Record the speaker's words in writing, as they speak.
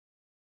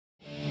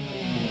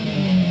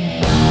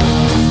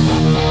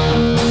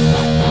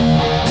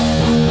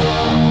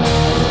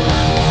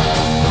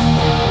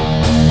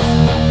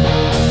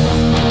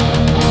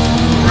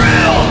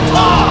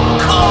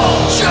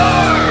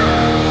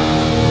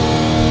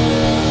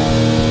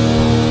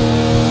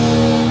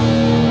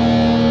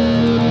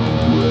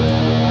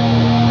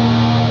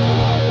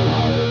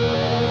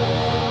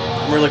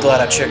glad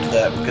I checked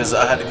that because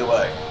I had to go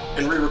back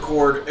and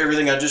re-record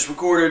everything I just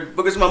recorded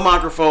because my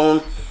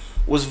microphone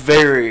was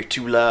very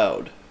too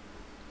loud.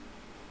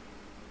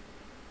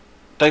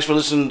 Thanks for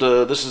listening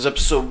to this is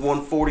episode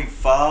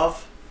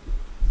 145.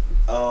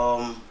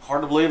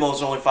 Hard to believe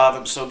there's only 5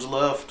 episodes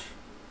left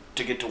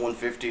to get to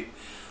 150.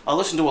 I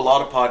listen to a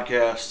lot of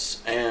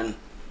podcasts and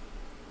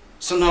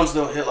sometimes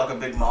they'll hit like a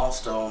big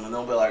milestone and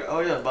they'll be like,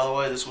 oh yeah, by the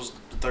way, this was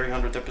the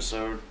 300th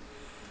episode.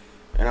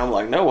 And I'm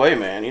like, no way,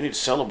 man. You need to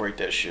celebrate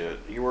that shit.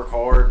 You work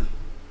hard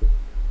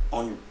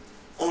on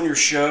your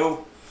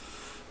show.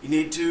 You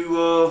need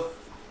to,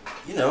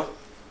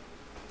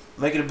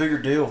 make it a bigger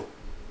deal.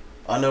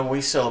 I know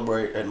we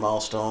celebrate at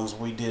milestones.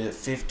 We did at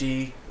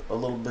 50 a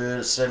little bit,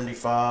 at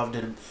 75.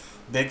 Did a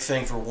big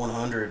thing for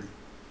 100.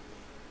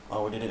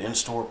 We did an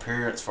in-store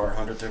appearance for our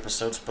 100th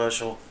episode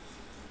special.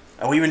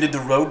 And we even did the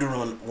road to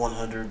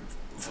 100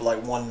 for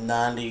like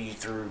 190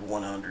 through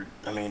 100.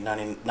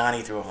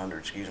 90 through 100,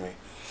 excuse me.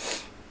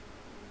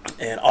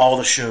 And all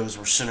the shows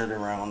were centered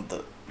around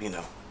it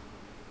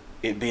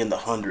being the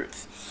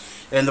 100th.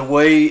 And the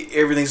way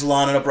everything's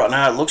lining up right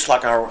now, it looks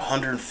like our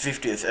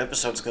 150th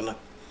episode's going to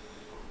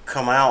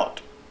come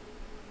out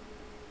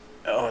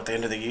at the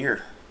end of the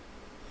year.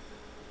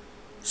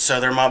 So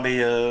there might be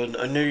a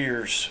New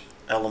Year's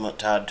element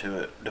tied to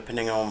it,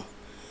 depending on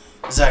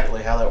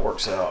exactly how that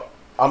works out.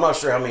 I'm not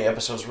sure how many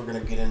episodes we're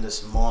going to get in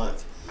this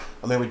month.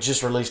 We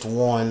just released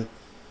one,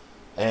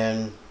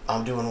 and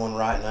I'm doing one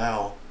right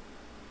now.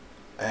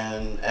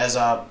 And as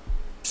I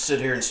sit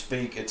here and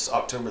speak, it's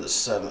October the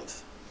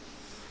 7th.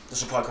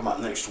 This will probably come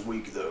out next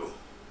week, though.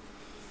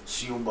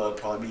 So you'll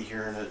probably be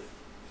hearing it,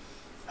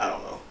 I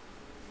don't know,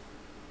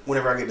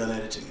 whenever I get done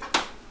editing it.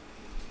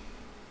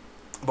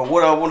 But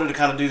what I wanted to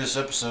kind of do this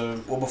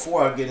episode, well,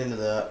 before I get into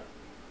that,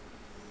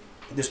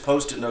 this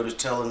Post-it note is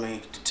telling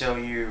me to tell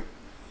you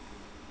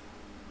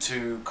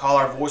to call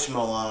our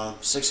voicemail line,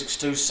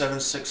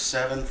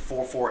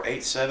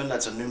 662-767-4487.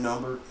 That's a new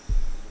number.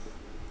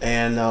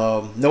 And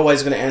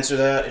nobody's going to answer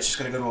that. It's just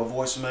going to go to a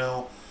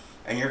voicemail,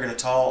 and you're going to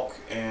talk,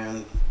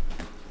 and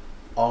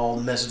all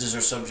messages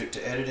are subject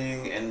to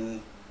editing,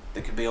 and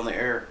they could be on the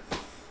air.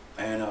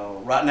 And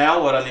right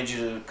now, what I need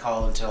you to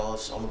call and tell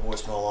us on the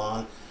voicemail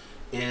line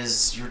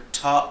is your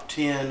top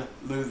 10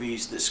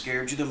 movies that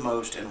scared you the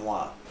most and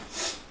why.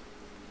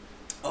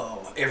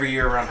 Every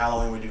year around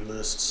Halloween we do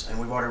lists, and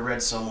we've already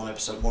read some on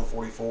episode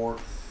 144.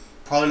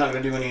 Probably not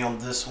going to do any on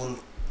this one.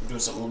 I'm doing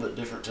something a little bit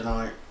different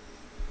tonight.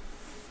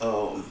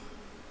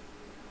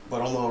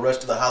 But on the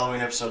rest of the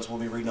Halloween episodes, we'll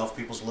be reading off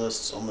people's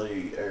lists on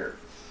the air.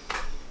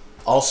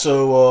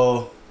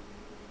 Also,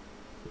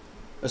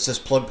 it says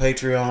plug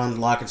Patreon,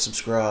 like and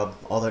subscribe,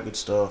 all that good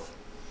stuff.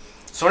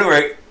 So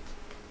anyway,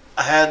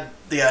 I had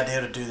the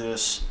idea to do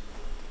this.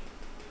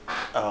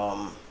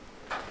 I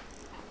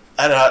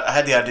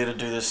had the idea to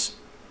do this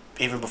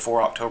even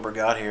before October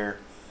got here.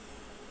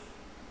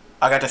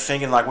 I got to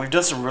thinking, we've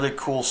done some really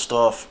cool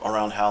stuff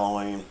around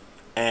Halloween,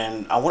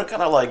 and I want to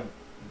kind of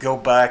go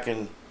back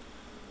and,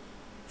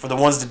 for the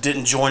ones that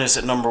didn't join us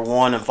at number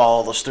 1 and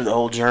follow us through the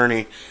whole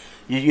journey,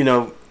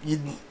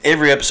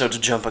 every episode's a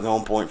jumping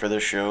on point for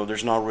this show.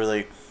 There's not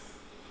really,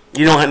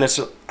 you don't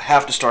necessarily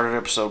have to start at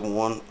episode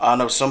 1. I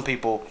know some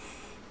people,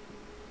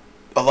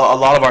 a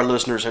lot of our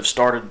listeners have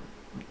started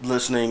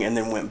listening and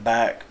then went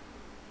back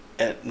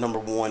at number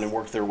 1 and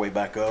worked their way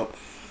back up,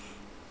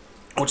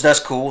 which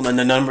that's cool. And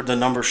the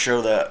numbers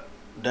show that,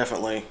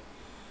 definitely,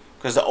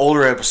 because the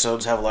older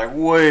episodes have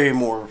way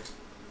more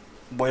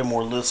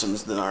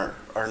listens than our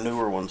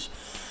newer ones.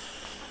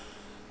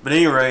 But at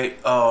any rate,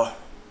 I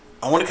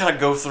want to kind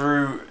of go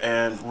through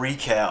and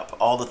recap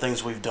all the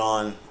things we've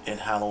done in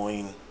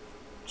Halloween's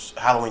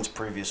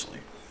previously,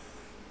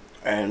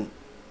 and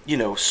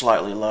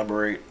slightly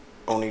elaborate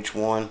on each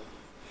one.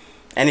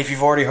 And if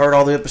you've already heard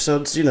all the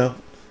episodes,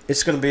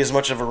 it's going to be as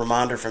much of a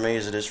reminder for me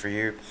as it is for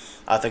you.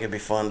 I think it'd be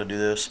fun to do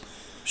this.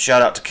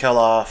 Shout out to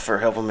Kella for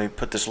helping me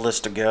put this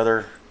list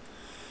together.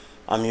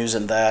 I'm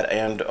using that,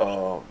 and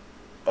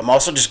I'm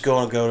also just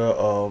going to go to,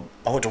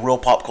 I went to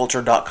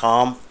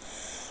realpopculture.com.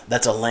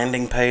 That's a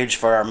landing page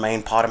for our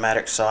main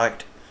Podomatic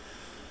site.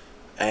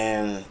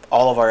 And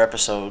all of our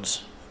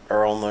episodes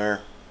are on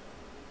there.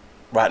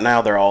 Right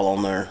now, they're all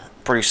on there.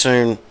 Pretty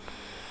soon,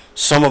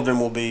 some of them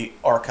will be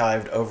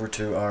archived over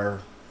to our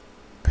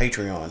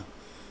Patreon,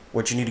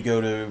 which you need to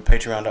go to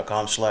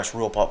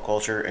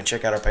patreon.com/realpopculture and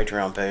check out our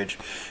Patreon page.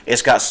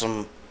 It's got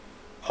some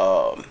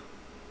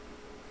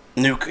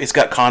it's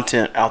got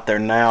content out there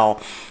now,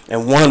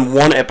 and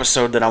one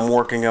episode that I'm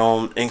working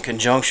on in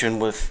conjunction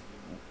with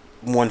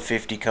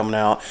 150 coming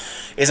out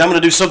is I'm going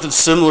to do something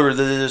similar to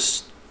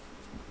this,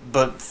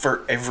 but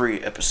for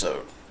every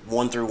episode,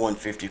 1 through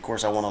 150. Of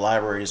course, I want to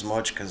elaborate as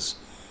much because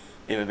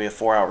it would be a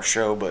 4-hour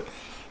show, but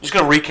I'm just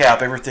going to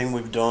recap everything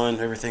we've done,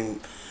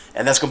 everything,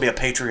 and that's going to be a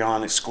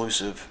Patreon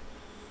exclusive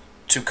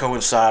to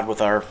coincide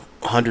with our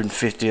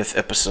 150th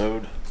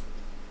episode.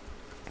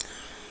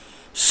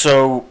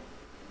 So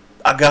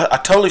I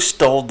totally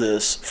stole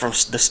this from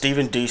the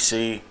Stephen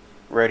DC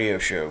radio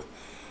show.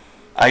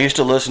 I used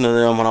to listen to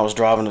them when I was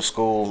driving to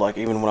school. Like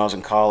even when I was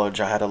in college,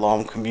 I had a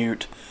long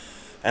commute,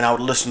 and I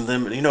would listen to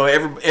them. You know,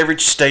 every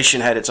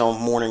station had its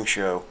own morning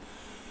show,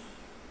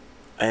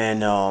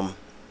 and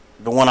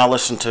the one I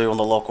listened to on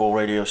the local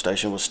radio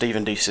station was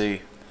Stephen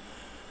DC.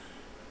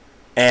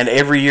 And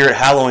every year at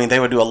Halloween, they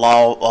would do a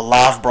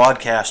live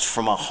broadcast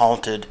from a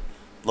haunted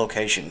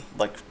location.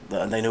 Like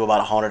they knew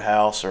about a haunted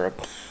house or a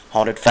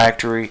haunted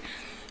factory.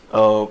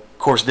 Of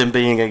course, them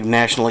being a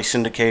nationally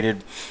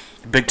syndicated,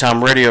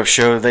 big-time radio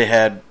show, they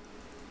had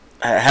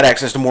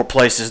access to more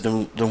places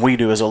than we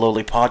do as a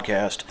lowly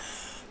podcast.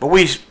 But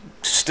we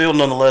still,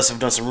 nonetheless, have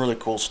done some really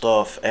cool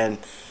stuff. And,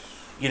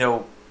 you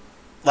know,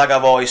 like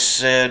I've always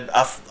said,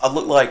 I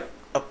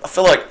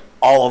feel like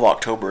all of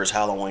October is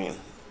Halloween.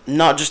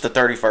 Not just the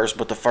 31st,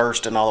 but the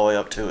 1st and all the way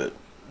up to it.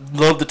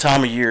 Love the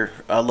time of year.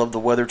 I love the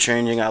weather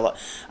changing. I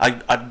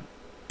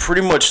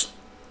pretty much,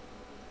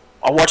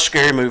 I watch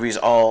scary movies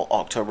all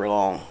October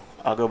long.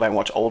 I'll go back and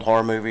watch old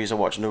horror movies. I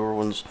watch newer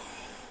ones.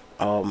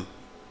 And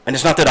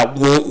it's not that I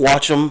won't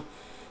watch them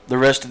the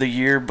rest of the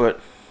year, but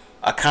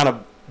I kind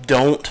of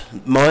don't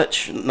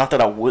much. Not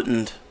that I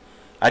wouldn't.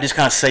 I just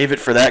kind of save it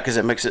for that because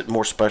it makes it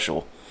more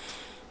special.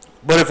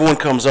 But if one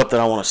comes up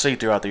that I want to see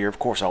throughout the year, of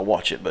course I'll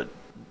watch it. But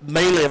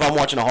mainly if I'm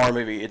watching a horror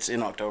movie, it's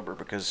in October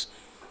because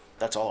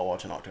that's all I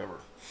watch in October.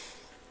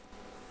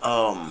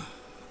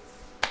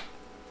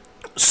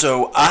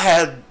 So I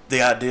had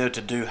the idea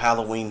to do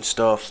Halloween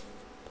stuff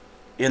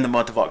in the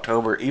month of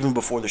October, even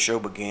before the show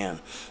began.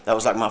 That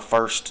was like my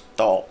first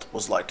thought,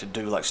 was like to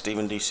do like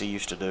Stephen DC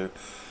used to do,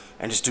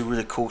 and just do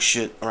really cool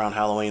shit around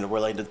Halloween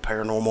related to the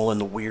paranormal and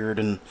the weird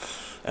and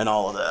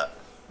all of that.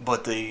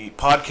 But the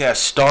podcast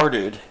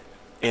started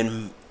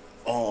in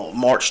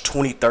March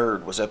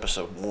 23rd was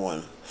episode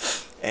 1,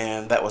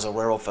 and that was a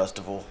Werewolf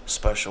Festival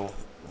special,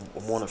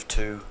 one of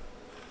two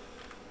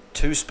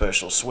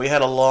specials. So we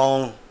had a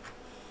long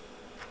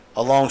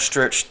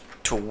stretch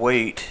to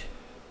wait.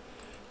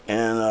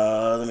 And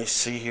let me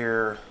see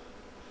here.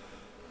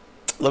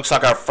 Looks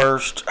like our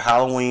first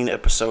Halloween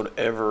episode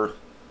ever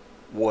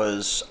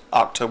was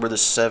October the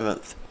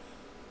 7th,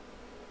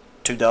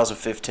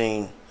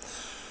 2015.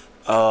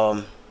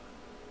 And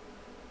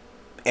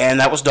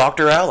that was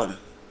Dr. Allen.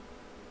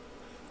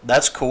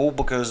 That's cool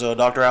because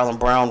Dr. Allen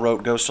Brown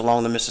wrote Ghosts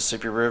Along the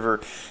Mississippi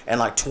River and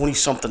like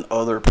 20-something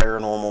other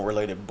paranormal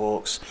related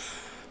books.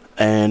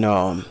 And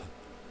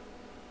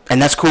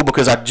that's cool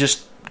because I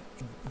just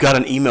got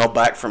an email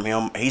back from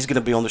him. He's going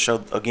to be on the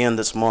show again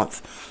this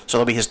month, so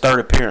that'll be his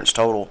 3rd appearance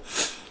total.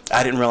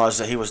 I didn't realize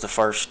that he was the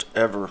first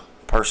ever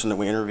person that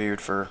we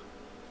interviewed for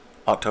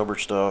October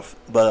stuff,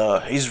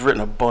 but he's written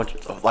a bunch,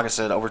 like I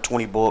said, over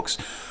 20 books.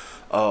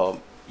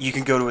 You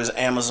can go to his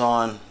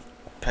Amazon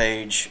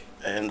page,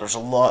 and there's a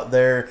lot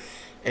there,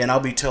 and I'll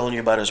be telling you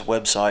about his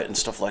website and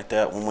stuff like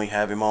that when we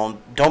have him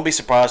on. Don't be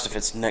surprised if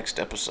it's next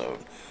episode,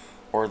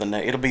 or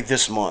it'll be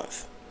this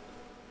month.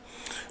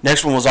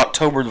 Next one was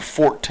October the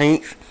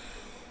 14th.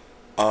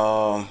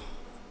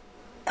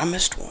 I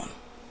missed one.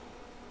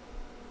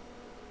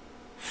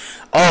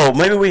 Oh,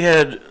 maybe we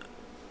had...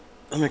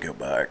 Let me go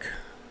back.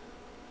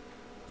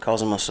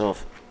 Causing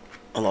myself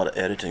a lot of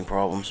editing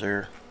problems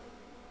here.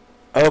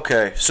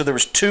 Okay, so there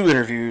was 2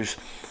 interviews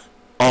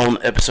on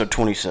episode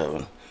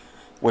 27,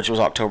 which was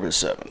October the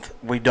 7th.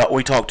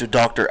 We talked to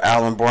Dr.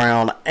 Allen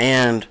Brown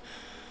and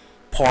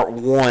part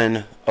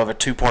 1 of a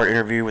 2-part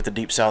interview with the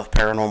Deep South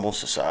Paranormal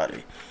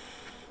Society.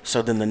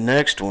 So then the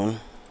next one,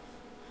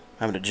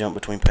 I'm having to jump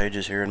between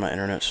pages here and my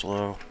internet's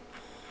slow.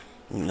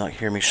 You can like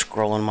hear me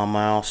scrolling my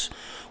mouse.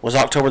 Was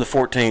October the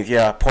 14th.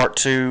 Yeah, part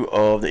 2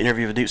 of the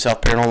interview with the Deep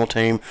South Paranormal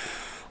team.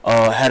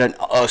 Had an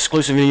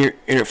exclusive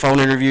phone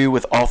interview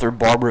with author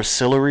Barbara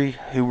Sillery,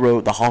 who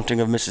wrote The Haunting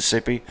of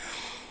Mississippi,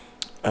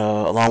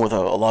 along with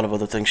a lot of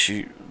other things.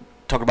 She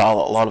talked about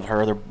a lot of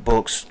her other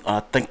books. I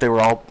think they were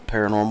all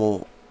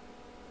paranormal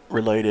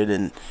related,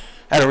 and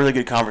had a really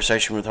good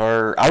conversation with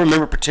her. I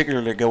remember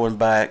particularly going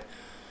back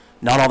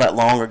not all that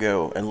long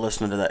ago and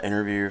listening to that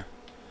interview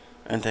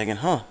and thinking,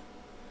 that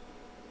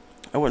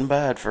wasn't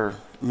bad for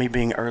me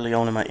being early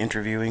on in my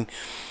interviewing.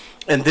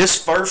 And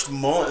this first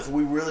month,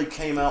 we really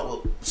came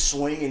out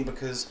swinging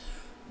because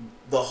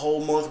the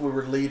whole month we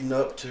were leading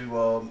up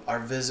to our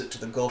visit to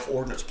the Gulf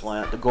Ordnance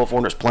Plant. The Gulf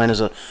Ordnance Plant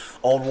is an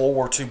old World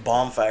War II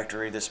bomb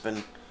factory that's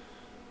been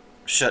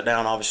shut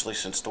down, obviously,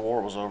 since the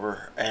war was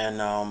over.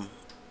 And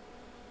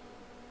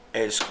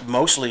it's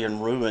mostly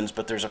in ruins,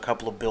 but there's a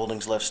couple of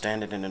buildings left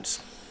standing. And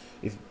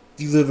if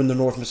you live in the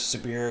North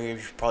Mississippi area,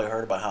 you've probably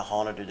heard about how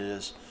haunted it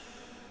is.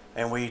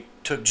 And we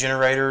took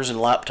generators and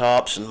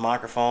laptops and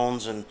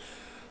microphones, and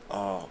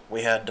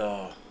we had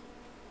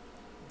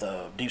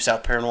the Deep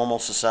South Paranormal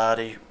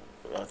Society.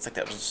 I think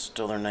that was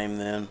still their name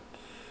then.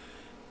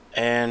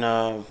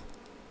 And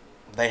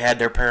they had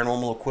their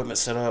paranormal equipment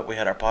set up. We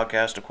had our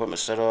podcast equipment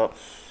set up,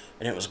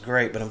 and it was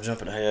great, but I'm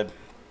jumping ahead.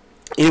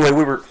 Anyway,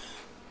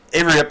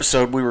 every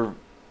episode we were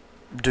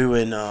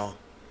doing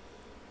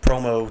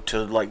promo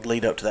to like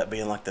lead up to that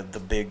being like the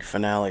big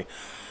finale.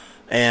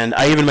 And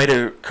I even made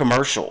a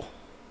commercial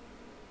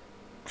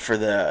for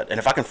that. And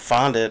if I can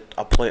find it,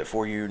 I'll play it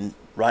for you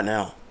right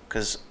now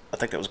because I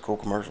think that was a cool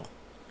commercial.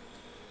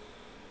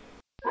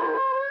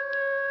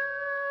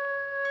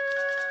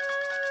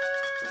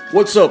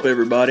 What's up,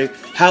 everybody?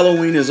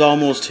 Halloween is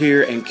almost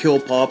here, and Kill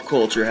Pop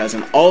Culture has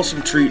an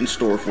awesome treat in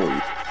store for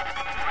you.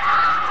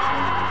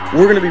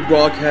 We're going to be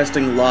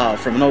broadcasting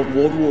live from an old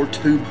World War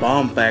II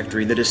bomb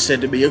factory that is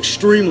said to be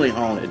extremely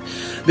haunted.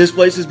 This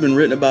place has been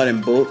written about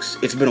in books,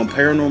 it's been on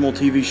paranormal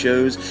TV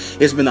shows,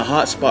 it's been the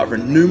hot spot for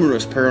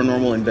numerous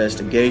paranormal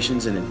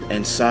investigations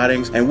and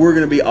sightings, and we're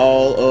going to be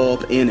all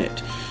up in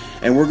it.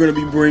 And we're going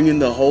to be bringing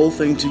the whole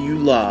thing to you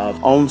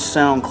live on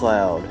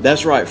SoundCloud.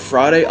 That's right,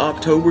 Friday,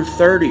 October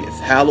 30th,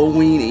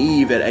 Halloween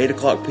Eve at 8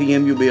 o'clock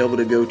p.m. You'll be able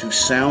to go to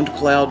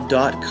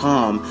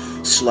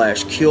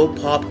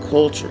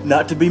soundcloud.com/killpopculture.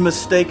 Not to be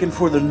mistaken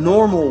for the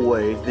normal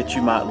way that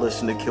you might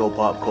listen to Kill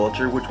Pop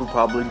Culture, which would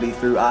probably be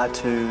through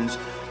iTunes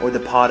or the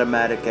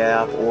Podomatic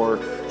app or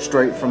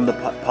straight from the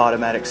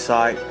Podomatic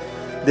site.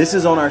 This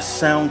is on our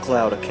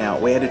SoundCloud account.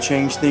 We had to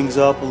change things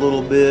up a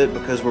little bit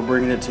because we're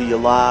bringing it to you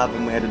live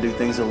and we had to do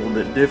things a little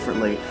bit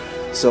differently.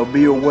 So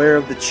be aware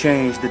of the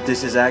change that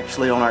this is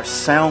actually on our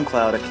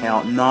SoundCloud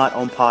account, not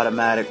on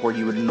Podomatic where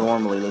you would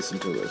normally listen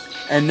to us.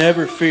 And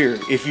never fear,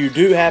 if you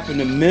do happen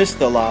to miss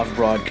the live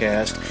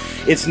broadcast,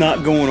 it's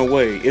not going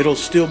away. It'll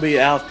still be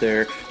out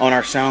there on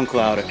our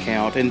SoundCloud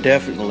account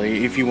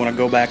indefinitely if you want to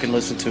go back and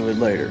listen to it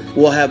later.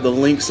 We'll have the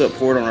links up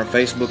for it on our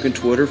Facebook and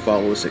Twitter.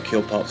 Follow us at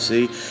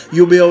KillPopC.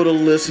 You'll be able to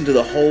listen to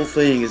the whole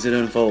thing as it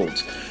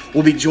unfolds.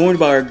 We'll be joined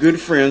by our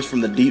good friends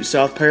from the Deep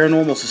South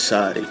Paranormal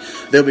Society.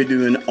 They'll be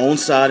doing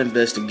on-site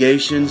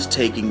investigations,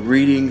 taking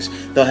readings.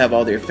 They'll have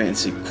all their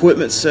fancy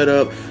equipment set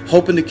up,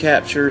 hoping to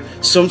capture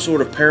some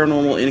sort of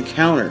paranormal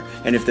encounter.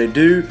 And if they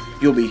do,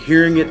 you'll be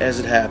hearing it as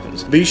it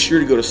happens. Be sure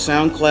to go to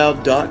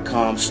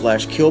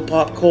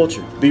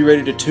soundcloud.com/killpopculture. Be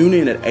ready to tune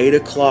in at 8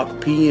 o'clock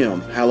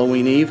p.m.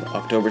 Halloween Eve,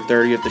 October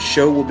 30th. The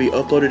show will be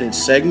uploaded in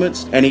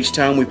segments, and each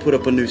time we put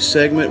up a new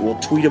segment, we'll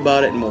tweet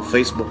about it and we'll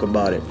Facebook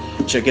about it.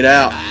 Check it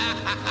out.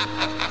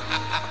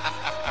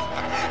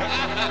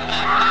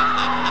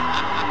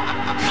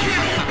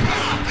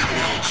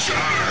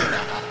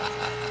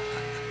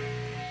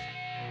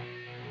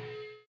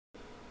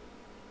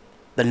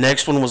 The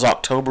next one was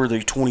October the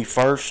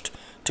 21st,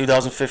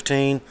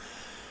 2015.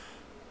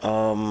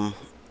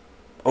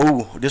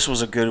 This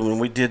was a good one.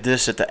 We did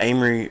this at the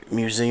Amory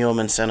Museum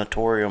and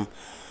Sanatorium.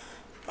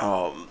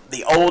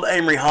 The old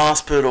Amory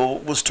Hospital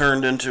was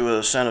turned into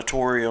a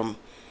sanatorium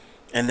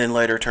and then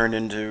later turned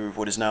into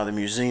what is now the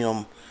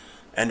museum.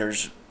 And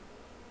there's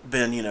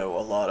been, a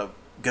lot of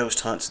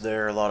ghost hunts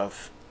there, a lot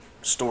of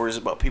stories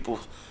about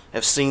people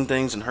have seen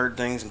things and heard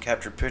things and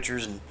captured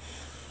pictures and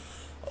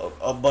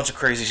a bunch of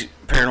crazy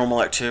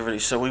paranormal activity.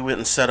 So we went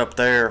and set up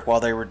there while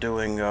they were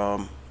doing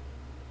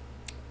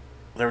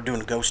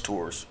ghost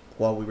tours.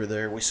 While we were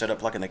there, we set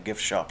up like in a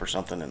gift shop or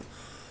something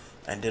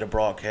and did a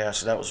broadcast.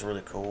 So that was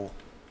really cool.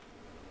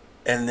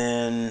 And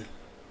then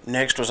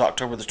next was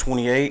October the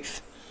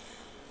 28th.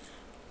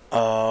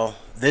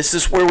 This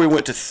is where we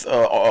went to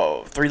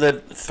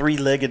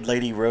Three-Legged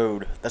Lady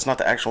Road. That's not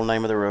the actual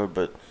name of the road,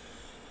 but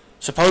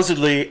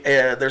supposedly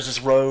there's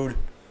this road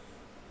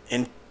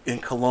in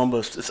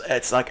Columbus.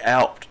 It's like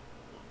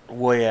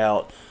way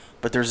out.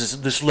 But there's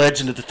this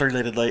legend of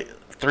the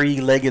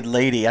three-legged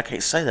lady. I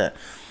can't say that.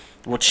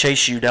 Will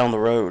chase you down the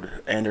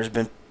road. And there's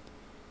been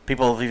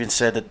people have even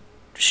said that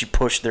she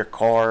pushed their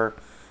car.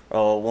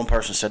 One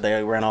person said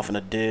they ran off in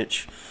a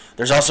ditch.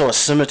 There's also a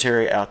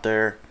cemetery out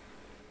there.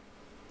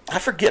 I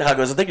forget how it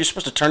goes. I think you're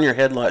supposed to turn your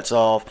headlights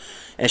off,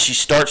 and she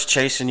starts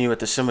chasing you at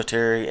the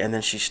cemetery, and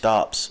then she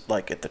stops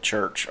like at the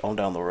church on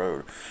down the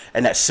road.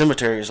 And that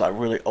cemetery is like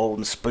really old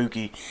and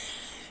spooky.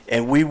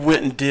 And we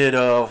went and did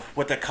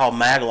what they call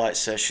Maglite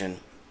session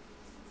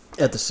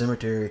at the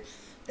cemetery,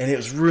 and it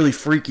was really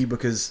freaky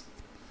because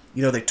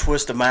they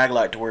twist the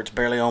Maglite to where it's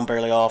barely on,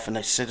 barely off, and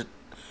they set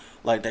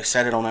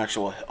it on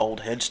actual old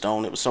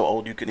headstone. It was so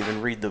old you couldn't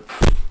even read the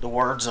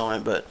words on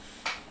it, but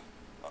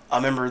I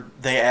remember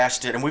they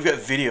asked it, and we've got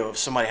video. If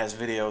somebody has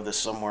video of this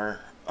somewhere,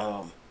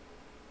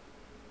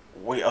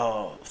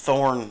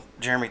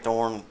 Jeremy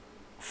Thorne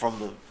from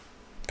the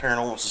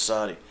Paranormal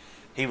Society,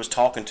 he was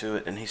talking to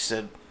it, and he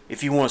said,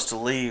 "If you want us to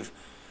leave,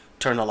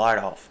 turn the light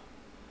off,"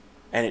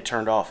 and it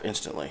turned off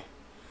instantly.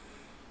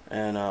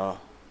 And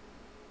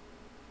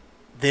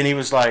then he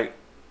was like,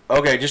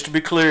 "Okay, just to be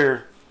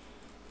clear,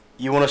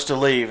 you want us to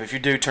leave? If you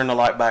do, turn the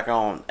light back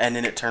on," and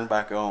then it turned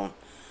back on,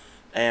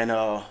 and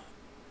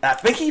I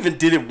think he even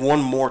did it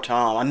one more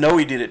time. I know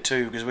he did it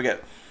too because we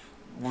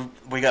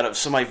got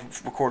somebody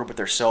recorded with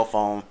their cell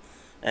phone,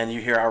 and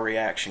you hear our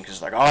reaction because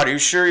like, "Oh, are you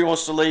sure he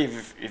wants to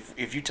leave?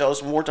 If you tell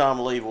us one more time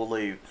to leave, we'll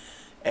leave."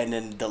 And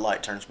then the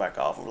light turns back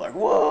off, and we're like,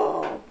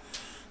 "Whoa!"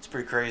 It's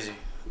pretty crazy.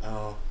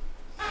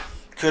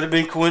 Could have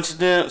been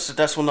coincidence that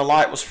that's when the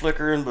light was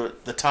flickering,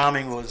 but the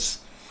timing was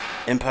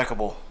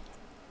impeccable.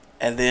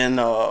 And then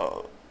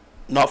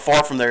not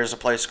far from there is a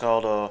place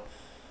called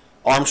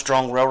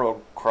Armstrong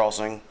Railroad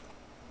Crossing.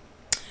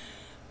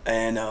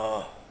 And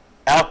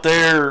out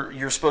there,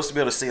 you're supposed to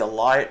be able to see a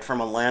light from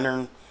a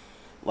lantern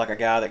like a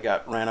guy that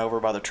got ran over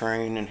by the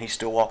train, and he's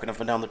still walking up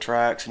and down the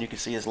tracks, and you can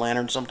see his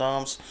lantern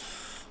sometimes.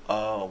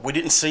 We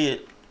didn't see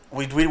it.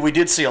 We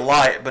did see a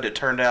light, but it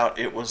turned out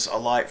it was a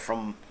light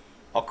from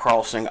a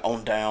crossing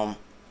on down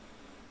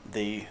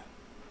the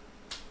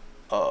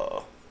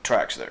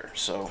tracks there.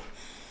 So,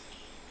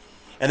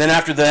 and then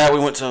after that, we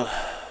went to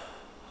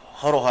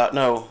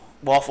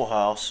Waffle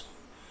House,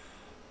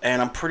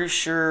 and I'm pretty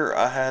sure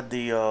I had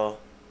the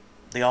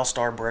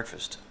All-Star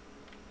Breakfast,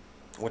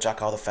 which I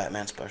call the Fat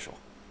Man Special.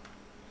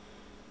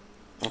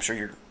 I'm sure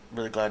you're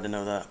really glad to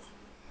know that.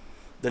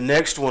 The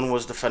next one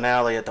was the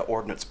finale at the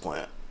Ordnance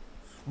Plant,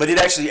 but it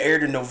actually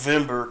aired in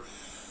November.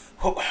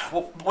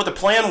 What the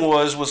plan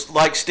was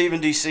like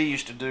Stephen DC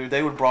used to do.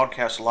 They would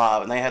broadcast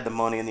live, and they had the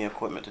money and the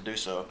equipment to do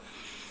so.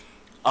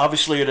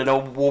 Obviously, at an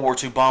old World War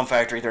II bomb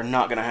factory, they're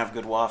not going to have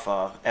good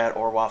Wi-Fi at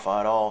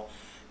all.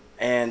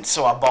 And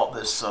so I bought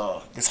this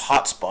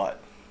hotspot.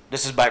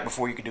 This is back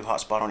before you could do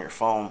hotspot on your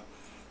phone,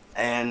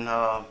 and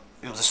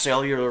it was a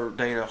cellular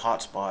data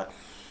hotspot.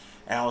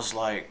 And I was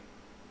like,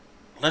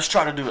 let's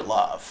try to do it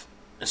live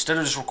instead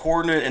of just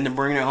recording it and then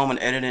bringing it home and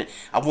editing it.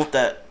 I want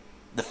the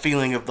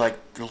feeling of like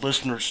the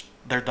listeners,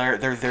 they're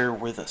there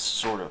with us,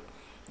 sort of.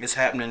 It's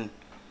happening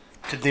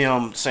to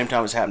them the same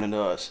time it's happening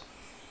to us.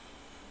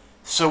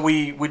 So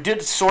we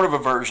did sort of a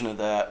version of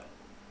that.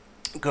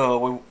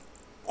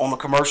 On the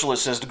commercial it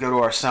says to go to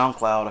our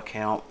SoundCloud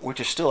account,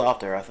 which is still out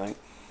there, I think.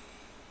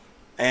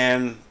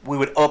 And we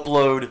would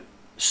upload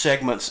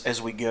segments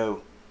as we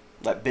go,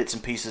 like bits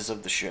and pieces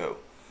of the show.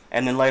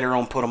 And then later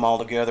on put them all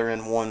together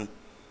in one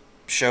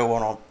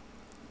show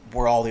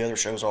where all the other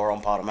shows are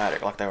on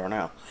Podomatic, like they are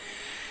now.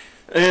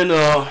 And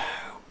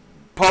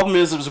problem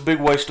is, it was a big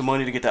waste of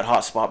money to get that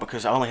hotspot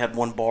because I only had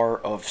 1 bar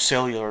of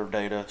cellular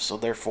data, so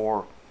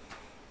therefore,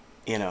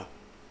 you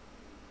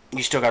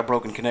still got a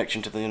broken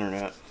connection to the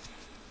internet.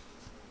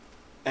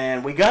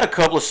 And we got a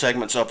couple of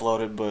segments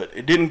uploaded, but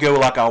it didn't go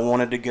like I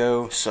wanted to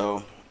go,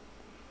 so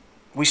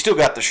we still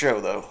got the show,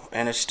 though,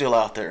 and it's still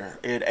out there.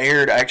 It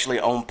aired actually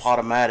on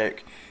Podomatic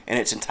in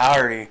its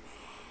entirety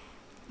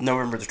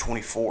November the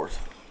 24th.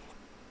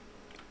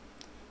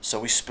 So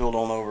we spilled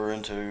on over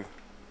into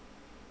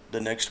the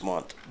next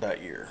month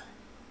that year.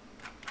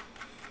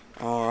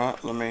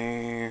 Alright, let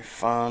me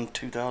find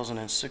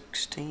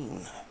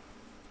 2016.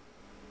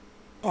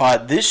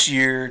 Alright, this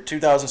year,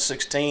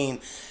 2016,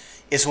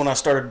 is when I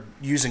started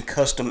using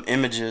custom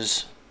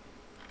images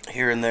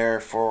here and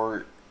there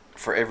for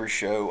every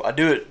show. I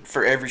do it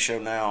for every show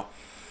now,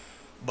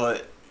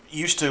 but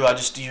I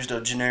just used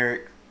a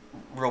generic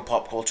Real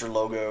Pop Culture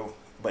logo.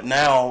 But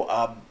now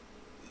I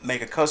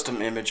make a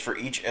custom image for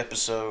each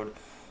episode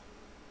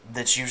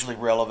that's usually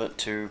relevant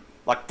to,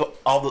 like,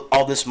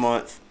 all this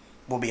month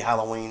will be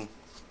Halloween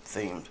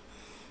themed.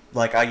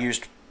 Like, I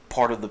used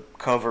part of the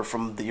cover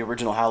from the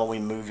original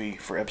Halloween movie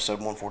for episode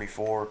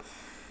 144.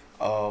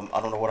 I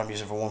don't know what I'm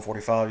using for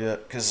 145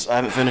 yet because I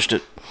haven't finished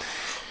it.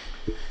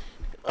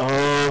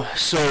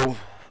 So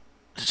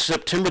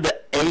September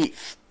the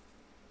 8th,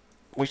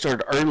 we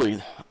started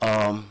early.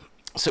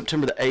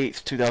 September the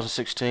 8th,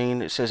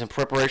 2016, it says, in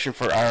preparation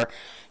for our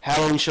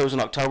Halloween shows in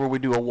October, we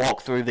do a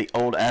walk through the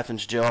old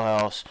Athens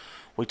jailhouse.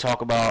 We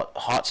talk about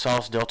Hot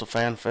Sauce Delta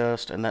Fan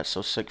Fest and That's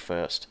So Sick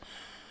Fest.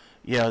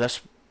 Yeah,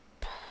 that's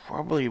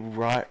probably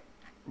right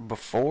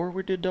before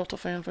we did Delta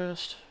Fan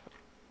Fest,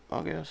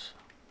 I guess.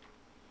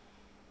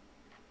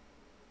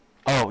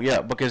 Oh, yeah,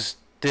 because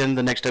then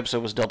the next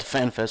episode was Delta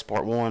Fan Fest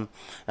Part 1.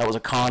 That was a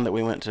con that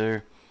we went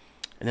to.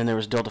 And then there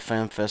was Delta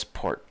Fan Fest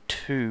Part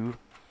 2.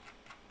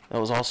 That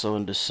was also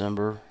in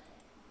September.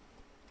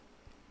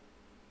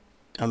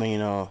 On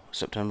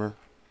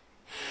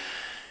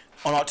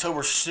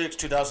October 6,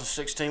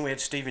 2016, we had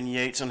Stephen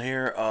Yates in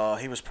here.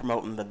 He was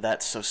promoting the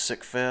That's So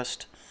Sick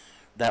Fest.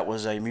 That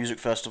was a music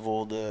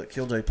festival that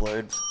Killjoy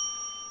played.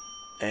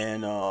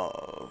 And,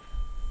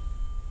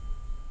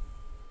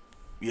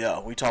 yeah,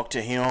 we talked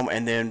to him,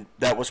 and then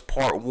that was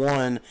part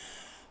 1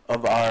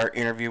 of our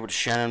interview with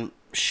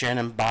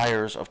Shannon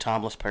Byers of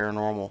Timeless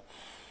Paranormal.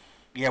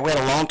 Yeah, we had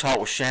a long talk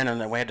with Shannon,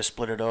 and we had to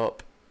split it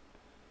up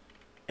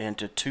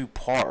into 2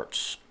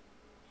 parts.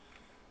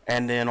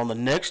 And then on the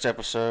next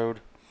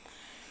episode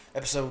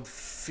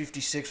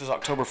 56 was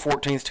October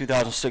 14th,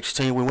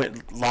 2016, we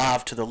went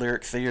live to the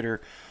Lyric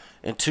Theater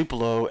in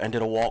Tupelo and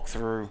did a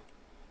walkthrough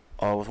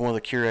with one of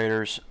the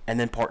curators, and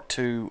then part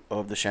 2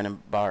 of the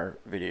Shannon Byers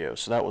video.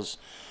 So that was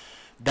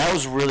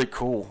really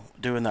cool,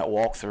 doing that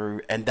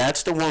walkthrough. And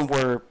that's the one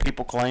where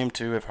people claim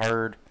to have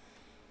heard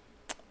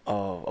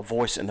a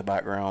voice in the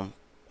background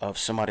of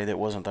somebody that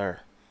wasn't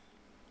there.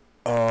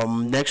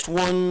 Next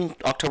one,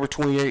 October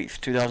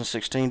 28th,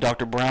 2016,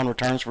 Dr. Brown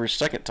returns for his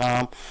second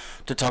time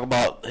to talk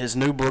about his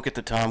new book at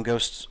the time,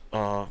 Ghost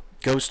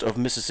of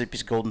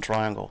Mississippi's Golden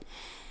Triangle.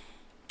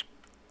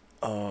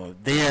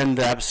 Then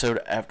the episode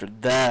after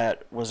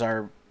that was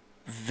our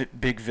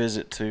big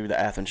visit to the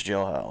Athens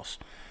jailhouse.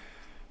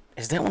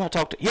 Is that when I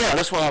talked to... Yeah,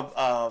 that's when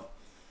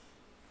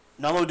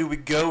not only do we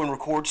go and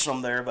record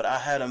some there, but I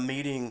had a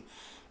meeting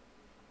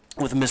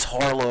with Miss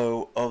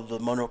Harlow of the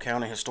Monroe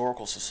County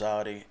Historical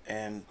Society,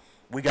 and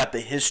we got the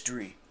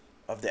history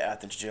of the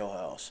Athens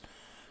jailhouse.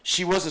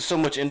 She wasn't so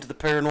much into the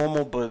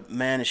paranormal, but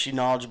man, is she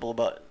knowledgeable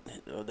about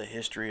the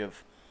history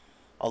of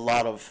a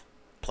lot of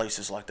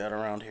places like that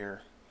around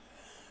here.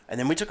 And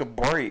then we took a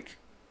break.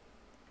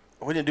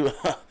 We didn't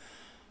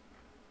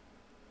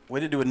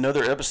do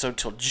another episode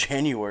till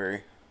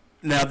January.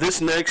 Now this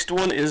next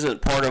one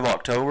isn't part of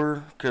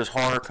October because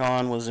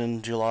HorrorCon was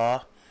in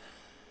July.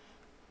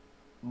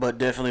 But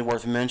definitely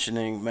worth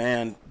mentioning,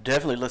 man.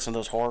 Definitely listen to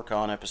those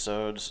HorrorCon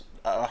episodes.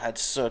 I had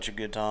such a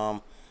good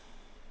time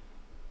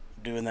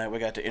doing that. We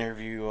got to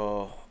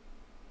interview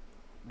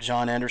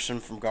John Anderson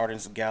from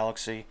Guardians of the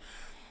Galaxy,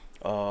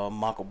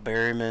 Michael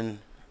Berryman.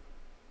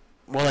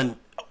 Well,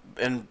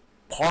 in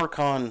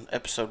HorrorCon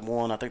episode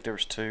 1, I think there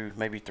was 2,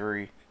 maybe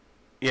 3.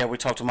 Yeah, we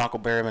talked to Michael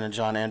Berryman and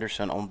John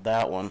Anderson on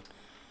that one.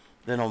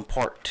 Then on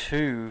part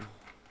 2,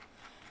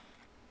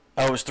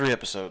 it was 3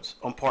 episodes.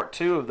 On part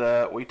 2 of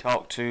that, we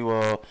talked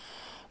to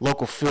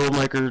local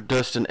filmmaker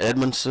Dustin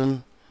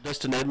Edmondson.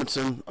 Dustin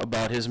Edmondson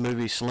about his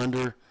movie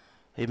Slender.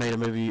 He made a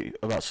movie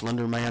about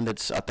Slender Man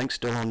that's, I think,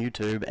 still on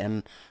YouTube,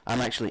 and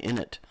I'm actually in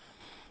it.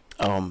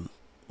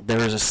 There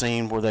is a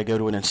scene where they go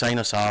to an insane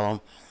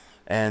asylum,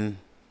 and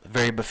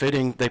very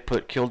befitting, they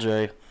put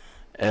Killjoy,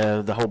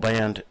 the whole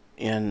band,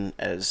 in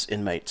as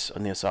inmates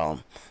in the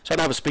asylum. So I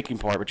don't have a speaking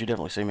part, but you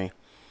definitely see me.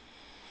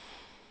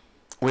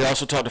 We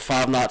also talked to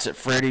Five Nights at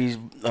Freddy's.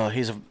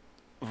 He's a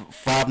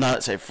Five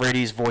Nights at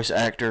Freddy's voice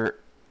actor,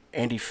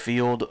 Andy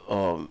Field.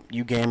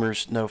 You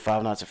gamers know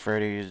Five Nights at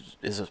Freddy's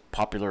is a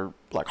popular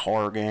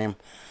horror game.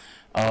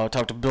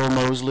 Talked to Bill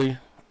Moseley.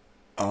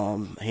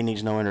 He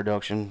needs no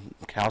introduction.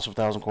 House of a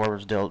Thousand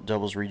Corpses,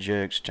 Devil's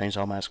Rejects,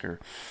 Chainsaw Massacre.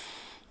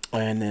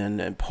 And then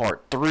in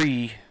part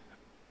 3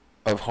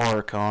 of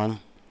HorrorCon,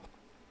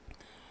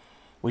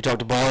 we talked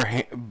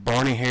to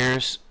Barney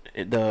Harris.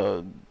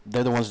 They're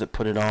the ones that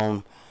put it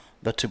on,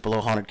 the Tupelo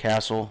Haunted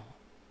Castle.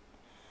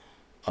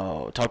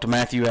 Talked to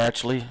Matthew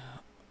Ashley.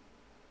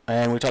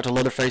 And we talked to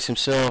Leatherface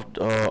himself,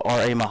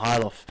 R.A.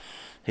 Mihailov.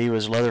 He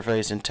was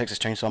Leatherface in Texas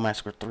Chainsaw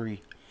Massacre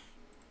 3.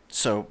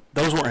 So,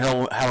 those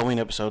weren't Halloween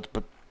episodes,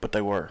 but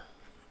they were.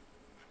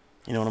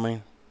 You know what I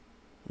mean?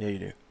 Yeah, you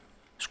do.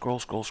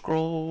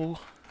 Scroll.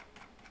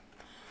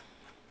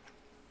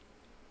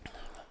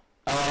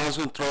 I was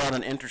going to throw out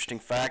an interesting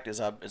fact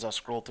as I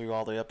scroll through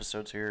all the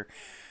episodes here.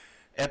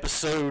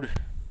 Episode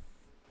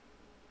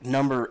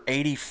number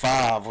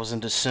 85 was in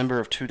December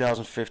of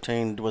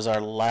 2015. It was our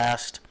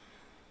last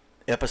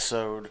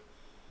episode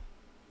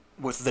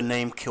with the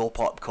name Kill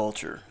Pop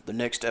Culture. The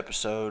next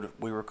episode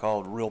we were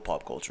called Real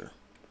Pop Culture.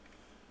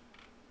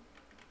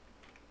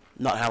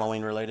 Not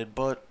Halloween related,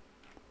 but...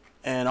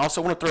 And I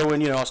also want to throw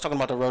in, I was talking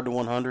about the Road to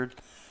 100.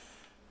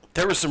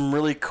 There were some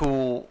really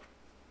cool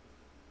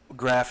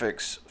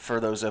graphics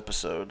for those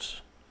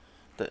episodes.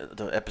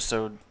 The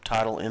episode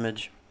title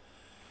image.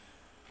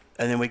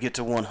 And then we get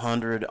to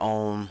 100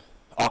 on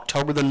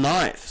October the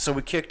 9th. So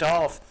we kicked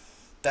off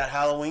that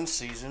Halloween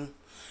season.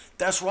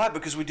 That's right,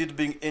 because we did the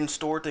big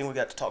in-store thing. We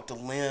got to talk to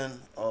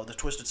Lynn, the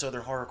Twisted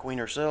Southern Horror Queen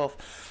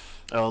herself,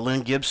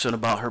 Lynn Gibson,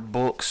 about her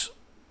books.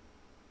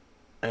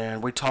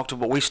 And we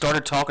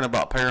started talking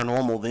about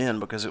paranormal then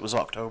because it was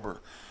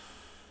October.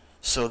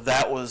 So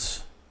that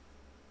was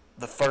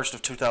the 1st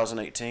of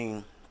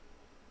 2018.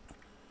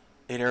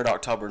 It aired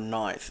October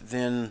 9th.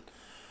 Then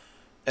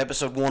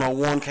episode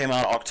 101 came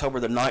out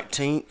October the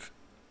 19th.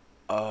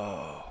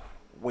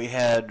 We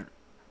had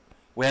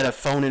a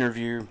phone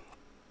interview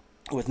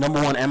with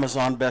 #1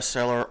 Amazon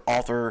bestseller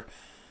author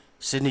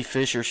Sydney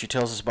Fisher. She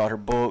tells us about her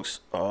books,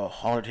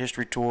 haunted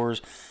history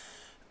tours,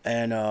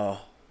 and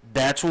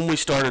that's when we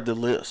started the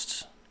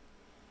lists.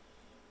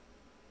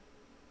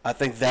 I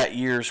think that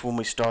year's when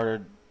we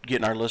started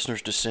getting our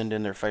listeners to send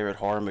in their favorite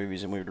horror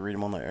movies and we would read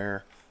them on the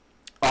air.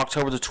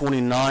 October the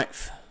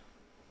 29th.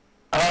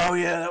 Oh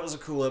yeah, that was a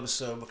cool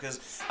episode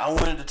because I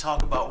wanted to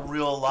talk about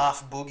real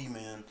life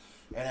boogeymen,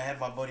 and I had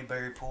my buddy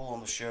Barry Poole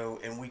on the show,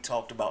 and we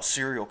talked about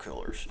serial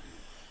killers.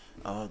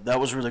 That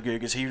was really good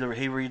because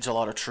he reads a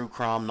lot of true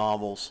crime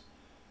novels,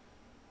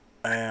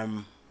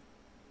 and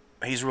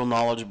he's real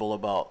knowledgeable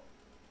about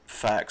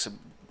facts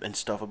and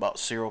stuff about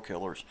serial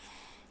killers.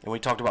 And we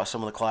talked about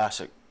some of the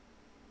classic,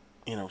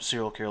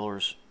 serial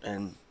killers,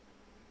 and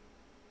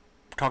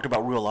talked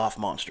about real life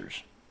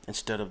monsters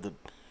instead of the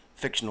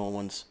fictional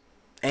ones.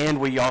 And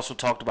we also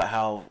talked about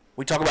how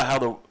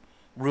the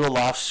real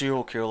life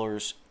serial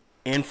killers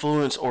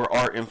influence or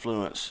are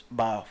influenced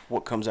by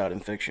what comes out in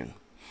fiction.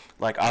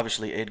 Like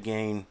obviously Ed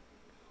Gein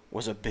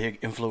was a big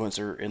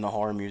influencer in the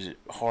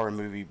horror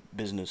movie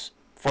business.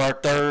 For our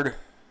third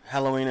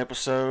Halloween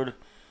episode,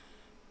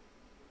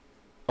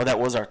 that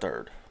was our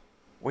third.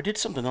 We did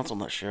something else on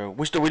that show.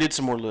 We did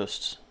some more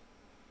lists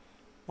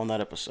on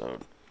that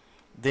episode.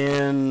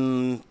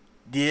 Then,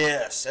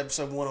 yes,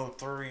 episode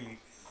 103.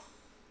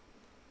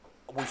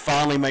 We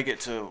finally make it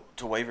to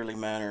Waverly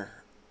Manor.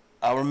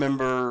 I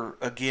remember,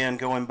 again,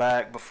 going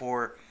back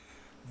before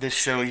this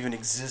show even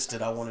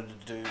existed, I wanted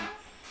to do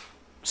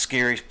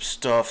scary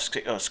stuff,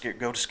 go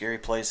to scary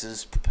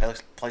places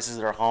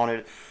that are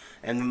haunted.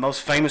 And the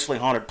most famously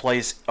haunted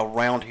place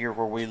around here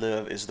where we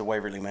live is the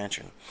Waverly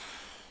Mansion.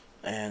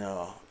 And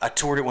I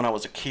toured it when I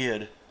was a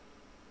kid.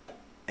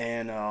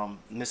 And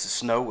Mrs.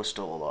 Snow was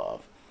still alive.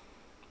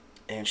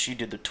 And she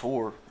did the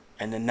tour.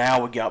 And then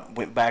now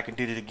went back and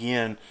did it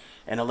again.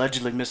 And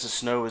allegedly Mrs.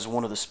 Snow is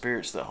one of the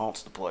spirits that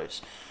haunts the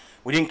place.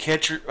 We didn't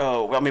catch her.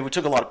 We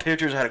took a lot of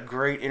pictures. I had a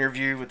great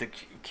interview with the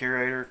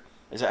curator.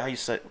 Is that how you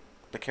say it?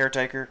 The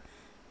caretaker?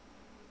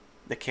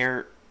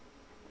 The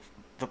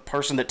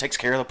person that takes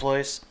care of the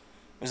place?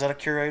 Is that a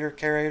curator?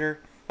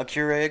 A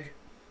Keurig?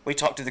 We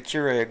talked to the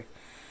Keurig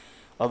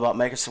about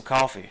making some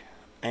coffee.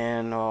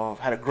 And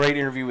had a great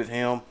interview with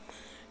him.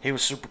 He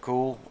was super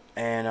cool.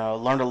 And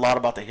learned a lot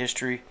about the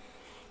history.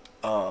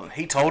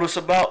 He told us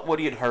about what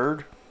he had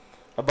heard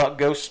about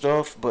ghost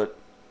stuff, but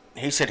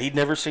he said he'd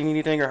never seen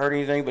anything or heard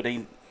anything, but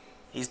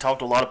he's talked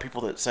to a lot of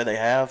people that say they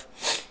have.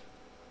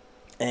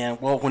 And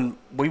well, when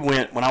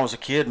I was a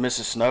kid,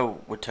 Mrs.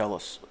 Snow would tell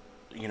us,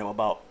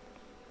 about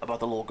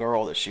the little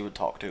girl that she would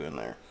talk to in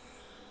there.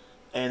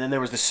 And then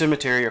there was the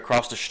cemetery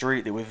across the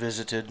street that we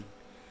visited,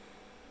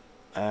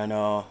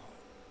 and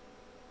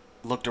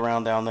looked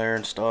around down there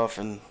and stuff,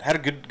 and had a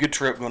good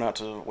trip going out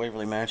to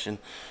Waverly Mansion.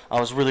 I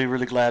was really,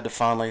 really glad to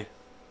finally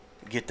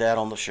get that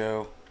on the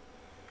show.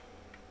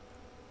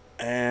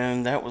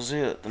 And that was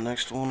it. The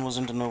next one was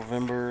into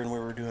November, and we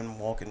were doing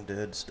Walking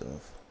Dead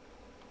stuff.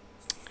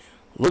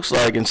 Looks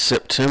like in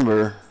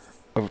September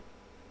of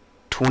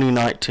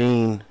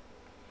 2019,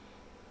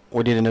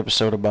 we did an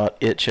episode about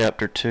It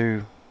Chapter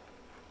 2.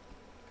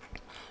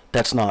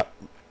 That's not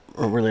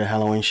really a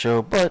Halloween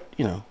show, but,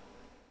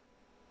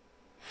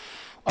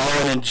 Oh,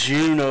 and in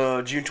June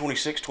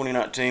 26,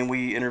 2019,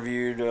 we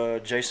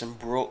interviewed Jason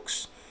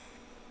Brooks.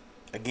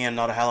 Again,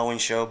 not a Halloween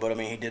show, but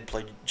he did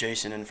play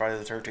Jason in Friday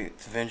the 13th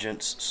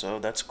Vengeance, so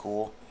that's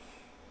cool.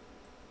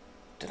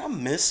 Did I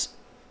miss?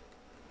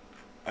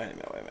 Wait a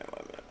minute.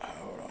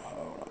 Hold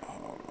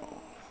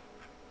on.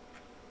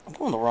 I'm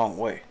going the wrong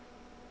way.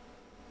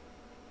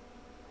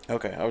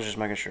 Okay, I was just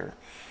making sure.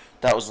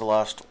 That was the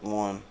last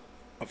one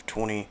of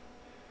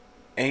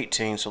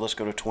 2018, so let's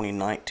go to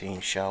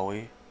 2019, shall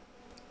we?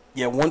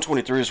 Yeah,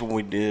 123 is when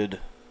we did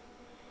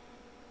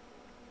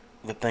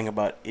the thing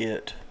about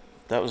It.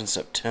 That was in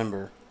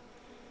September.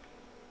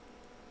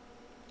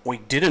 We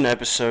did an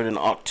episode in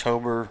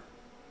October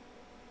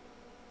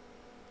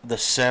the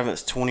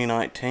 7th,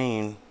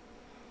 2019.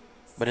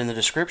 But in the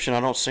description, I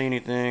don't see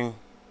anything.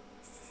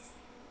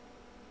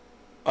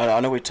 I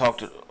know we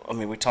talked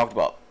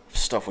about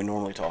stuff we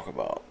normally talk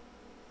about.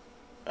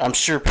 I'm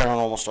sure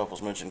paranormal stuff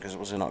was mentioned because it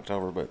was in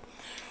October, but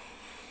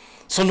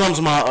sometimes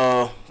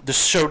the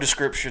show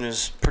description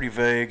is pretty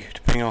vague,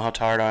 depending on how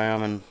tired I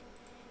am and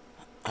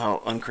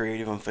how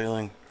uncreative I'm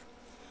feeling.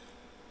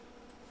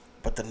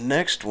 But the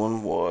next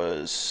one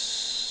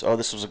was...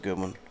 this was a good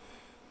one.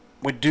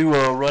 We do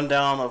a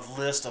rundown of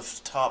list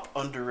of top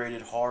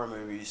underrated horror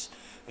movies.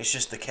 It's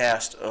just the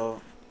cast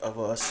of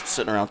us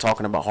sitting around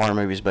talking about horror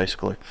movies,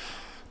 basically.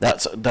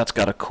 That's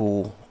got a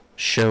cool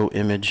show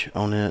image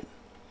on it.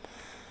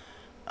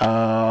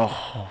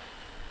 The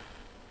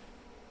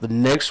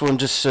next one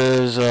just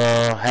says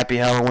Happy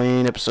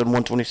Halloween, episode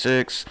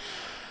 126.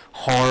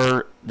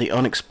 Horror, the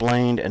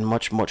Unexplained, and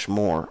much, much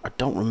more. I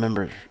don't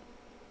remember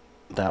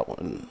that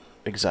one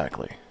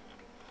exactly.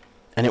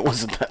 And it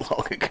wasn't that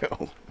long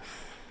ago.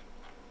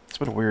 It's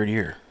been a weird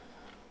year.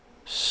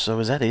 So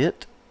is that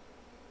it?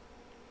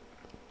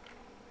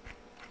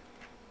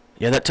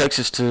 Yeah, that takes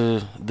us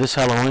to this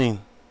Halloween.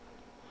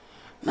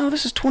 No,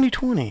 this is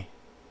 2020.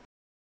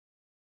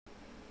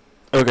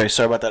 Okay,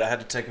 sorry about that. I had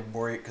to take a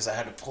break because I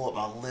had to pull up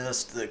my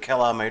list that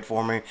Kelly made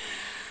for me.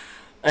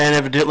 And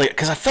evidently,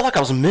 because I felt like I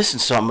was missing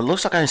something. It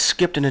looks like I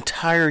skipped an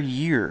entire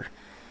year.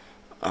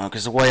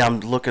 Because the way I'm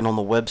looking on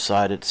the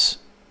website, it's...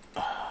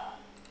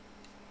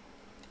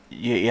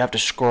 you have to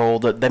scroll.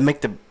 They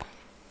make the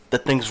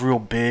thing's real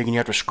big, and you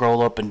have to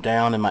scroll up and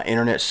down, and my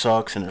internet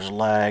sucks, and there's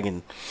lag.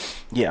 And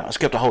yeah, I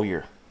skipped a whole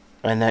year.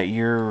 And that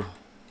year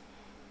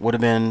would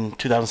have been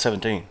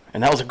 2017.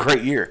 And that was a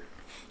great year.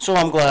 So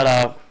I'm glad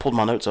I pulled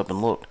my notes up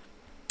and looked.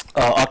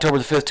 October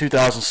the 5th,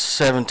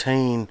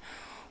 2017,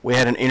 we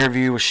had an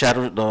interview with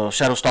Shadow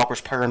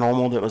Stalkers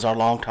Paranormal that was our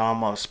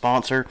longtime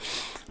sponsor.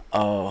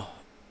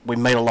 We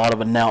made a lot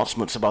of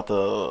announcements about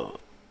the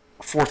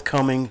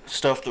forthcoming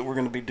stuff that we're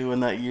going to be doing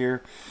that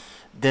year.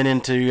 Then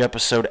into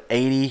episode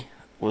 80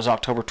 was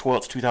October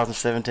 12th,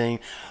 2017.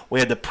 We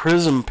had the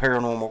Prism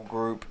Paranormal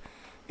Group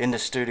in the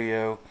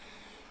studio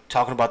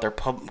talking about their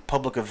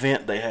public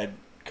event they had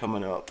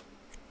coming up.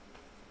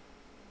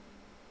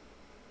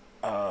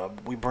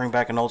 We bring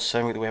back an old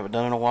segment that we haven't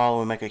done in a while, and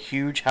we make a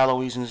huge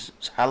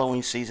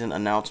Halloween season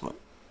announcement.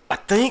 I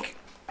think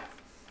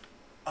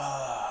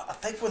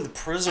when the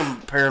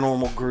Prism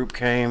Paranormal Group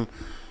came,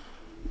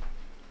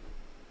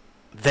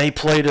 they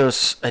played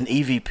us an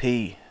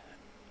EVP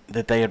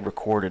that they had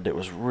recorded that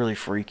was really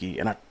freaky,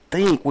 and I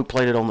think we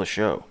played it on the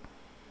show,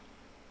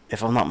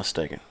 if I'm not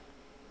mistaken.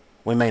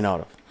 We may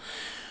not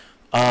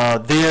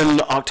have.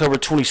 Then October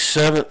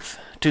 27th,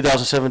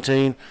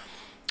 2017,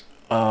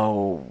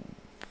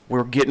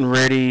 we're getting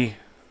ready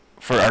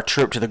for our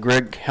trip to the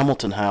Greg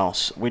Hamilton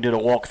house. We did a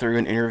walkthrough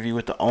and interview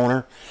with the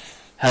owner.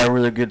 Had a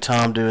really good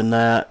time doing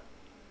that.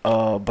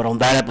 But on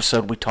that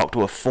episode, we talked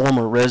to a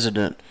former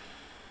resident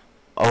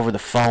over the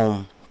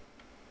phone,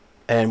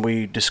 and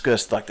we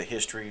discussed like the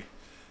history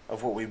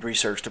of what we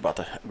researched about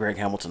the Greg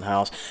Hamilton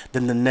house.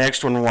 Then the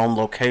next one, we're on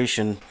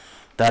location.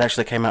 That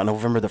actually came out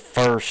November the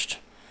 1st,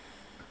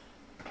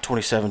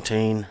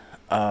 2017.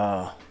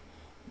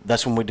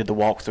 That's when we did the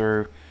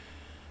walkthrough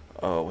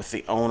with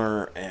the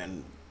owner,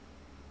 and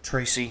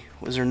Tracy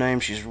was her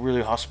name. She's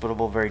really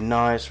hospitable, very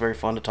nice, very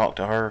fun to talk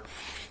to her.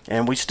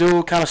 And we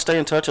still kind of stay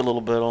in touch a little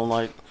bit on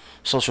like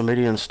social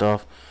media and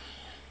stuff.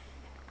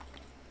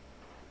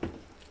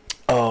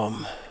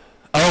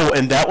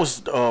 And that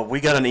was we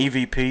got an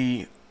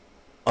EVP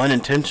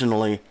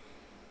unintentionally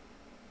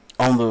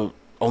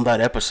on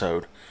that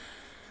episode.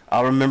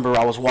 I remember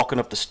I was walking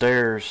up the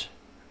stairs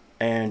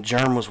and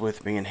Jerm was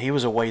with me, and he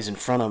was a ways in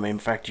front of me. In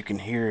fact, you can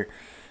hear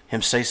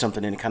him say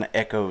something and it kind of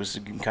echoes.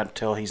 You can kind of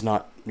tell he's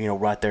not,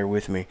 right there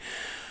with me.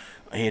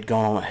 He had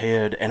gone on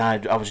ahead, and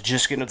I was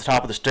just getting to the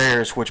top of the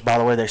stairs, which, by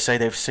the way, they say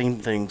they've seen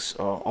things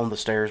on the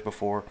stairs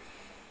before.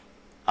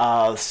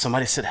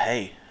 Somebody said,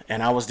 hey,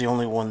 and I was the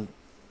only one.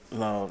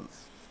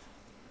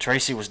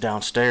 Tracy was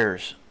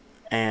downstairs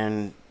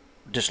and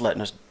just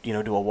letting us, do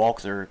a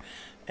walkthrough,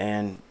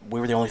 and we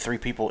were the only 3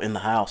 people in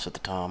the house at the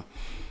time.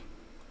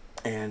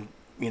 And,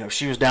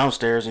 she was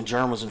downstairs and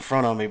Jerm was in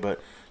front of me,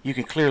 but you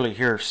can clearly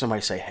hear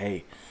somebody say,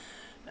 hey.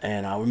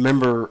 And I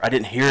remember I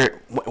didn't hear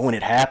it when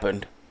it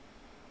happened,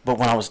 but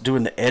when I was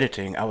doing the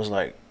editing, I was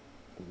like,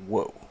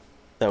 whoa,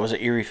 that was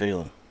an eerie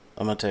feeling,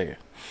 I'm going to tell you.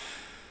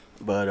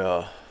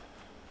 But,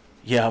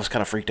 yeah, I was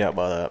kind of freaked out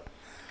by that.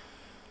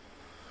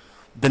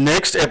 The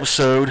next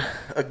episode,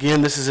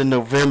 again, this is in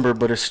November,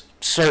 but it's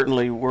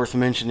certainly worth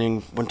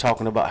mentioning when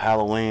talking about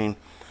Halloween.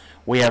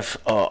 We have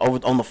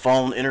over on the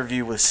phone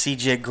interview with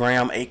CJ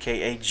Graham,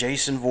 a.k.a.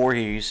 Jason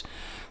Voorhees,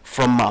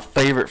 from my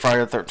favorite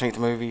Friday the 13th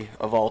movie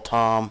of all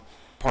time,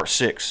 Part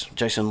 6,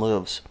 Jason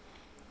Lives.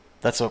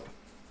 That's a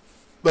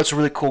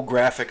really cool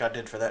graphic I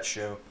did for that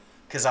show,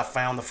 because I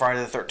found the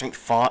Friday the 13th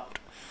font,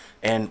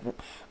 and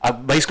I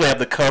basically have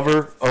the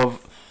cover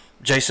of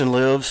Jason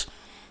Lives,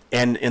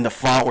 and in the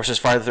font where it says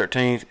Friday the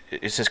 13th,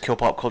 it says Kill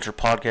Pop Culture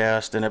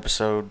Podcast, and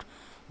episode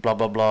blah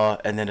blah blah,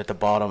 and then at the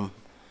bottom,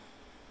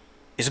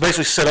 it's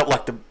basically set up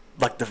like the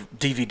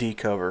DVD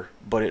cover,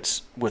 but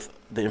it's with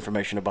the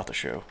information about the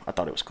show. I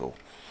thought it was cool.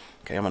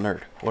 Okay, I'm a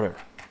nerd. Whatever.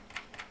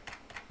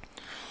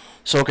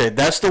 So, okay,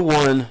 that's the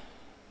one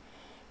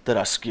that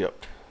I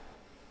skipped.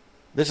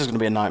 This is going to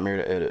be a nightmare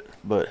to edit,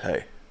 but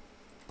hey,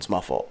 it's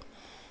my fault.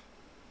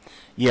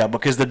 Yeah,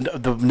 because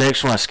the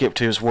next one I skipped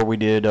to is where we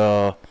did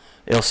El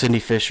Cindy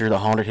Fisher, the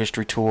Haunted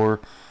History Tour.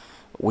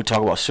 We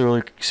talk about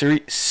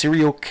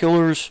serial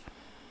killers.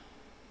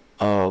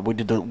 We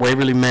did the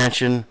Waverly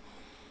Mansion.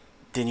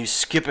 Then you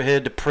skip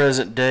ahead to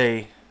present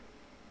day.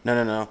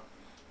 No.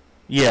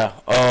 Yeah,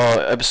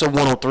 episode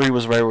 103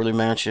 was Waverly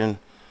Mansion.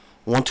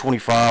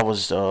 125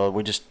 was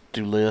we just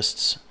do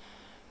lists,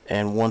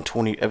 and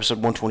episode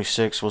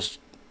 126 was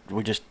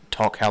we just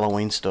talk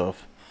Halloween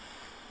stuff.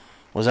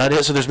 Was that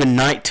it? So there's been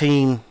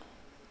 19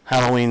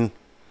 Halloween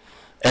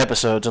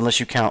episodes, unless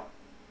you count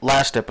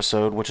last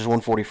episode, which is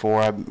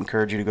 144. I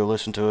encourage you to go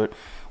listen to it.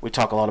 We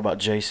talk a lot about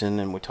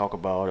Jason, and we talk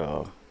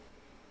about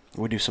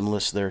we do some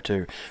lists there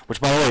too.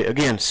 Which, by the way,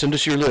 again, send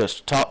us your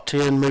list. Top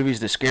 10 movies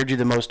that scared you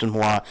the most and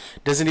why.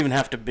 Doesn't even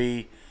have to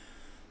be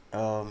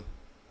a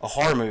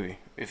horror movie.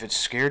 If it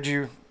scared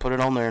you, put it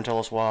on there and tell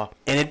us why.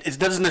 And it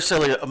doesn't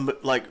necessarily,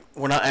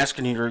 we're not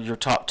asking you your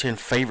top 10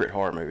 favorite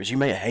horror movies. You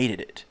may have hated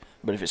it,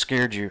 but if it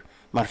scared you,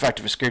 matter of fact,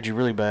 if it scared you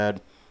really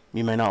bad,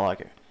 you may not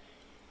like it.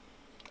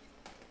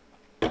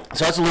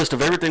 So that's a list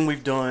of everything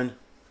we've done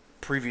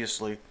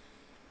previously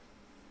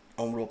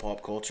on Real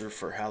Pop Culture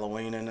for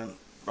Halloween. And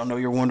I know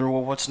you're wondering,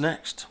 well, what's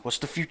next? What's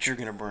the future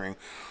going to bring?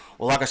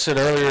 Well, like I said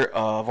earlier,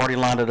 I've already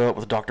lined it up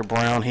with Dr.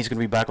 Brown. He's going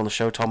to be back on the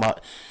show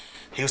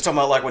he was talking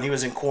about like when he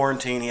was in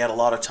quarantine, he had a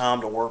lot of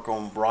time to work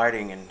on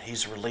writing, and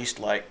he's released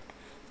like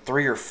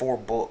 3 or 4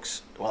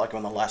 books, like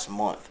in the last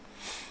month.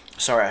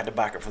 Sorry, I had to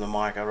back up from the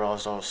mic. I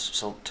realized I was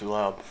so too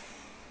loud.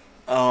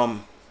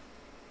 And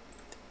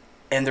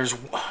there's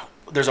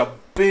a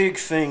big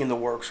thing in the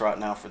works right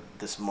now for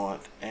this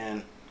month,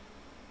 and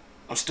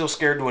I'm still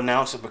scared to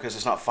announce it because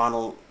it's not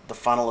final. The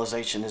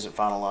finalization isn't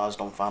finalized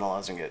on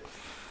finalizing it.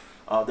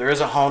 There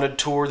is a haunted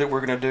tour that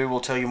we're going to do. We'll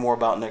tell you more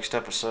about next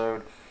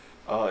episode.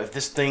 If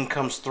this thing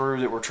comes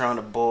through that we're trying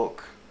to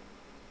book,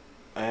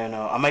 and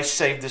I may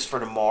save this for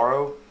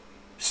tomorrow,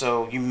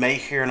 so you may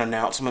hear an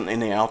announcement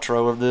in the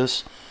outro of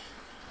this,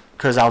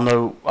 because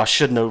I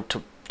should know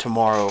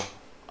tomorrow.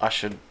 I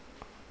should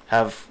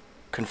have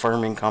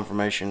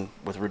confirmation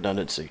with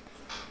redundancy.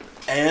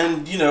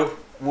 And,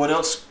 what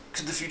else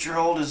could the future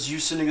hold is you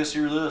sending us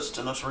your list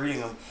and us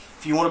reading them.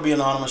 If you want to be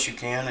anonymous, you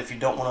can. If you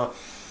don't want to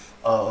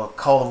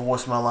call the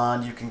voicemail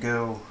line, you can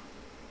go,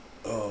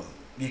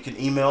 you can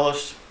email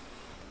us,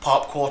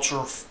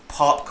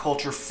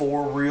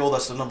 popculture4real,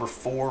 that's the number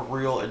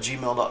 4real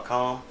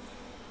 @gmail.com.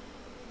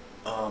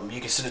 You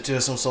can send it to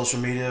us on social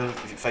media,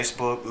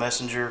 Facebook,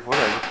 Messenger,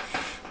 whatever.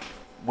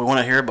 We want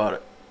to hear about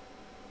it.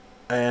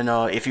 And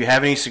if you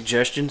have any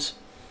suggestions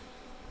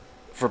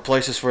for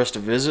places for us to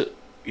visit,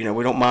 we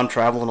don't mind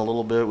traveling a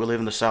little bit. We live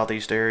in the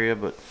southeast area,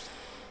 but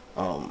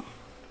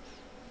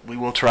we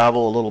will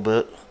travel a little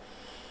bit.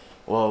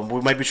 Well,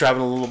 we may be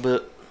traveling a little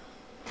bit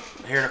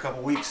here in a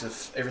couple weeks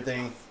if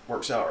everything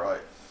works out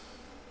right.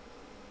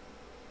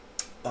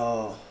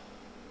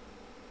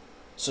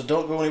 So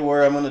don't go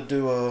anywhere. I'm going to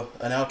do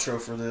an outro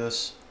for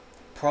this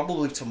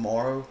probably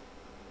tomorrow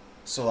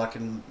so I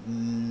can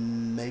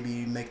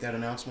maybe make that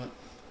announcement.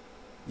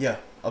 Yeah,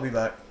 I'll be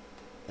back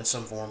in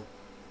some form.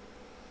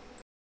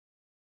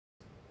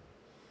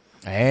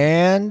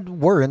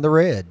 And we're in the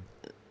red.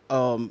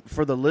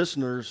 For the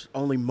listeners,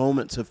 only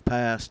moments have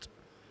passed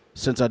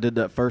since I did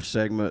that first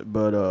segment,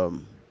 but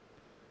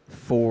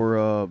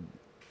for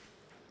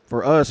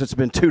us, it's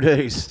been 2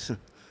 days.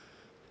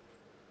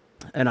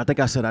 And I think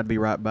I said I'd be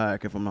right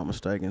back, if I'm not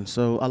mistaken.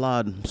 So I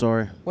lied. I'm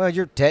sorry. Well,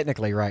 you're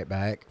technically right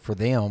back for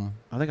them.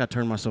 I think I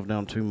turned myself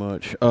down too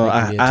much.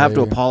 I have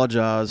to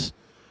apologize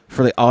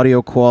for the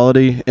audio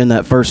quality in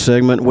that first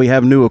segment. We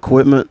have new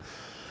equipment,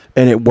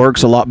 and it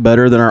works a lot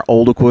better than our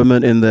old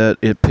equipment in that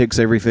it picks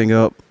everything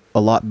up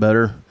a lot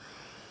better.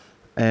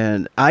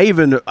 And I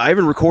even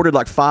recorded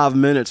like 5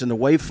 minutes, and the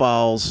WAV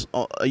files,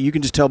 you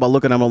can just tell by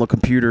looking at them on the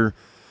computer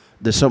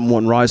that something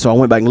wasn't right. So I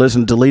went back and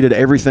listened, deleted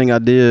everything I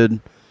did,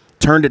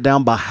 turned it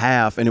down by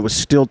half, and it was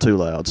still too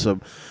loud. So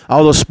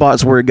all those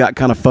spots where it got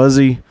kind of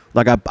fuzzy,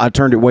 like I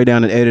turned it way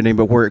down in editing,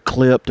 but where it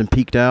clipped and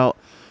peaked out,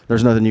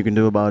 there's nothing you can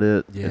do about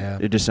it. Yeah.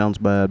 It just sounds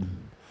bad.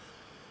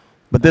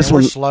 But this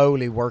one, we're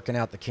slowly working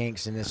out the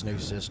kinks in this new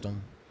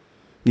system.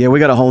 Yeah, we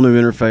got a whole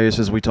new interface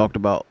as we talked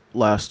about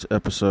last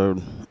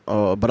episode.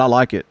 But I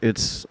like it.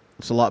 It's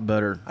a lot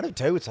better. I do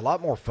too. It's a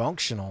lot more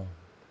functional.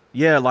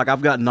 Yeah, like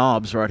I've got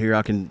knobs right here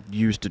I can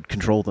use to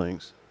control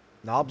things.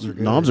 Knobs are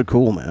good. Knobs are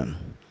cool, man.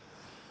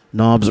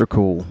 Knobs are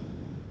cool.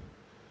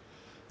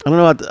 I don't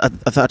know.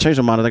 I changed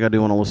my mind. I think I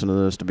do want to listen to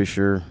this to be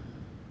sure.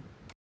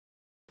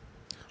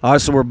 All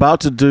right, so we're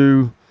about to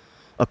do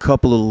a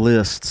couple of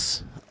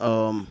lists.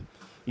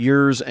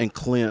 Yours and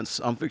Clint's.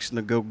 I'm fixing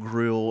to go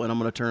grill, and I'm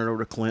going to turn it over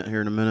to Clint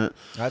here in a minute.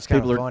 That's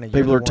kind of funny.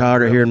 People are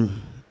tired of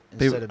hearing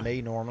instead of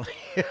me normally.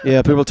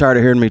 Yeah, people are tired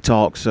of hearing me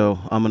talk, so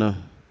I'm going to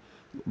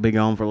be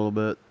gone for a little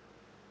bit.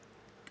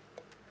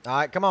 All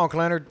right, come on,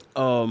 Clinard.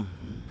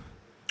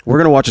 We're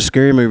going to watch a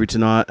scary movie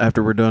tonight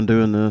after we're done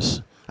doing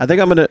this. I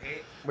think I'm going to...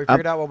 We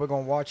figured out what we're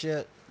going to watch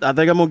yet? I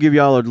think I'm going to give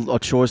y'all a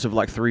choice of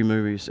like 3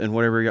 movies and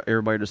whatever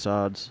everybody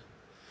decides.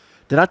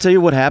 Did I tell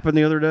you what happened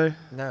the other day?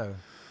 No.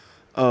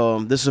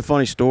 This is a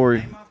funny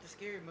story. Name off the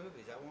scary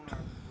movies. I want our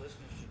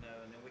listeners to know,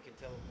 and then we can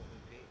tell them what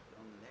we picked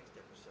on the next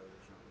episode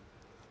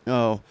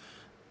or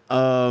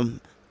something.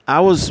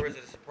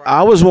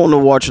 I was wanting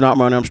to watch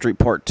Nightmare on Elm Street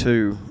Part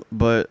 2,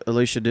 but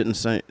Alicia didn't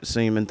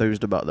seem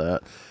enthused about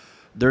that.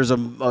 There's a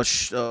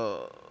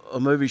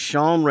movie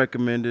Sean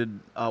recommended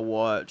I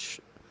watch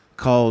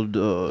called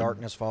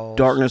Darkness Falls.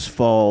 Darkness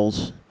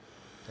Falls.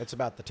 It's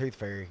about the Tooth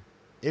Fairy.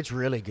 It's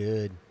really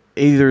good.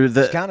 Either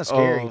that, it's kind of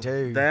scary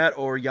too. That,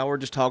 or y'all were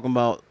just talking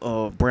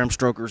about Bram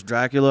Stoker's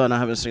Dracula, and I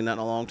haven't seen that in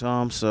a long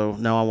time, so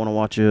now I want to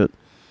watch it.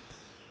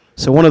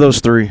 So one of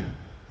those 3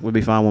 would be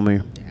fine with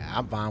me. Yeah,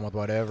 I'm fine with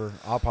whatever.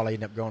 I'll probably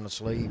end up going to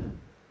sleep.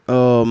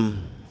 I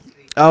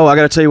got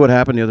to tell you what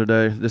happened the other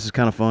day. This is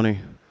kind of funny.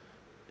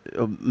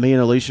 Me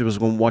and Alicia was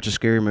going to watch a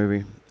scary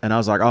movie, and I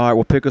was like, all right,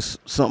 we'll pick us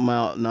something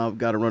out, and I've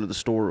got to run to the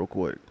store real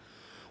quick.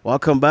 Well, I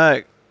come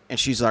back, and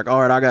she's like, all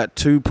right, I got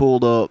 2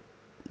 pulled up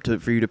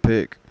for you to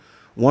pick.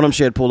 One of them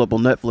she had pulled up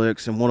on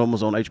Netflix, and one of them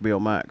was on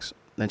HBO Max.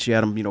 And she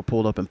had them,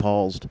 pulled up and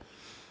paused.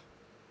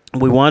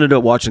 We winded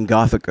up watching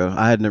Gothica.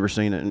 I had never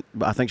seen it,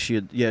 but I think she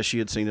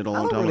had seen it a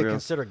long time ago. I don't really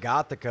consider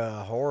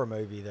Gothica a horror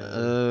movie,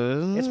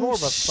 though. It's more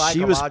of a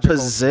psychological She was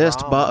possessed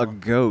drama. by a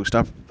ghost.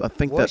 I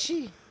think was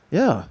she?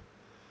 Yeah.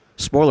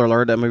 Spoiler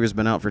alert, that movie's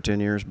been out for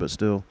 10 years, but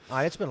still.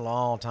 It's been a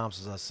long time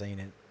since I've seen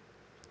it.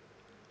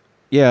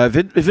 Yeah, if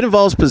it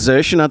involves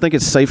possession, I think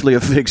it's safely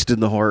affixed in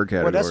the horror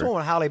category. Well, that's the one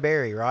with Halle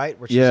Berry, right?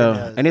 Where she's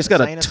yeah, and it's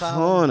got a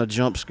ton of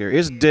jump scare.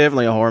 It's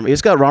definitely a horror movie.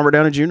 It's got Robert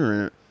Downey Jr.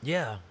 in it.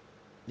 Yeah.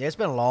 Yeah, it's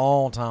been a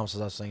long time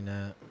since I've seen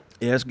that.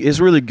 Yeah, it's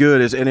really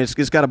good.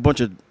 It's got a bunch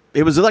of...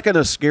 It was like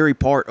a scary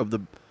part of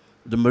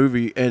the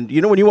movie. And,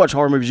 when you watch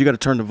horror movies, you got to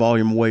turn the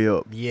volume way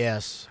up.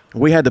 Yes.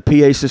 We had the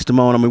PA system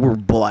on. I mean, we were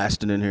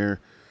blasting in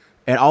here.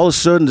 And all of a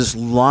sudden, this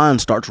lion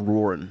starts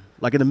roaring,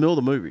 like in the middle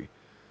of the movie.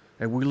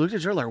 And we looked at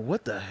each other like,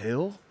 what the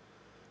hell?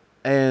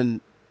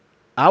 And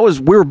we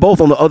were both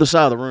on the other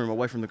side of the room,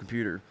 away from the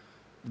computer.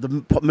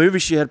 The movie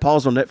she had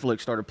paused on Netflix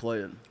started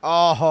playing.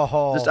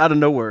 Oh. Just out of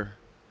nowhere.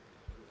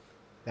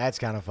 That's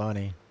kind of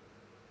funny.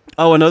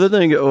 Oh, another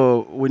thing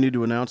we need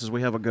to announce is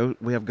we have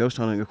ghost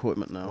hunting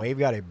equipment now. We've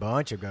got a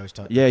bunch of ghost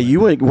hunting. Yeah,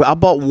 I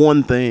bought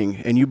one thing,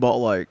 and you bought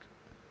like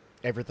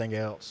everything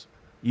else.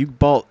 You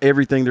bought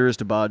everything there is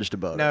to buy just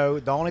about it. No,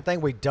 the only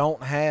thing we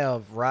don't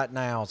have right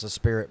now is a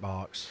spirit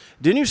box.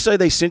 Didn't you say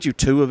they sent you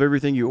 2 of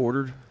everything you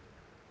ordered?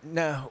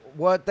 No,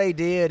 what they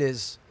did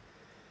is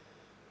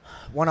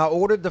when I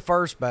ordered the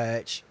first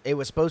batch, it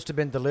was supposed to have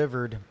been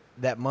delivered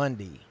that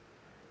Monday.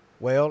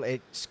 Well,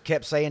 it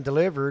kept saying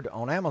delivered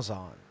on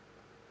Amazon.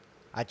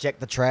 I checked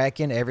the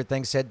tracking.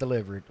 Everything said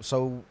delivered.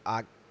 So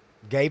I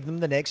gave them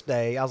the next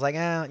day. I was like,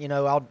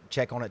 I'll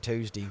check on it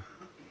Tuesday.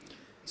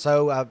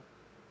 So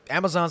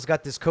Amazon's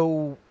got this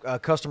cool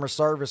customer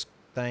service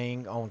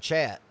thing on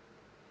chat.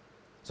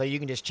 So you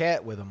can just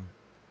chat with them.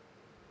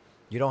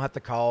 You don't have to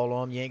call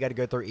them. You ain't got to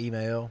go through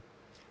email.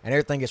 And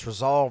everything gets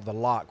resolved a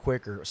lot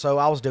quicker. So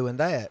I was doing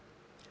that.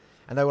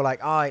 And they were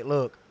like, all right,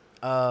 look,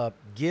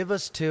 give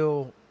us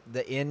till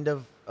the end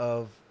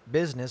of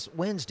business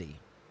Wednesday.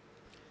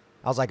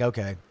 I was like,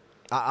 okay,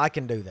 I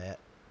can do that.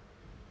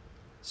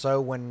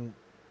 So when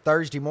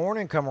Thursday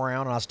morning come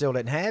around and I still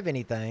didn't have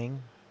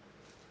anything,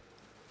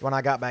 when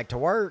I got back to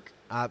work,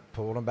 I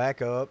pulled them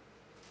back up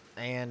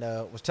and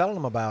was telling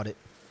them about it.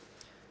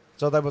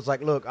 So they was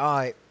like, look, all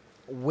right,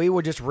 we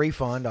will just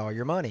refund all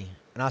your money.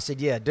 And I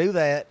said, yeah, do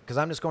that, because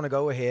I'm just going to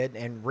go ahead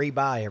and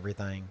rebuy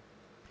everything.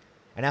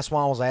 And that's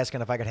why I was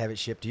asking if I could have it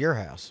shipped to your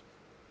house.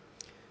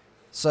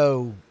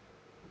 So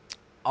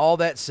all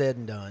that said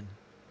and done,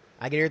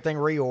 I get everything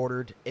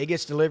reordered. It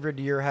gets delivered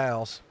to your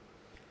house.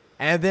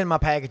 And then my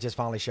packages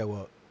finally show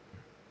up.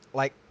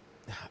 Like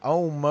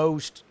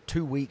almost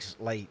 2 weeks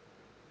late.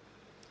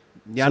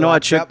 Yeah, so I know I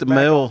checked the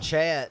mail.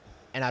 Chat,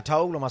 and I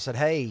told them, I said,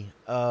 hey,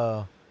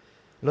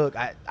 look,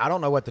 I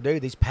don't know what to do.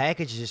 These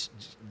packages,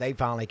 they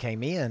finally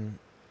came in.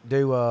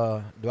 Do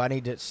I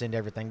need to send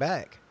everything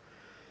back?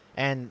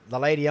 And the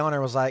lady on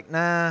there was like,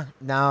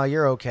 nah,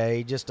 you're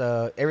okay. Just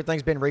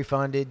everything's been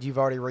refunded. You've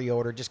already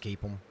reordered. Just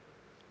keep them.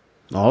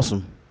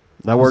 Awesome.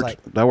 That worked.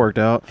 Like, that worked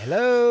out.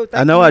 Hello.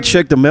 I know. I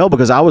checked the mail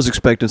because I was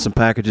expecting some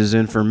packages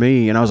in for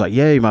me, and I was like,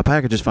 yay, my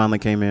packages finally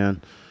came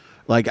in.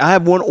 Like, I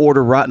have one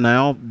order right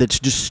now that's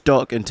just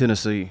stuck in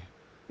Tennessee.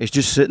 It's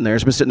just sitting there.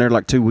 It's been sitting there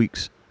like 2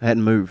 weeks. I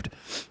hadn't moved.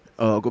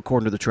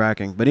 According to the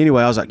tracking. But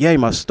anyway, I was like, yay,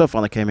 my stuff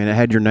finally came in. It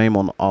had your name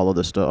on all of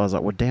this stuff. I was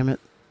like, well, damn it.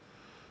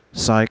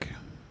 Psych.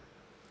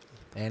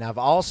 And I've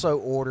also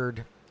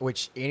ordered,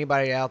 which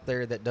anybody out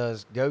there that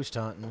does ghost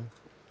hunting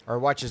or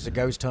watches the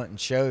ghost hunting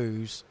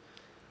shows,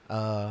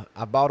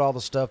 I bought all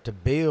the stuff to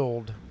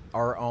build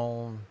our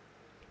own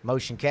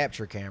motion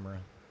capture camera,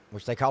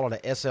 which they call it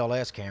a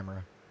SLS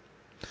camera.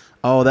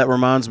 Oh, that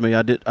reminds me.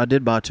 I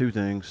did buy two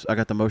things. I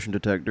got the motion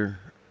detector.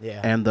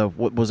 Yeah. And the,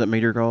 what was that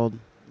meter called?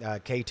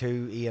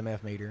 K2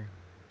 EMF meter.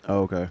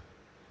 Oh, okay.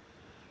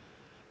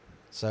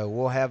 So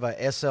we'll have a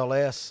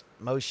SLS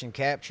motion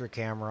capture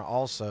camera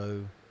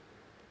also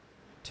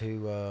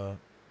to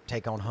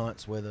take on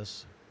hunts with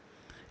us.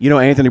 You know,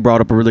 Anthony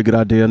brought up a really good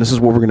idea, and this is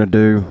what we're going to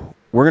do.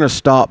 We're going to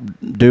stop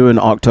doing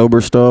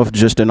October stuff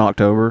just in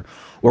October.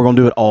 We're going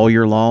to do it all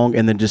year long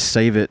and then just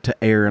save it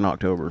to air in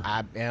October.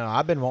 I've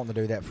been wanting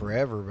to do that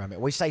forever. I mean,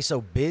 we stay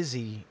so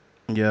busy.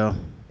 Yeah.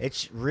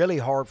 It's really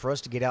hard for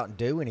us to get out and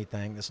do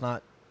anything that's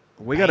not.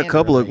 We got a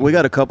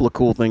couple of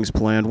cool things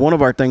planned. One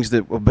of our things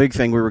a big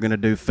thing we were going to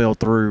do fell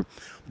through,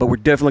 but we're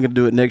definitely going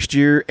to do it next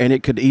year, and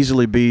it could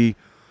easily be,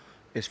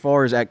 as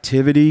far as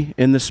activity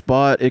in the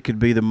spot, it could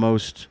be the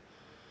most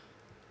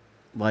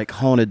like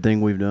haunted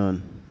thing we've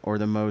done, or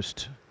the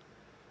most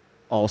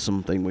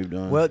awesome thing we've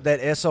done. Well, that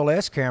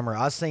SLS camera,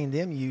 I seen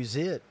them use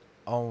it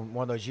on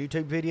one of those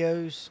YouTube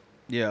videos.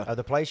 Yeah. Of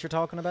the place you're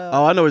talking about.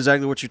 Oh, I know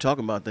exactly what you're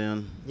talking about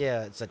then.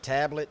 Yeah, it's a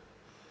tablet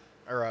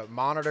or a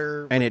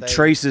monitor. And it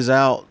traces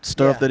out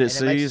stuff that it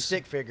sees. It makes a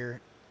stick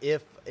figure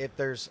if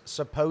there's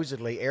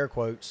supposedly, air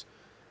quotes,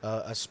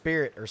 a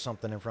spirit or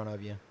something in front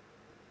of you.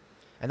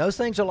 And those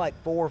things are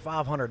like $400 or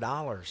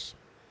 $500.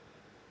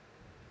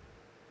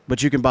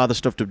 But you can buy the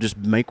stuff to just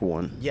make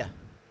one. Yeah.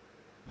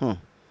 Huh.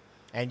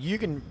 And you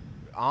can,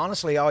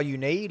 honestly, all you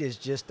need is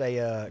just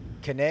a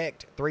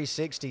Kinect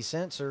 360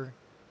 sensor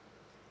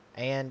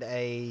and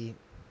a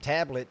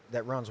tablet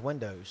that runs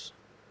Windows.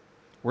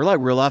 We're like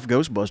real life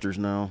Ghostbusters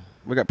now.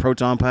 We got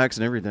proton packs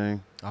and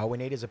everything. All we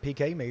need is a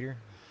PK meter,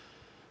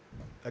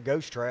 a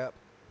ghost trap.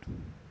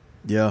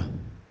 Yeah.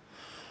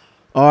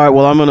 All right.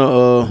 Well, I'm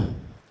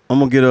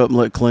gonna get up and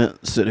let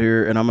Clint sit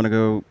here, and I'm gonna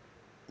go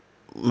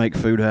make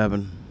food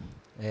happen.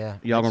 Yeah.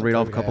 Y'all gonna read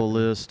off a couple of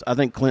lists. I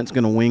think Clint's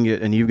gonna wing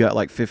it, and you've got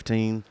like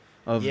 15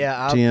 of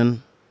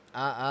 10.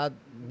 I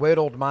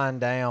whittled mine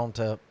down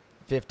to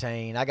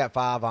 15. I got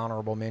 5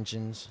 honorable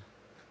mentions.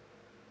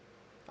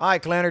 All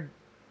right, Clennard.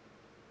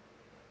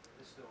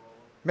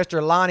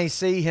 Mr. Lonnie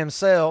C.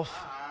 himself.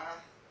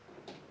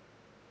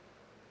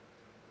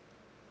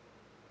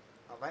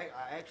 I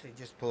actually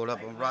just pulled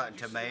up on Rotten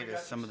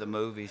Tomatoes some of the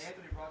movies.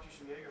 Anthony brought you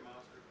some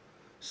Jägermeister.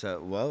 So,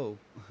 whoa.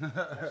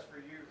 That's for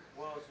you.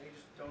 Well, he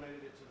just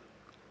donated it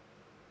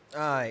to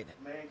All right.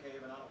 the man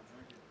cave, and I don't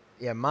drink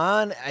it. Yeah,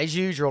 mine, as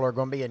usual, are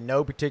going to be in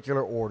no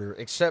particular order,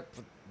 except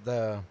for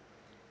the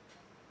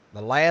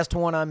last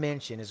one I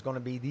mentioned is going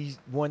to be the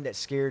one that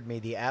scared me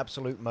the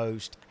absolute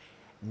most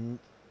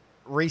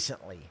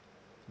recently,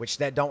 which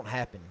that don't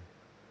happen.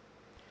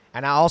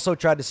 And I also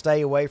tried to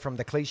stay away from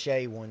the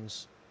cliche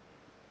ones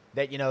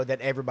that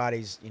that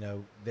everybody's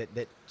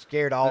that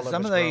scared all But of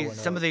some us of growing these,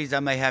 some up. of these, I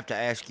may have to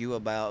ask you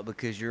about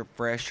because you're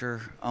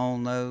fresher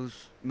on those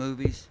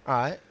movies. All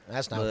right,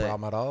 that's not a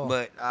problem at all.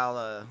 But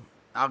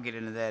I'll get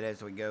into that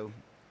as we go.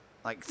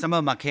 Like some of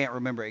them, I can't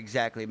remember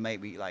exactly.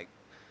 Maybe like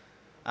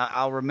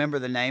I'll remember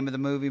the name of the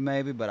movie,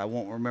 maybe, but I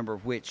won't remember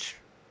which,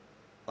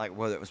 like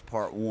whether it was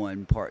part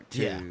 1, part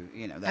 2.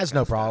 Yeah. That That's kind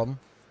no of stuff. problem.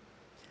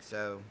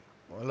 So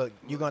Well, look,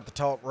 you're going to have to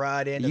talk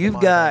right into You've the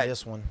mic got- on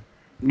this one.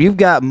 you've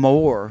got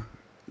more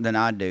than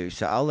I do,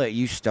 so I'll let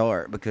you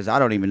start because I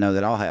don't even know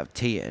that I'll have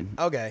 10.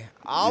 Okay,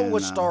 I And,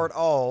 would start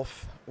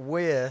off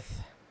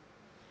with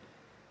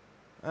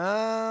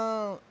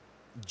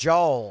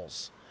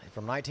Jaws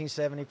from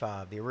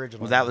 1975, the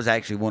original. Well, that was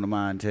actually one of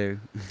mine too.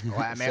 Well,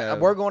 I mean, So-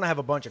 we're going to have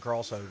a bunch of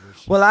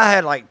crossovers. Well, I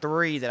had like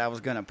 3 that I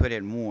was going to put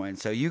in one.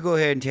 So you go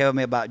ahead and tell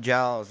me about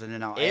Jaws, and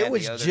then I'll It add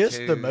was the other just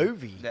 2 the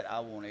movie. that I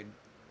wanted.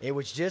 It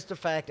was just a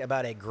fact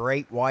about a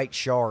great white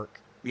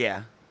shark.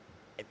 Yeah.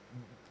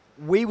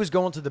 We was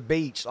going to the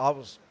beach. I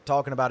was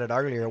talking about it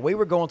earlier. We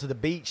were going to the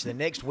beach the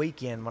next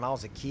weekend when I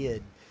was a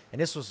kid,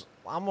 and this was,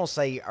 I'm gonna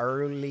say,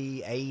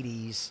 early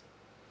 '80s.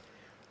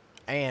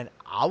 And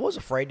I was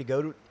afraid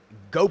to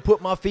go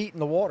put my feet in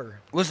the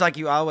water. Looks like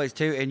you always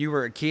too, and you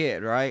were a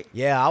kid, right?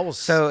 Yeah, I was.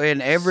 So in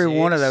every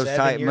one of those 7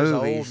 type years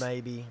movies, old,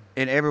 maybe.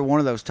 in every one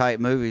of those type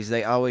movies,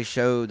 they always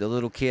show the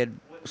little kid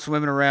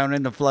swimming around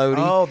in the floaty.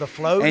 Oh, the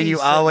floaties. And you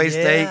always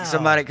think yeah.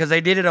 somebody, because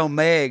they did it on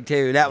Meg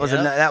too. That was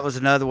Yep. that was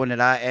another one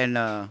that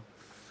and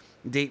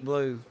Deep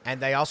Blue. And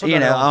they also, You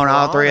done it know, on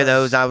all 3 of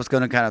Piranhas. those, I was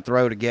going to kind of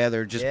throw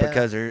together just Yeah.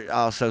 because they're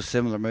all so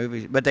similar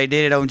movies. But they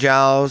did it on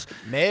Jaws.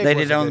 Meg They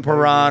was did a it on good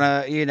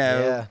Piranha. movie. You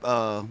know,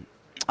 Yeah.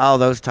 all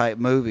those type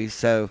movies.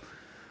 So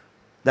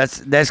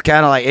that's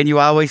kind of like, and you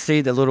always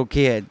see the little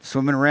kid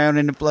swimming around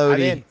in the I floaty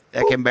did.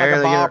 that can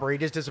barely like a get. bobber, he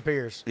just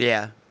disappears.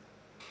 Yeah.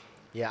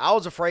 Yeah, I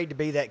was afraid to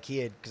be that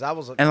kid because I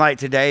was a And like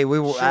today, we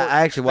were. short,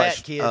 I actually fat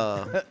watched. kid.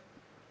 I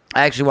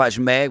actually watched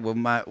Meg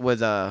with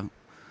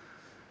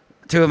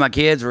 2 of my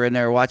kids were in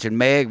there watching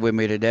Meg with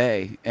me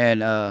today, and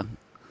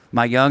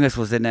my youngest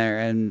was in there.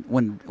 And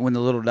when the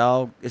little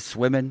dog is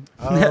swimming,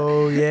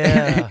 Oh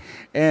yeah.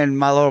 and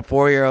my little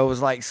 4-year-old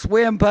was like,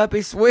 "Swim,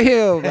 puppy,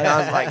 swim!" And I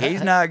was like,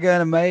 "He's not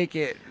gonna make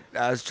it."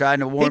 I was trying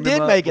to warm He him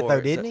did up make it for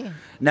though, didn't he?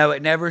 No,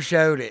 it never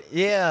showed it.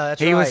 Yeah, that's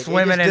He right. was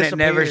swimming just and it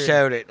never disappeared.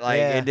 showed it. Like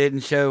Yeah. it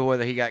didn't show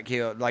whether he got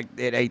killed, like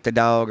it ate the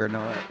dog or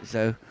not.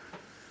 So,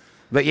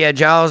 but yeah,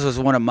 Jaws was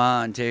one of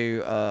mine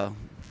too.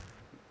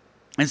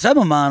 And some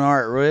of mine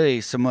aren't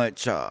really so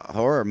much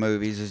horror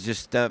movies. It's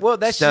just stuff, Well,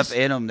 that's stuff just-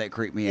 in them that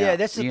creep me out. Yeah,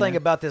 that's the you thing know?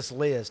 about this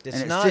list. It's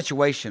and it's not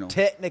situational.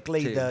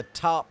 technically too. the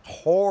top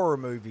horror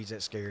movies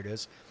that scared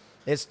us.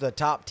 It's the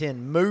top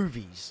 10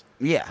 movies.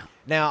 Yeah,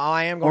 Now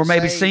I am going or to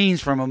maybe say,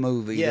 scenes from a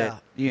movie. Yeah,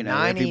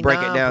 that, if you break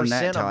it down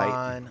that 99% of tight.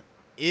 mine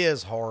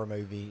is horror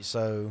movies.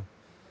 So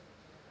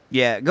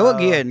Yeah, go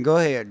again. Go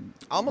ahead.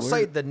 I'm gonna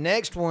say the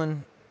next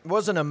one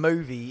wasn't a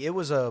movie; it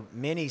was a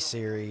mini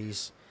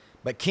series.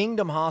 But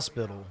Kingdom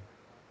Hospital,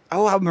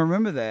 Oh, I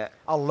remember that.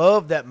 I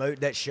love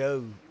that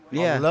show.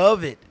 Yeah. I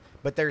love it.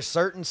 But there's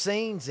certain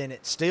scenes in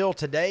it still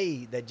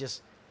today that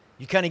just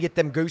you kind of get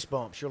them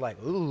goosebumps. You're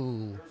like,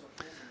 ooh,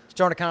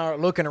 starting to kind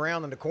of looking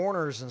around in the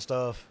corners and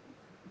stuff.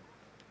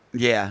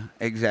 Yeah,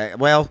 exactly.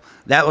 Well,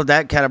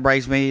 that kind of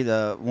brings me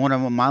the one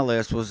on my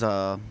list was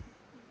a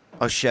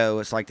show.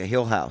 It's like the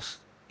Hill House,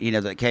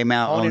 that came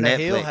out on Haunted Netflix. a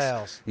Hill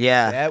House.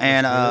 Yeah, That was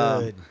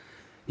and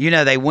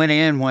good. they went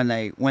in when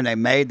they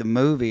made the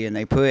movie and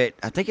they put,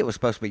 I think it was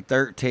supposed to be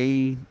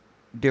 13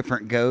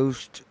 different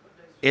ghosts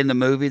in the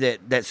movie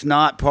that's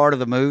not part of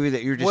the movie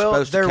that you're just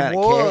supposed to there kind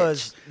of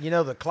was,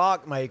 catch. the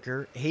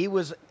clockmaker. He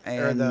was,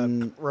 or the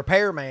And-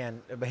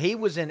 repairman. But he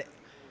was in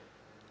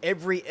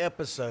every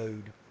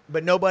episode,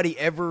 but nobody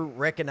ever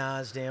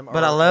recognized him.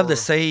 But I love the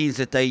scenes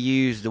that they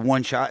use, the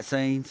one-shot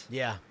scenes,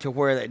 Yeah. to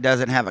where it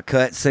doesn't have a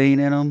cut scene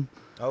in them.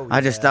 Oh, I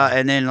just yeah. thought,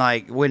 and then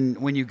like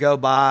when you go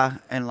by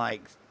and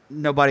like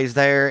nobody's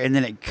there, and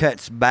then it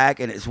cuts back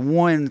and it's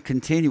one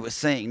continuous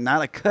scene,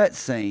 not a cut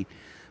scene,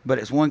 but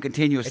it's one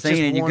continuous It's scene,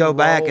 just and you one go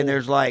back roll. and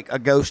there's like a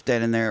ghost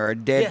standing there or a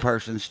dead Yeah.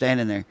 person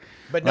standing there.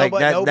 But like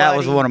nobody, that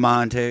was one of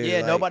mine too. Yeah,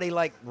 like, nobody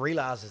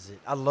realizes it.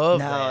 I love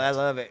No, that. I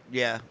love it.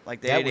 Yeah,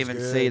 like they That didn't was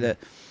even see good.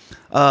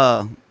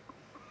 that.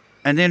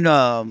 And then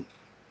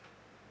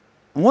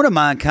one of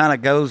mine kind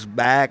of goes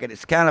back, and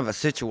it's kind of a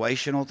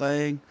situational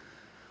thing.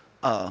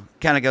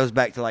 Kind of goes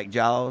back to like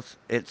Jaws.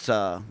 It's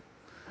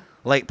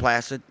Lake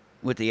Placid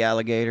with the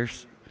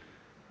alligators.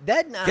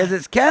 Because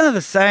it's kind of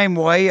the same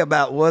way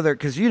about whether,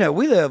 because we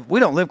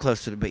don't live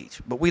close to the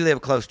beach, but we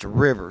live close to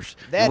rivers.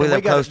 That, and we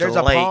live close there's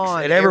to a lakes,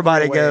 pond and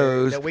everybody everywhere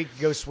goes that we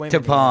can go swimming to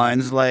in.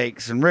 ponds,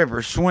 lakes, and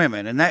rivers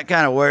swimming, and that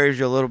kind of worries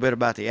you a little bit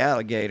about the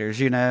alligators,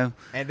 And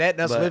that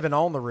us But- living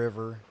on the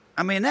river.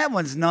 I mean, that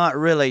one's not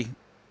really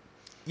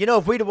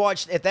If we'd have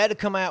watched, if that had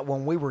come out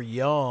when we were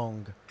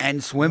young,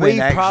 and swimming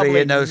we actually probably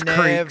in those creeks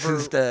never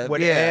and stuff.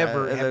 would yeah,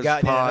 ever in have those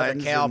gotten in another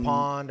ponds cow and-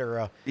 pond or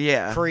a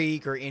Yeah,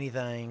 creek or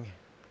anything.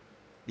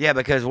 yeah,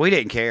 because we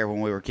didn't care when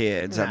we were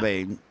kids. I No.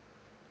 mean,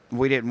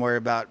 we didn't worry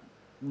about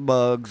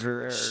bugs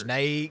or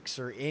snakes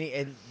or any,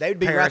 and they'd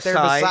be right there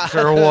parasites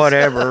beside or us.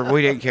 whatever.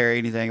 We didn't care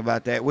anything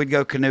about that. We'd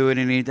go canoeing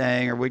in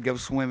anything, or we'd go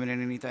swimming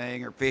in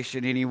anything, or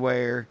fishing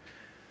anywhere.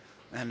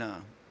 And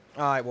All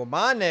right, well,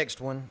 my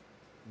next one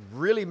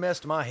really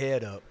messed my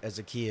head up as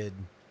a kid.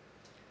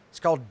 It's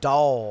called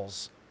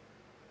Dolls.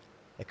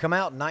 It come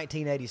out in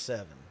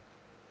 1987.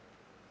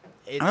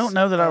 I don't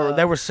know that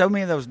there were so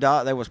many of those.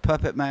 There was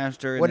Puppet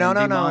Master and Well,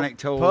 then no. Demonic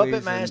Toys.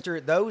 Puppet Master.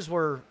 Those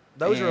are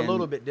a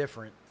little bit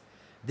different.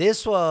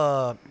 This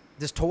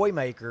toy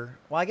maker.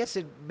 Well, I guess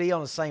it'd be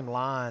on the same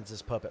lines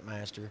as Puppet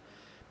Master,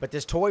 but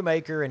this toy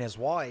maker and his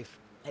wife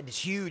had this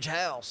huge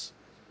house,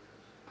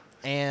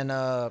 and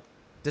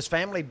this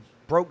family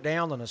broke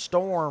down in a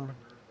storm,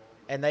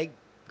 and they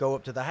go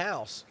up to the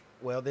house.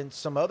 Well, then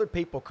some other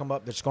people come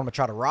up that's going to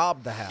try to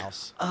rob the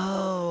house.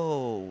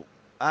 Oh.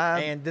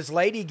 And this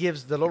lady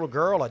gives the little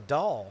girl a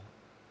doll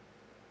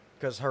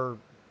because her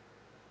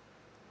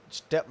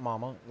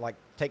stepmama,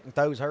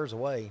 throws hers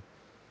away.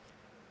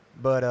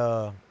 But,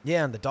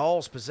 and the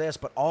doll's possessed.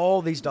 But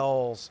all these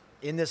dolls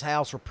in this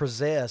house were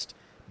possessed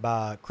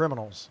by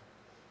criminals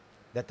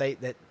that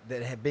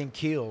have been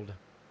killed.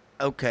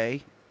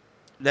 Okay.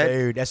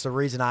 Dude, that's the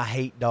reason I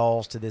hate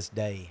dolls to this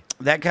day.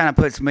 That kind of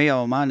puts me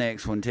on my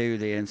next one, too,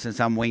 then, since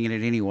I'm winging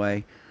it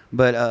anyway.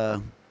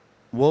 But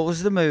what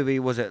was the movie?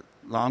 Was it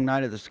Long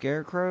Night of the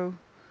Scarecrow?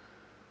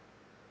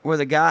 Where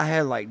the guy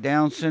had,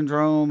 Down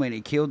syndrome and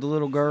he killed the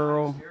little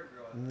girl?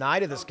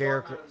 Night of the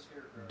Scarecrow.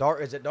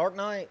 Is it Dark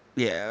Knight?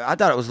 Yeah, I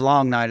thought it was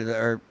Long Night of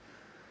the...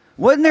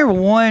 Wasn't there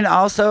one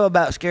also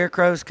about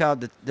scarecrows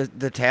called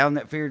the Town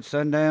That Feared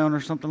Sundown or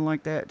something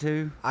like that,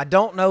 too? I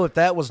don't know if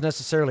that was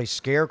necessarily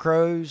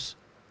scarecrows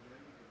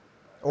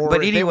or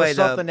but if anyway, it was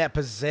something that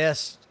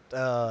possessed...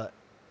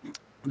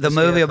 the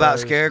movie about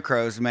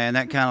scarecrows, man,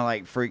 that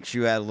kind of freaks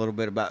you out a little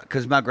bit about,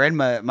 because my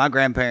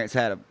grandparents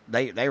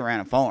they ran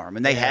a farm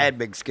and they had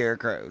big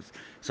scarecrows,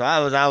 so I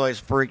was always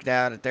freaked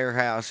out at their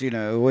house.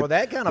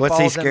 That kind of what's falls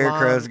these in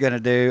scarecrows line. gonna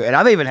do? And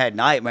I've even had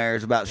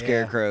nightmares about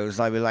scarecrows.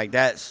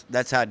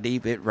 That's how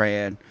deep it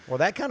ran. Well,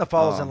 that kind of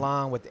falls in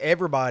line with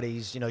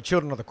everybody's,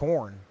 Children of the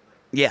Corn.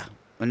 Yeah,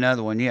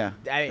 another one. Yeah,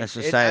 that's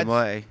the same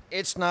way.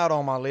 It's not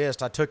on my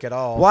list. I took it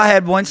off. Well, I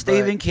had one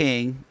Stephen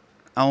King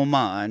on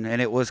mine,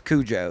 and it was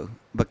Cujo.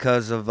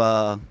 Because of,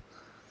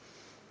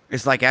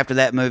 it's like after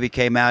that movie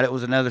came out, it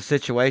was another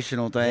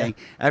situational thing.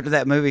 Yeah. After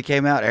that movie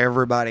came out,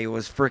 everybody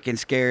was freaking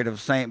scared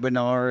of Saint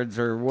Bernards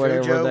or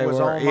whatever Cujo they was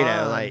were.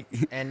 On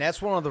and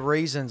that's one of the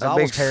reasons I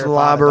big was terrified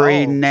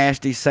slobbery, of dogs.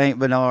 nasty Saint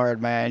Bernard,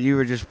 man. You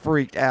were just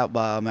freaked out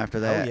by him after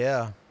that. Oh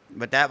yeah.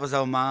 But that was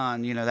on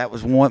mine. That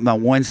was my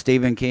one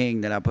Stephen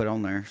King that I put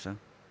on there. So.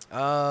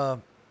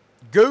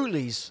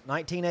 Ghoulies,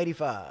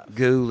 1985.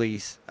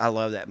 Ghoulies, I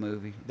love that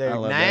movie. Dude, I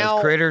love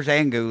those Critters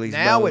and Ghoulies.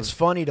 Now both. it's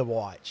funny to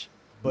watch.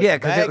 But yeah,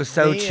 because it was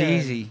so then,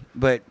 cheesy.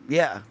 But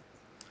yeah,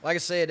 like I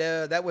said,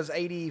 that was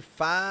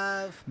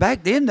 85.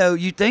 Back then, though,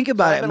 you think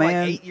about it,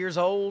 man. 8 years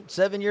old,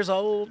 7 years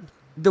old.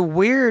 The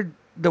weird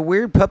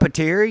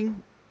puppeteering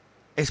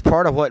is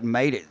part of what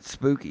made it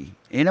spooky.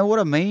 You know what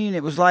I mean?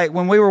 It was like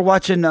when we were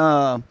watching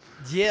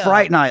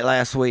Fright Night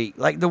last week.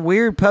 Like the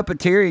weird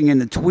puppeteering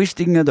and the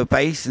twisting of the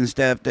face and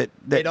stuff that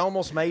it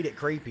almost made it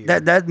creepier.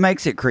 That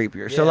makes it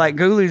creepier. Yeah. So like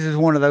Ghoulies is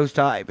one of those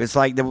type. It's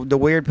like the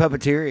weird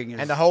puppeteering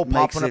and the whole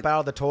popping up out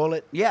of the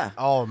toilet. Yeah.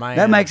 Oh man.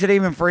 That makes it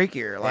even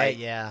freakier. Like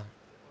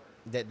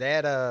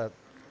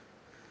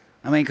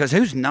I mean, because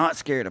who's not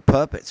scared of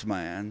puppets,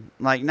 man?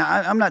 Like, no,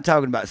 I'm not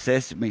talking about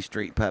Sesame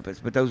Street puppets,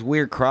 but those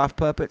weird Croft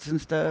puppets and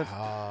stuff.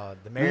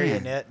 The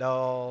marionette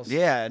dolls.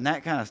 Yeah, and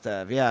that kind of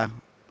stuff. Yeah,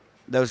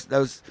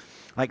 those,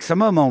 like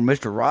some of them on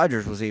Mr.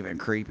 Rogers was even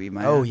creepy,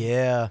 man. Oh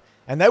yeah,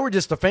 and they were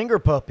just the finger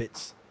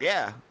puppets.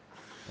 Yeah,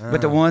 but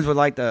the ones with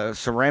like the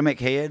ceramic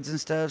heads and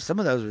stuff, some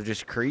of those were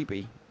just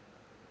creepy.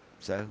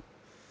 So,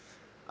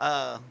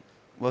 well,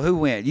 who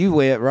went? You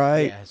went,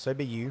 right? Yeah, so it'd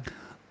be you.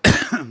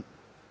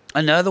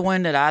 Another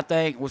one that I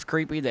think was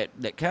creepy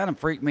that kind of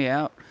freaked me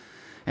out,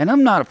 and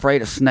I'm not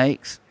afraid of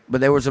snakes,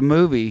 but there was a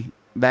movie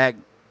back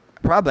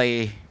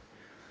probably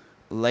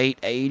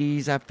late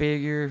 80s, I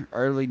figure,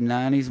 early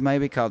 90s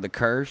maybe, called The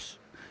Curse,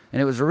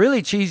 and it was a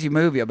really cheesy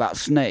movie about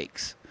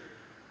snakes.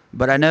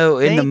 But I know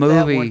in the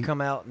movie... that one come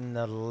out in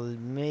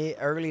the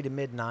early to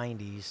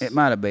mid-90s. It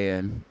might have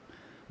been.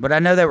 But I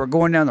know they were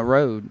going down the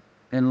road,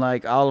 and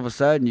like all of a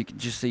sudden you could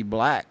just see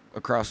black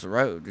across the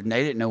road, and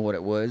they didn't know what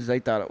it was. They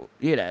thought,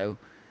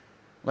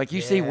 like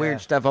you see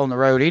weird stuff on the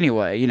road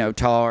anyway,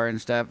 tar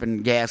and stuff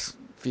and gas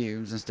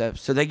fumes and stuff.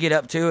 So they get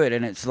up to it,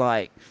 and it's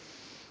like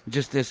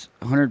just this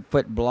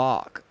 100-foot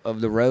block of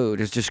the road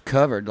is just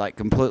covered, like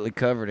completely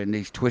covered in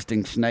these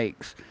twisting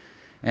snakes.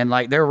 And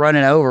like they're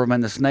running over them,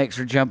 and the snakes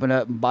are jumping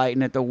up and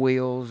biting at the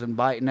wheels and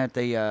biting at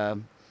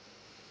the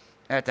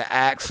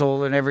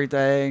axle and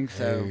everything.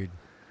 So Dude.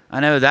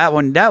 I know that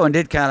one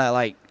did kind of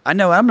like. I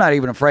know I'm not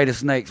even afraid of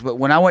snakes, but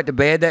when I went to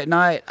bed that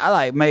night,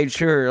 I made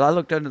sure I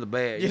looked under the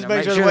bed. Just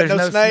make sure there's there no wasn't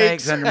no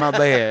snakes snakes. under my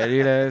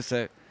bed,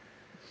 So,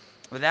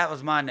 but that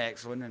was my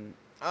next one. And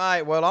all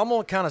right, well, I'm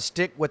gonna kind of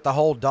stick with the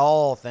whole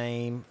doll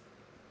theme.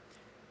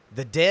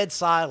 The Dead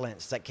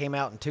Silence that came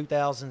out in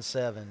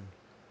 2007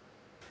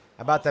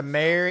 about the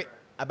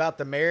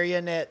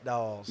marionette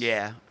dolls.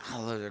 Yeah.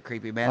 Oh, those are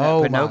creepy, man.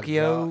 Oh, That my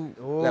Pinocchio,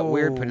 God. that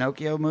weird Ooh.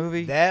 Pinocchio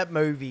movie. That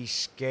movie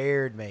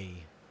scared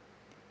me.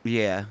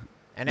 Yeah.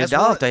 And The that's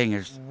doll thing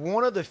is.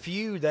 one of the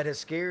few that has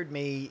scared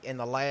me in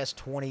the last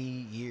 20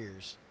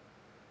 years.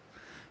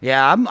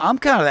 Yeah, I'm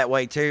kind of that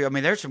way too. I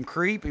mean, there's some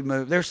creepy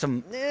movies. There's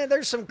some. Yeah,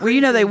 there's some creepy, Well,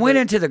 you know, they went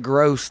but- into the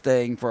gross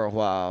thing for a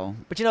while,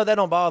 But you know, that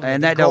don't bother me.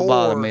 and The that don't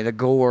bother gore, me. The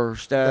gore The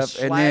stuff,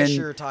 and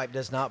slasher then type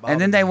does not bother me.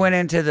 and then they went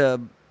into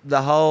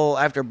the whole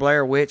after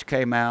Blair Witch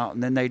came out,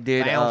 and then they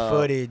did found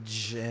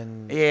footage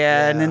and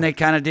Yeah, and then they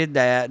kind of did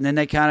that, and then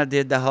they kind of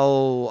did the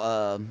whole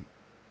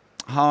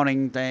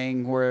haunting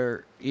thing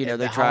where they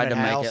The tried to haunted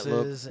make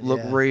houses, it look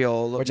yeah.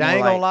 real, look Which more I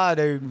ain't like gonna lie,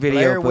 dude. video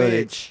Blair footage.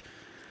 Witch,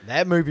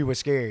 that movie was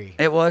scary.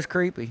 It was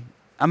creepy.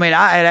 I mean,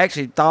 I had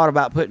actually thought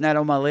about putting that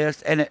on my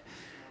list, and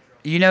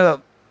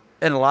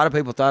and a lot of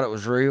people thought it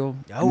was real.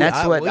 Oh, And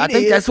that's what we I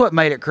think. did. That's what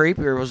made it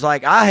creepier. Was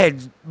like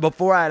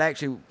before I had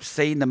actually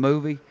seen the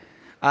movie,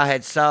 I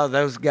had saw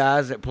those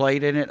guys that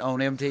played in it on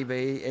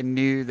MTV and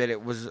knew that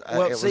it was.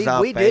 Well, it see, was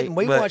all we fake, didn't.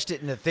 We but watched it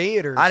in the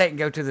theaters. I didn't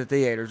go to the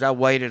theaters. I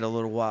waited a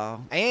little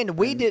while. And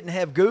we didn't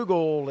have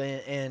Google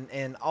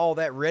and all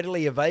that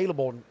readily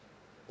available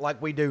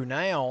like we do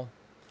now.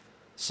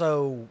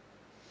 So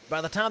by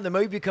the time the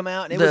movie come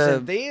out and it was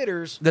in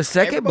theaters, The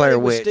second everybody Blair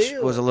was Witch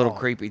still was a little on.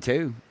 creepy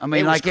too. I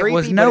mean, It was like it was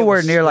creepy, but it nowhere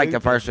was near like the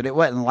stupid. first one. It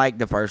wasn't like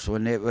the first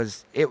one. It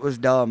was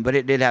dumb, but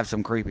it did have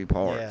some creepy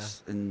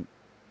parts. And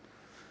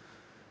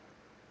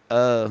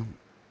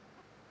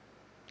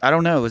I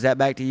don't know. Was that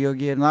back to you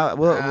again? We'll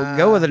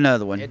go with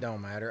another one. It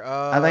don't matter.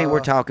 I think we're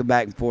talking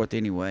back and forth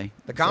anyway.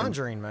 The So,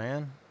 Conjuring,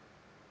 man.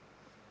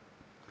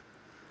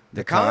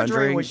 The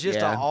Conjuring was just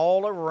yeah. an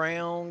all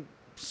around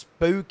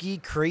spooky,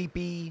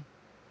 creepy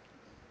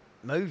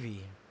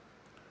movie.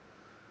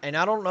 And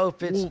I don't know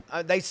if it's.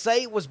 They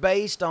say it was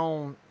based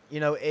on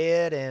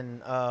Ed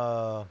and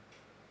I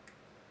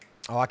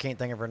can't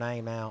think of her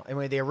name now. I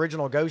mean the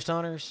original Ghost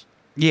Hunters.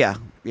 Yeah.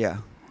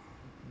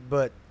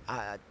 But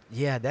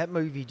that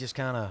movie just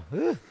kind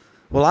of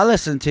Well, I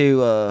listened to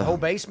the whole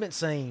basement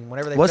scene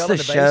whenever they what's fell the in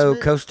the show,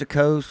 basement. Coast to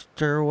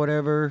Coast or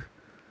whatever.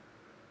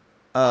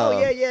 Oh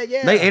yeah.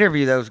 They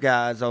interview those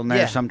guys on there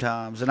Yeah.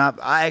 sometimes, and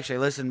I actually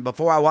listened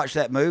before I watched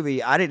that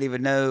movie. I didn't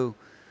even know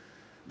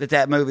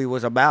that movie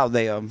was about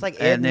them. It's like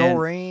Ed And then-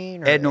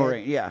 Noreen. Or Ed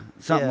Noreen, yeah,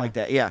 something Yeah. like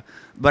that, yeah.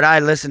 But I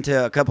listened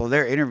to a couple of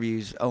their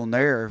interviews on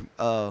there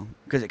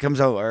because it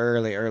comes out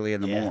early in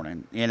the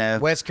morning,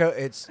 West Coast.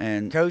 It's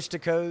And- Coast to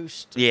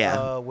Coast.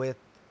 Yeah. With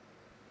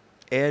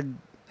Ed.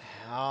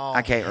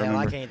 I can't hell, I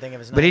remember. can't think of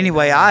his name. But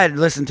anyway, I had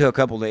listened to a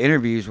couple of the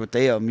interviews with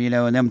them,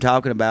 and them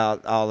talking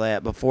about all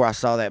that before I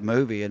saw that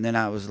movie, and then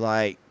I was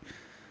like,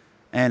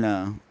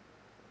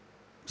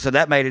 so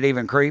that made it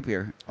even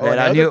creepier. Oh, That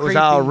I another knew it was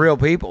all creepy- real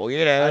people,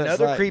 It's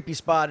Another like- creepy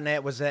spot in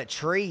that was that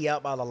tree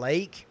out by the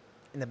lake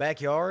in the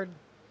backyard.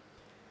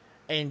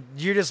 And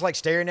you're just like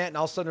staring at it, and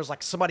all of a sudden there's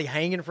like somebody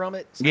hanging from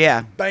it. It's like,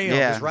 Yeah, Bam.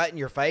 yeah. Just right in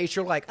your face.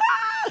 You're like,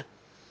 ah! And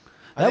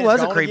That then was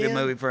it's a gone creepy again.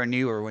 movie for a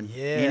newer one.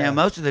 Yeah.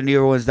 Most of the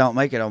newer ones don't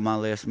make it on my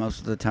list most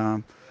of the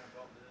time.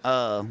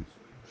 Now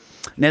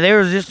there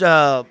was just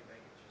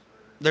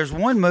there's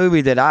one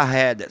movie that I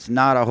had that's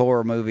not a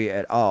horror movie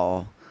at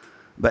all,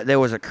 but there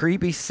was a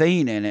creepy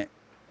scene in it,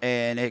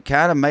 and it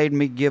kind of made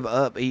me give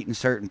up eating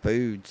certain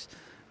foods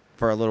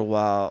for a little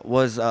while.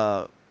 Was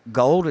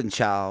Golden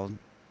Child.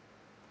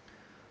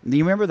 Do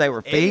you remember they were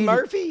Eddie feeding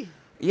Murphy?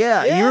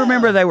 Yeah, you Yeah.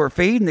 remember they were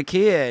feeding the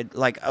kid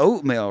like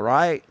oatmeal,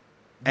 right?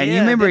 And you Yeah,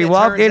 remember then he it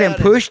walked turns in and out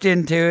it- pushed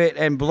into it,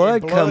 and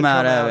blood, And come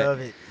out of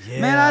it.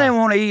 Man, I Yeah. didn't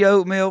want to eat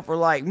oatmeal for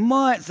like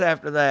months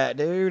after that,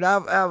 dude.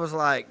 I was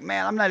like,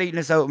 man, I'm not eating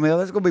this oatmeal.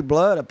 There's gonna be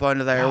blood up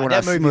under there God, when I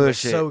that movie was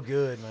smush it. so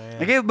good, man.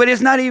 Like, but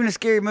it's not even a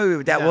scary movie.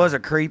 But that No. was a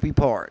creepy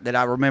part that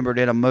I remembered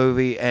in a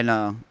movie, and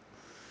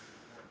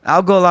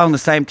I'll go along the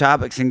same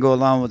topics and go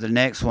along with the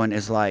next one.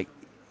 Is like,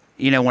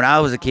 when I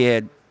was a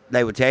kid,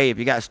 they would tell you if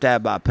you got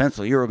stabbed by a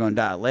pencil, you were going to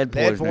die of lead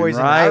Lead poisoning,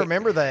 poison. right? I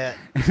remember that.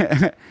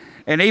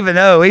 And even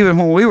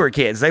when we were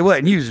kids, they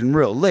wasn't using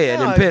real lead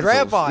Yeah, and pencils,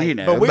 graphite,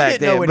 but we back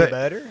didn't know then. any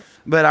better.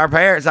 But our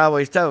parents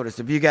always told us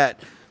if you got,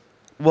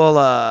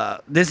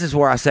 this is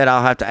where I said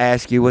I'll have to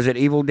ask you: was it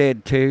Evil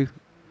Dead 2?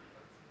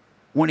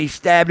 When he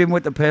stabbed him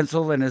with the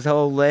pencil and his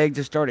whole leg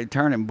just started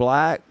turning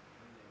black,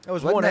 It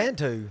was Wasn't one that- and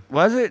two.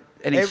 was it?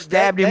 And he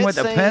stabbed him with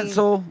a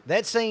pencil.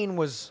 That scene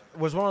was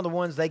one of the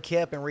ones they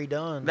kept and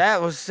redone.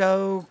 That was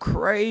so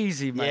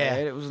crazy, man.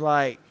 Yeah. It was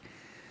like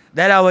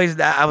I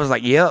was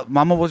like, yep,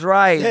 Mama was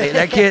right.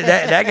 That kid,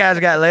 that guy's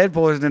got lead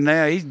poisoning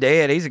now. He's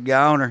dead. He's a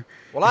goner.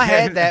 Well, I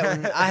had that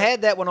one. I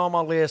had that one on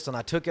my list, and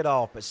I took it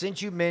off. But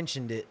since you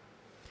mentioned it,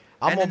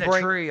 I'm And gonna then the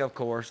bring tree, of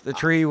course, the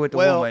tree with the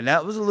well, woman.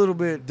 That was a little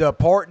bit, the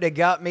part that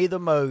got me the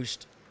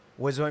most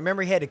was when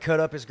remember he had to cut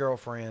up his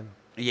girlfriend,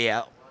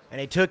 yeah, and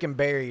he took and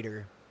buried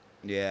her.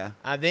 yeah.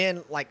 And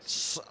then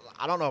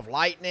I don't know if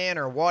lightning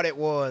or what it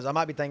was. I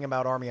might be thinking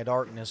about Army of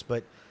Darkness,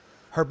 but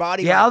her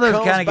body Yeah, all those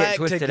comes kind of get back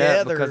twisted together.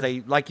 up because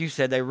they, like you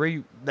said, they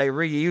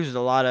reused a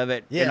lot of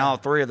it in Yeah. all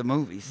three of the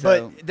movies.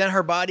 So. But then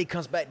her body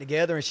comes back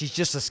together, and she's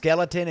just a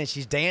skeleton, and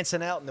she's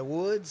dancing out in the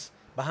woods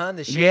behind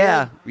the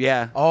shed.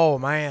 Yeah. Oh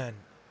man,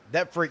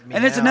 that freaked me out.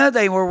 And it's another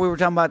thing where we were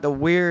talking about the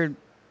weird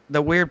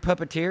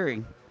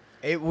puppeteering.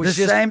 It was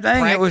The just same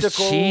thing. It was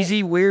practical.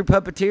 cheesy, weird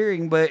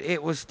puppeteering, but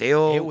it was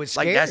still It was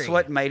like that's scary.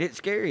 what made it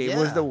scary. It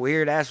was Yeah. the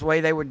weird ass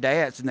way they would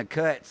dance and the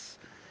cuts.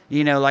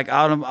 You know, like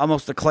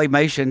almost a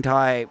claymation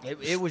type.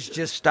 It was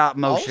just stop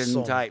motion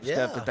awesome. type stuff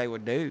Yeah. that they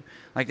would do.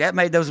 Like that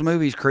made those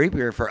movies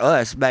creepier for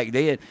us back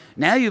then.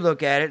 Now you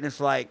look at it and it's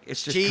like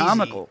it's just cheesy.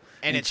 comical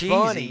and it's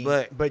cheesy,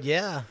 funny. but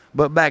yeah,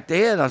 back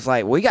then I was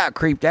like we got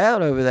creeped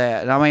out over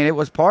that. And I mean it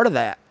was part of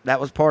that.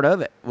 That was part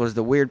of it. Was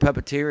the weird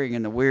puppeteering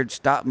and the weird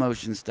stop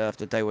motion stuff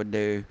that they would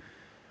do.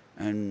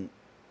 And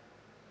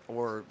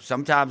or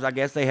sometimes I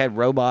guess they had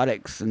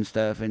robotics and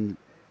stuff in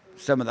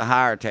some of the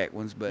higher tech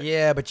ones, but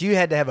yeah, but you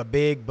had to have a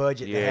big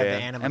budget to have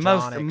the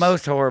animatronics. and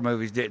most horror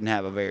movies didn't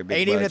have a very big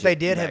and even if they budget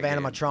did have back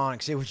then.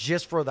 animatronics, it was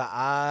just for the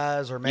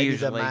eyes or maybe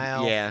Usually, the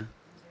mouth. yeah.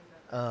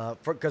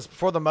 Because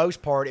for the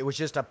most part, it was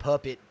just a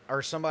puppet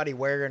or somebody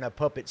wearing a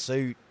puppet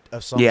suit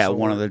of some Yeah, sort.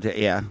 one of the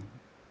yeah.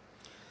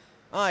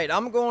 All right,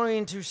 I'm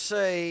going to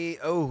say,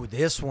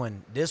 this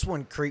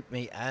one creeped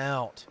me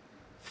out.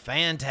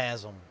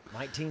 Phantasm,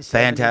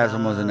 1979.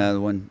 Phantasm was another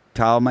one.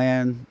 Tall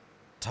Man.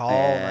 Tall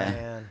Yeah.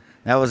 man.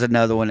 That was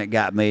another one that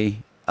got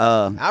me.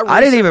 I I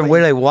didn't even recently-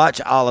 really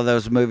watch all of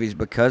those movies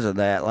because of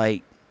that.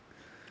 Like,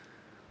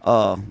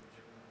 1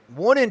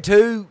 and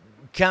 2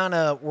 kind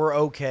of were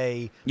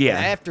okay. Yeah.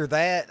 But after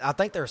that, I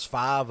think there's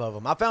 5 of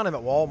them. I found them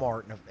at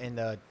Walmart in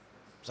the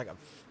it's like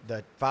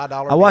the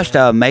 $5. I watched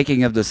bin. a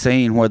making of the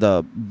scene where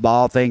the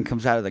ball thing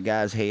comes out of the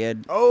guy's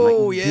head.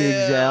 Oh, like,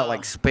 digs yeah. out,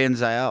 like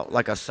spins out,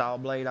 like a saw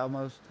blade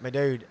almost. But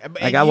dude,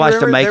 Like I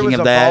watched the making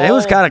of that. It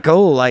was kind of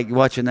cool, like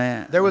watching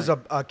that. There was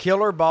a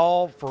killer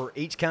ball for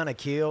each kind of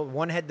kill.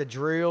 One had the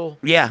drill,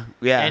 yeah,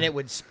 and it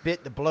would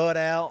spit the blood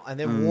out, and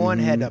then one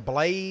had the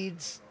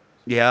blades.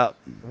 yeah.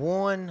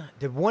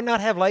 Did one not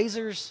have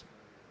lasers?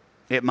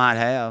 It might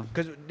have.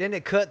 Because didn't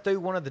it cut through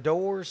one of the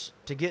doors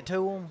to get to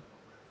them?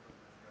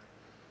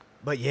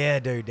 But yeah,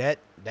 dude,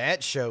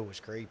 that show was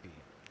creepy.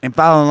 And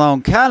following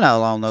along, kind of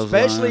along those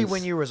lines. Especially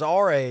when you was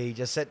our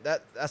age. I said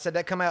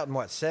that come out in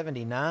what,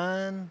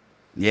 79?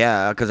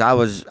 Yeah, because I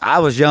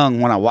was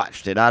young when I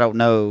watched it. I don't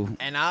know,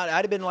 And I'd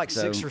have been like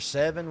 6 So- or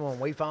 7 when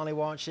we finally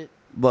watched it.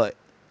 but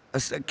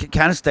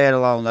kind of stayed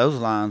along those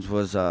lines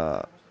was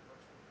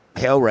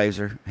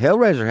Hellraiser.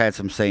 Hellraiser had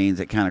some scenes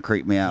that kind of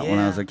creeped me out when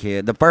I was Yeah. a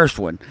kid. The first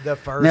one. The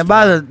first Now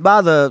one.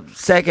 by the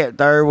second,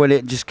 third one,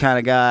 it just kind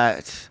of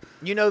got.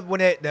 You know when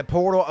that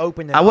portal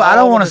opened. And I all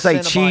don't of want the to say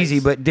Cenobites- cheesy,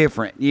 but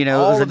different. You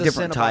know, all it was a of the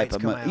different type Cenobites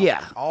of. come out.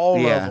 Yeah, all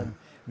yeah. of them.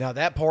 Now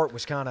that part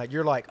was kind of,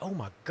 you're like, oh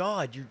my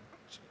god, you.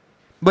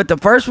 But the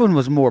first one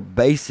was more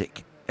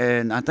basic,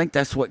 and I think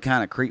that's what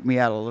kind of creeped me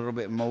out a little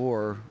bit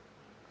more.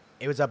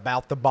 It was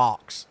about the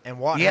box and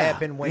what Yeah,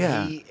 happened when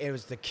yeah. it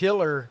was the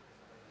killer,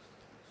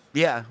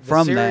 Yeah, the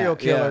from serial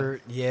that, yeah. killer,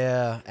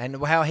 yeah,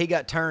 and how he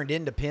got turned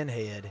into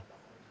Pinhead.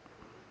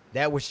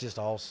 That was just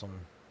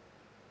awesome.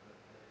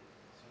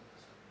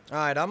 All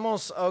right, I'm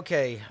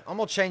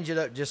gonna change it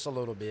up just a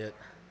little bit.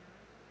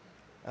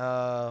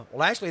 Well,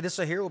 actually, this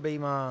here will be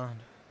my.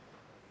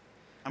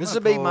 This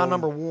will be my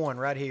number 1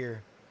 right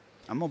here.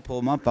 I'm gonna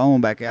pull my phone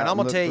back out. And I'm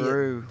gonna look tell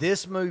through. you,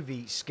 this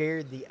movie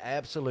scared the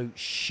absolute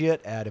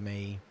shit out of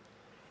me,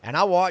 and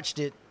I watched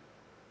it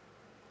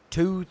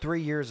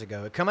 2-3 years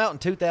ago. It come out in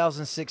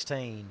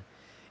 2016.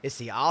 It's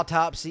The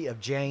Autopsy of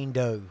Jane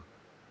Doe.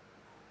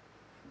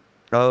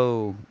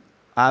 Oh,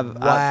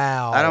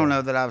 Wow. I don't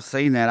know that I've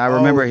seen that. I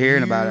remember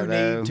hearing about it You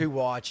though. need to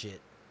watch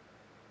it.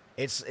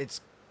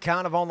 It's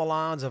kind of on the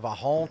lines of a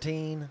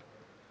haunting,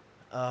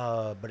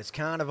 but it's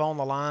kind of on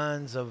the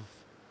lines of,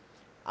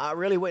 I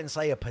really wouldn't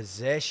say a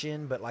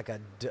possession, but like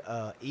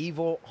a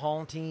evil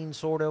haunting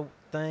sort of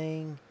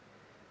thing.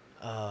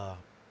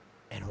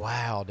 And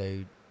wow,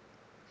 dude,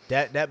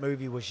 that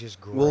movie was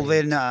just great. Well,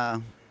 then,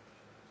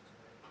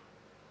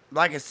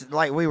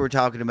 like we were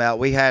talking about,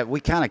 we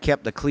kind of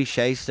kept the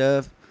cliche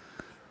stuff.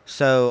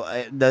 So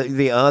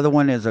the other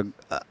one is a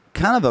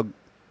kind of a,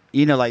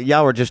 you know, like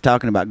y'all were just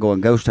talking about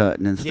going ghost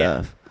hunting and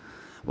Yeah. stuff.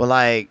 Well,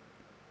 like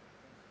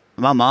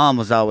my mom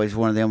was always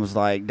one of them was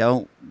like,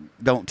 don't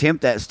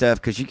tempt that stuff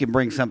because you can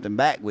bring something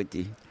back with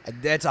you.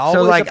 That's always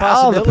So like a all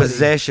possibility. the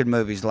possession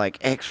movies, like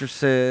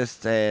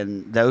Exorcist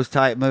and those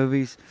type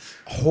movies,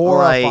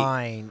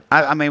 Horrifying.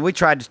 I mean, we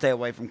tried to stay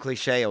away from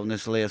cliche on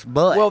this list,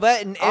 but Well,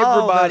 that and all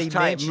everybody those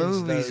type mentions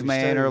movies, those,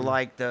 man, too. are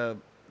like the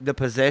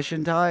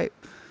possession type.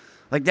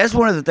 Like that's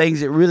one of the things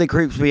that really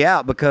creeps me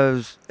out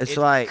because it's It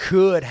like,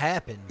 could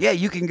happen. yeah,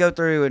 you can go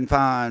through and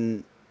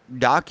find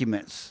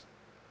documents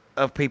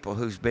of people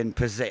who's been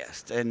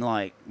possessed and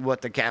like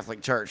what the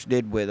Catholic Church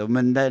did with them,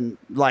 and then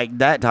like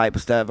that type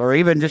of stuff, or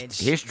even just It's-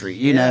 history,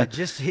 yeah, you know.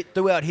 just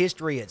throughout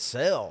history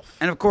itself.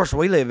 And of course,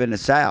 we live in the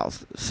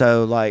South,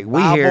 so like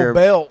we Bible hear,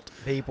 Belt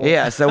people.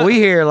 yeah, so we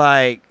hear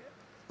like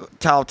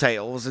tall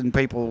tales and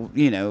people,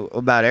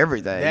 about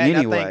everything Yeah, and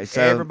anyway. I think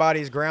So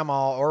everybody's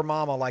grandma or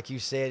mama, like you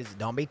said, is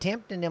don't be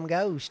tempting them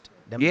ghosts.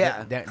 Them,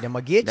 Yeah. them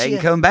will get they you.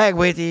 can come back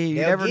with you. You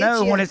They'll never get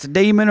know you. when it's a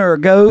demon or a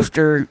ghost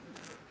or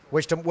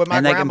With my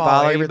and they can grandma,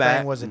 follow you everything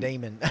back. was a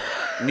demon.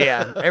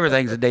 yeah,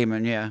 everything's a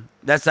demon. Yeah,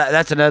 that's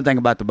another thing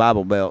about the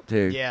Bible Belt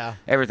too. Yeah.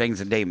 everything's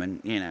a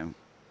demon.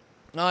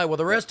 All right, well,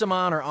 the rest of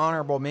mine are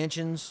honorable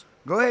mentions.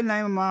 Go ahead and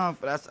name them off.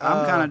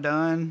 I'm kind of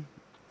done.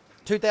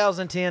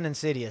 2010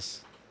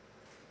 Insidious.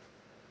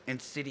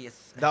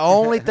 Insidious. The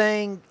only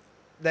thing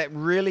that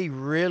really,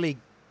 really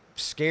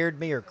scared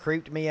me or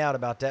creeped me out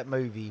about that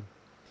movie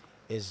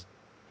is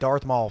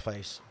Darth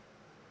Maulface.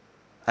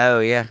 Oh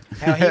yeah.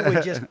 How he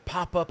would just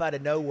pop up out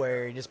of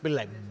nowhere and just be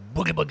like,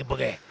 boogie, boogie,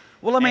 boogie.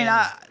 Well, I mean,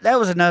 And- that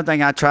was another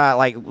thing I tried.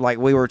 Like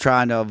we were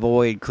trying to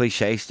avoid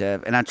cliche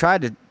stuff, and I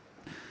tried to.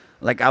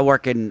 Like I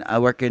work in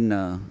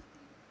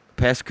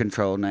pest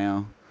control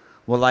now.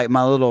 Well, like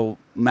my little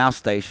mouse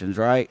stations,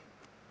 right?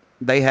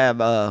 They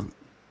have.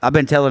 I've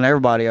been telling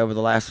everybody over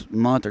the last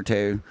month or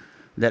two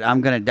that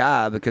I'm gonna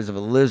die because of a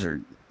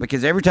lizard.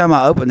 Because every time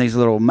I open these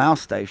little mouse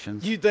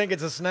stations, You think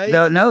it's a snake?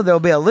 there'll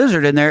be a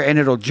lizard in there, and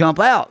it'll jump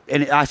out,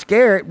 and I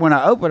scare it when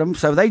I open them,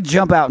 so they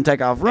jump out and take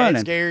off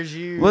running. It scares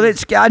you. Well,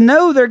 I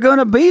know they're going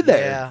to be there.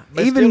 Yeah,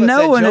 but Even still, it's that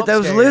knowing that jump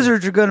those scare.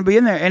 lizards are going to be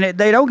in there. And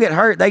they don't get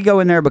hurt. They go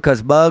in there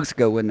because bugs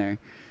go in there.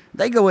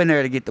 They go in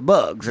there to get the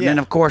bugs. And then,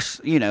 Yeah. of course,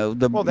 the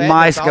Well, that,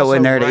 mice it's go in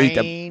also there to eat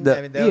rain. the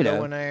I mean, they'll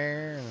go in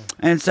there.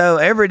 And so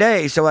every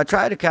day, I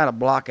try to kind of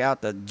block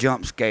out the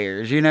jump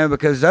scares,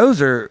 because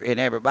those are in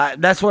everybody.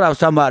 That's what I was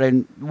talking about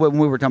when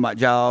we were talking about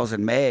Jaws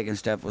and Meg and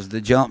stuff, was the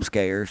jump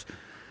scares.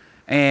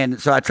 And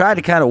so I tried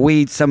to kind of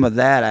weed some of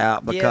that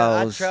out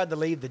because I tried to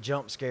leave the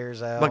jump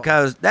scares out.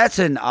 because that's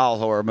in all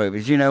horror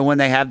movies. When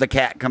they have the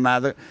cat come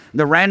out of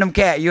the random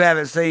cat you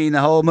haven't seen the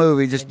whole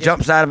movie just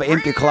jumps out of an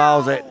empty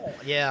closet.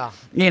 Yeah.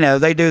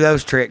 They do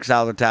those tricks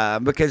all the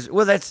time because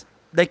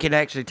they can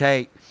actually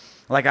take,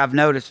 like I've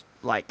noticed,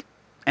 like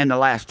in the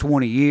last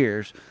 20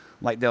 years,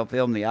 like they'll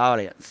film the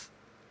audience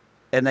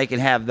and they can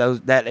have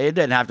that it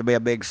doesn't have to be a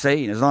big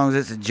scene as long as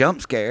it's a jump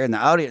scare and the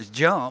audience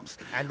jumps.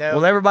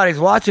 Well, everybody's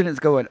watching it's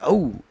going,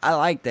 oh, I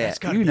like that. That's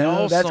gonna be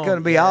That's awesome. going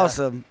to be Yeah.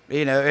 awesome.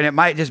 And it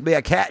might just be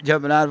a cat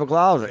jumping out of a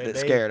closet Could that be.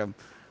 scared them.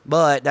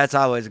 But that's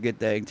always a good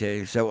thing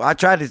too. So I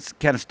tried to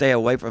kind of stay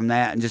away from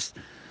that and just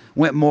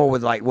went more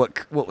with like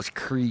what was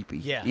creepy.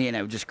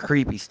 Yeah. Just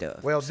creepy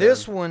stuff. Well, So-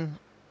 this one,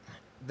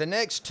 the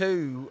next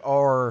two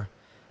are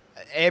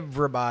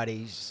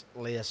everybody's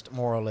list,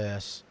 more or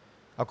less.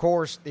 Of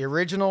course, the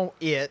original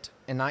It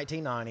in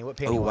 1990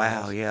 with Oh Pennywise.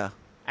 wow, yeah.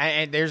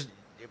 And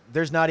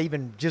there's not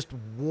even just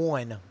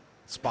one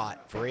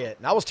spot for it.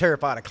 And I was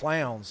terrified of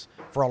clowns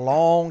for a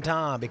long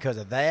time because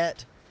of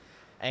that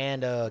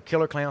and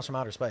Killer Clowns from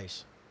Outer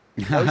Space.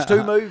 Those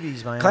two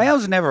movies, man.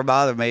 Clowns never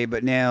bothered me,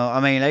 but now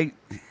I mean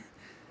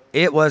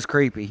it was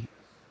creepy.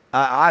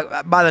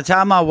 I by the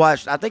time I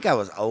watched, I think I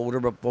was older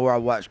before I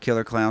watched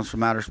Killer Clowns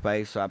from Outer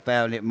Space, so I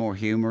found it more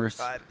humorous.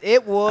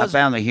 It I was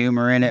found the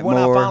humor in it when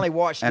I more. finally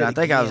watched and it I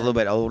think I was a again.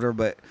 little bit older,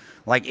 but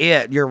like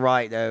you're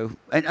right though.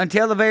 And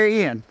until the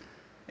very end,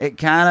 it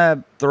kind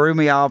of threw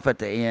me off at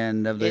the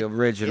end of the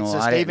original. It's a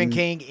I Stephen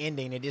didn't- King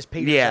ending. It just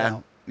peters Yeah,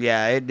 out.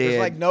 yeah, it did. There's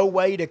like no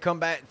way to come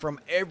back from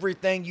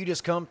everything you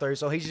just come through.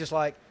 So he's just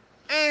like,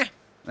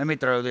 Let me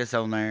throw this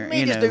on there. let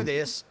me just do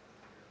this.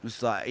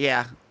 It's like,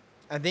 yeah,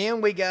 And then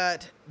we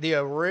got the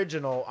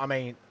original,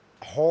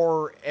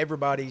 horror,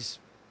 everybody's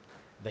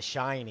The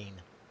Shining.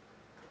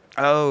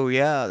 oh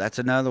yeah, that's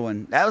another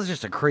one. That was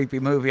just a creepy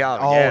movie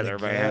altogether,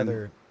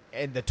 man.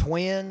 And the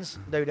twins,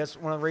 dude, that's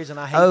one of the reasons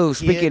I hate Oh, kids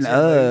speaking in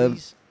of-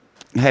 movies.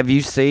 Have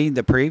you seen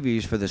the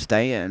previews for The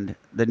Stand,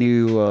 the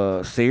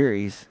new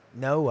series?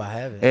 No, I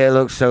haven't. It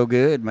looks so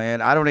good,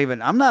 man.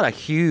 I'm not a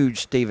huge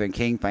Stephen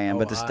King fan, Oh,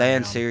 but the I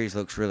Stand am. series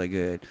looks really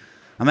good.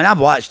 I mean, I've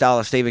watched all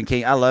of Stephen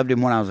King. I loved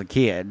him when I was a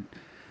kid,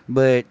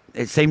 but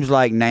it seems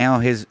like now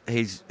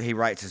he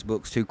writes his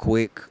books too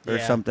quick or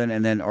Yeah. something,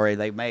 and then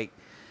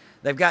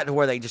they've got to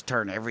where they just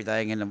turn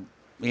everything into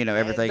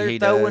everything They're he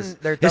throwing- does.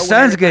 they're His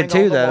throwing son's good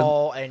everything too, on the though.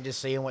 wall and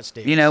just seeing what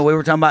sticks. We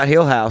were talking about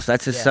Hill House.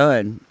 That's his Yeah.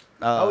 son.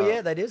 Oh yeah,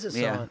 that is his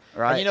yeah, son.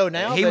 right. And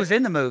now he that, was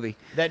in the movie.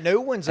 that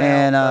new one's out.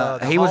 And,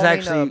 The he was Haunting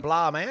actually- of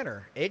Bly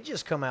Manor. It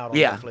just come out on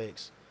Yeah.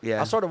 Netflix.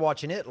 Yeah. I started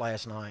watching it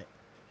last night.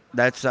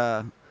 That's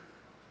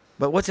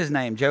but what's his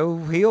name? Joe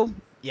Hill?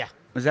 Yeah.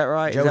 Is that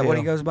right? Joe Is that what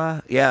he Hill. goes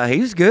by? Yeah,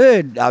 he's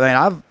good. I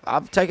mean,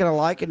 I've taken a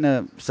liking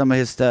to some of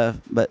his stuff,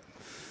 but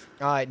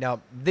All right, now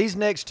these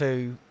next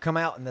two come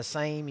out in the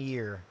same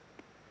year.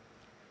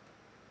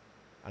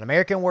 An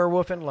American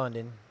Werewolf in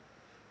London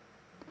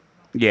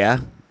yeah,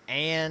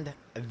 and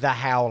The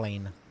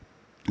Howling.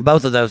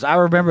 both of those. I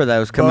remember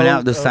those coming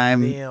out the Both of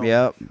same. them.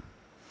 Yep.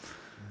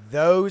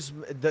 Those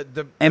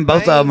the And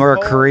both of them main are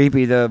part-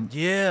 creepy.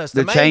 Yes,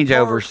 the main part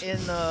changeovers.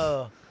 in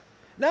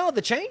no,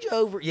 the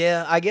changeover.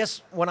 Yeah, I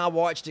guess when I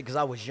watched it because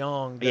I was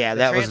young. Yeah, the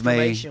that was me.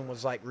 transformation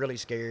was like really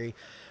scary.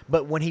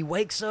 But when he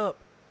wakes up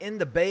in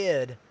the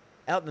bed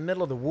out in the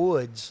middle of the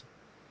woods,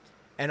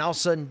 and all of a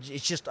sudden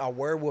it's just a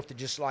werewolf that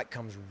just like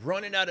comes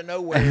running out of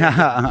nowhere.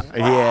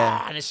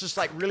 Yeah. And it's just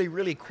like really,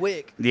 really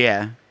quick.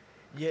 Yeah.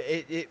 Yeah,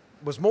 it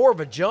was more of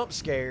a jump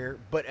scare,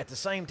 but at the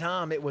same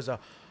time, it was a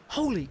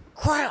holy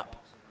crap.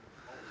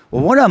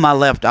 Well, one of them I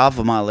left off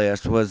of my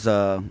list was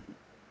the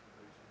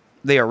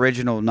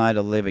original Night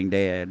of the Living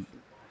Dead.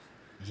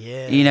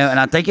 Yeah. You know, and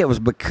I think it was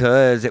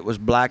because it was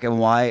black and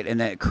white and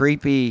that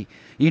creepy.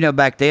 You know,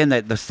 back then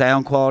that the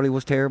sound quality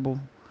was terrible.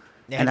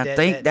 And I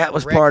think that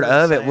was part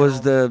of it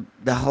was the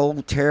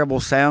whole terrible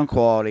sound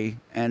quality,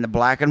 and the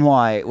black and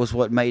white was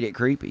what made it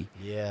creepy.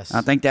 Yes.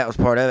 I think that was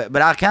part of it.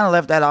 But I kind of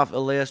left that off the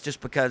list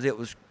just because it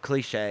was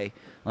cliche,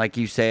 like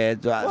you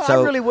said. Well,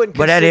 so, I really wouldn't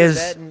but consider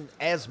that is,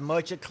 as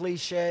much a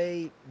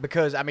cliche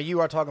because, I mean, you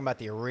are talking about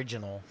the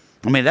original.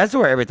 I mean, that's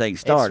where everything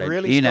started. It's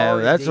really you know,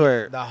 started that's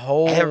where the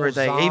whole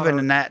everything, genre, even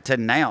in that to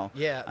now.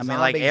 Yeah, I mean,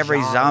 like zombie every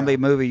genre. zombie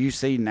movie you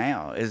see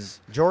now is.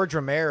 George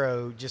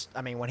Romero just,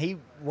 I mean, when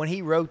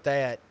he wrote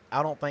that,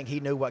 I don't think he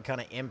knew what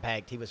kind of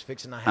impact he was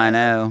fixing to have I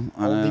know.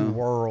 on the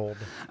world.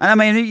 And I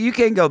mean, you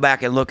can go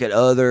back and look at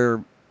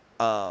other,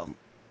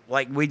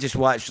 like we just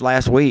watched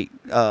last week,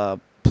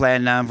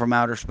 Plan 9 from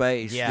Outer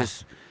Space. Yeah.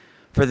 Just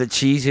for the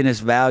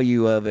cheesiness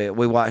value of it,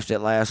 we watched it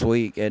last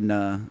week, and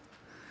I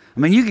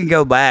mean, you can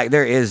go back.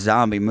 There is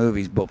zombie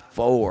movies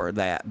before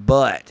that,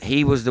 but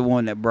he was the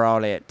one that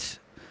brought it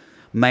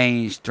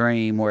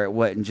mainstream, where it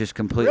wasn't just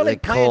completely Really,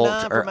 Plan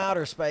 9 cult. from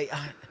Outer Space.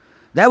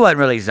 That wasn't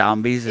really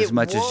zombies as It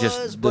much was, as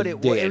just but the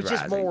it dead was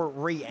just rising. more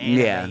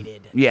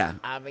reanimated. Yeah.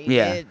 I mean,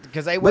 Yeah.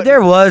 because they. But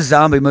there was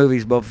zombie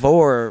movies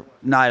before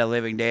Night of the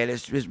Living Dead.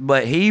 It's just,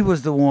 but he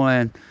was the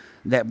one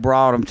that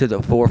brought them to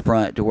the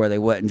forefront to where they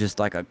wasn't just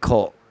like a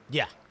cult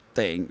Yeah.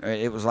 thing.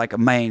 It was like a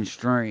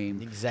mainstream.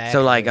 Exactly.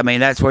 So like, I mean,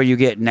 that's where you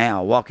get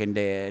now Walking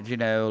Dead. You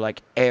know,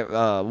 like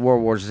World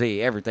War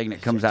Z. Everything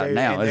that comes out Dude,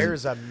 now and is,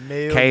 there's a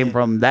million. came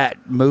from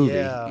that movie.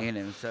 Yeah. You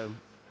know, so.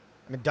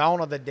 I mean,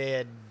 Dawn of the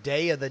Dead,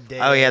 Day of the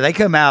Dead. Oh yeah, they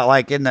come out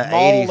like in the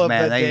Mall 80s, of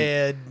man. the They,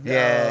 Dead.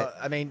 yeah.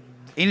 I mean,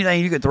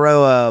 anything you could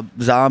throw a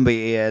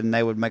zombie in,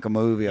 they would make a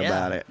movie yeah.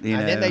 about it. You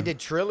and know, then they did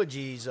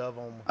trilogies of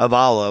them. of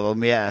all of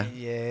them. Yeah.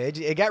 Yeah,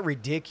 it got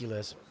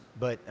ridiculous,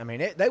 but I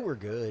mean, they were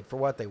good for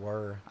what they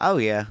were, Oh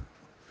yeah.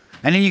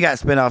 And then you got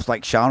spinoffs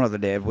like Shaun of the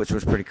Dead, which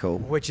was pretty cool.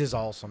 which is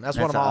awesome. That's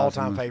one of my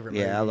awesome. all-time favorite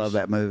movies. Yeah, I love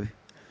that movie.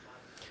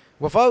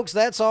 Well, folks,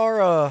 that's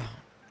our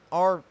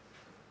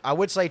I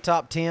would say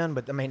top 10,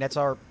 but I mean that's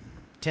our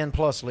 10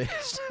 plus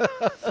list.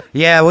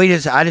 Yeah,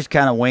 I just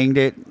kind of winged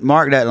it.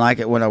 Mark doesn't like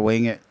it when I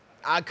wing it.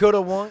 I could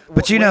have won,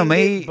 But you know winged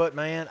me- it, but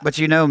man, But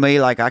you know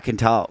me, like I can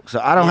talk, so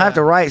I don't have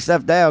to Yeah. write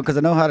stuff down because I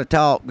know how to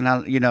talk. And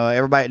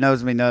everybody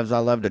knows me knows I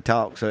love to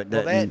talk, so it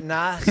well, doesn't. and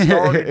I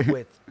started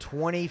with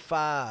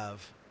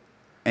 25.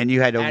 And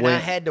you had to And wing. I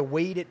had to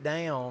weed it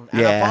down.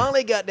 And Yeah. I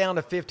finally got down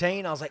to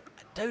 15. I was like,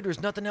 dude,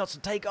 there's nothing else to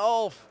take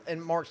off.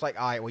 And Mark's like,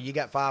 all right, well, you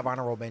got 5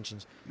 honorable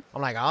mentions.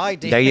 I'm like, all right,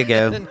 dude. There you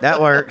go.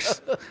 That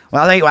works.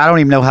 Well, I don't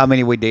even know how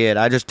many we did.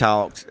 I just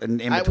talked in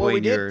between Well,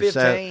 we did yours.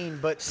 15,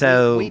 but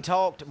so- we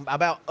talked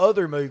about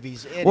other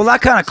movies. In Well, it, I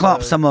kind of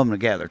clumped so- some of them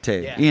together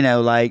too. Yeah. You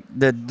know, like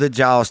the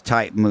Jaws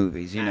type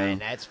movies. You know,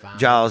 And that's fine.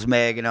 Jaws,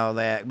 Meg, and all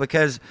that.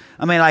 Because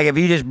I mean, like if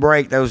you just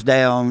break those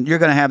down, you're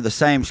gonna have the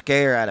same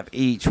scare out of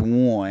each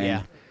one.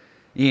 Yeah.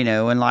 You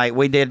know, and like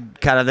we did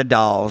kind of the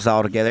dolls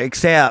all together,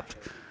 except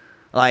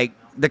like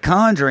the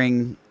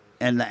Conjuring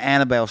and the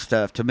Annabelle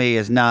stuff to me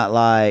is not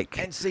like.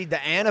 And see,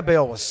 the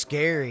Annabelle was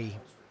scary,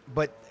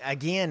 but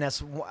again,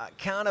 that's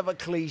kind of a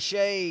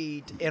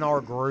cliche in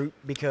our group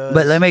because.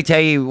 But let me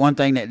tell you one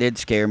thing that did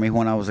scare me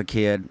when I was a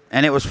kid,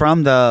 and it was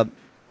from the.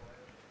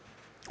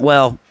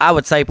 Well, I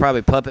would say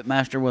probably Puppet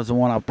Master was the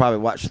one I probably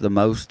watched the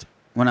most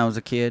when I was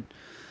a kid.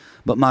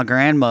 But my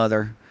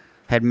grandmother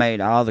had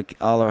made all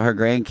of her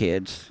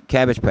grandkids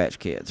Cabbage Patch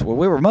Kids. Well,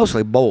 we were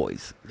mostly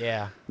boys.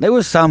 Yeah. There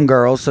was some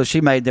girls, so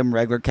she made them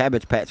regular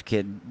Cabbage Patch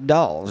Kid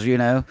dolls, you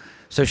know.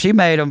 So she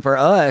made them for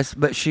us,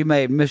 but she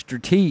made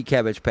Mr. T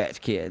Cabbage Patch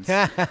Kids.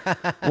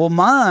 Well,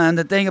 mine,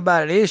 the thing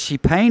about it is she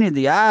painted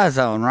the eyes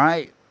on,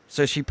 right?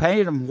 So she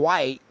painted them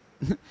white,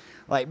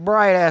 like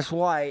bright-ass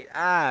white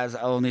eyes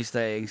on these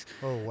things.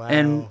 Oh,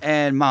 wow.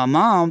 And my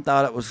mom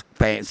thought it was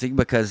fancy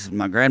because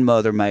my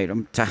grandmother made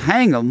them to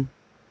hang them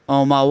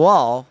on my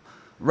wall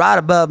right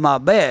above my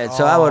bed.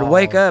 So I would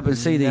wake up and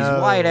see these no.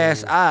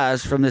 white-ass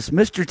eyes from this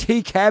Mr.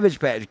 T Cabbage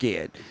Patch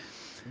Kid.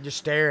 Just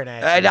staring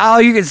at And you.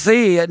 all you could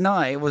see at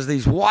night was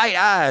these white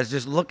eyes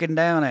just looking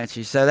down at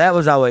you. So that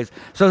was always.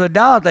 So the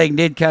doll thing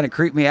did kind of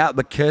creep me out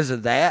because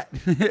of that.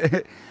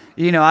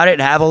 You know, I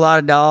didn't have a lot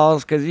of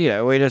dolls because, you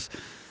know, we just.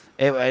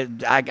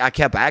 I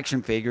kept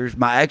action figures.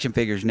 My action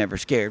figures never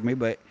scared me,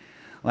 but.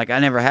 Like, I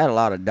never had a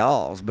lot of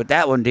dolls, but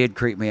that one did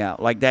creep me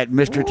out. Like that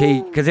Mr.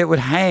 T, because it would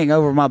hang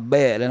over my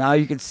bed, and all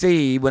you could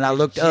see when I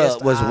looked Just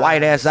up was eyes.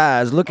 white-ass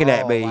eyes looking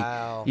at Oh, me,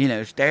 wow. you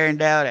know, staring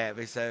down at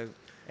me. So,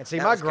 And see,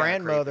 that my was kinda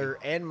grandmother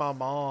and my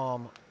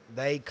mom,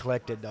 they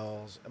collected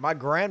dolls. My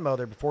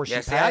grandmother, before she yeah,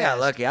 passed, see, I got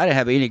lucky. I didn't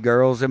have any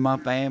girls in my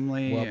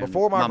family. Well, and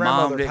before my mom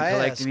grandmother didn't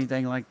collect passed,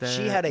 anything like that.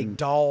 she had a and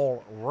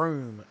doll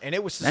room, and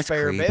it was the that's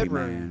spare creepy,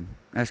 bedroom. man.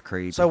 That's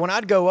creepy. So when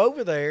I'd go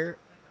over there,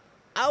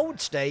 I would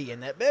stay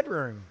in that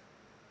bedroom.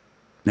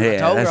 Yeah, I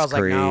told her, I that's was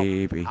like,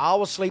 creepy. no, I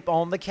will sleep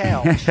on the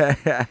couch.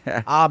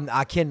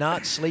 I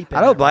cannot sleep in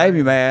I don't that blame you,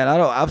 room. man.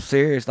 I'm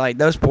serious. Like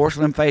those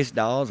porcelain face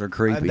dolls are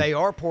creepy. They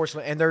are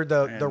porcelain, and they're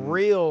the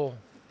real.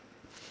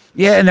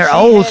 Yeah, and they're She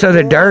old, had so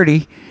they're one-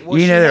 dirty. well,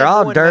 You she know, they're had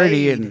all one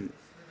dirty made. and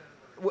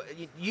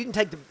You can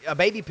take a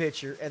baby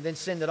picture and then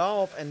send it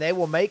off, and they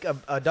will make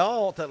a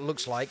doll that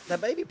looks like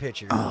that baby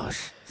picture.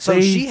 So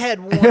see? she had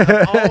one of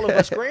all of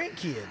us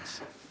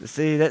grandkids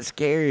see that's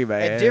scary,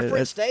 man. at different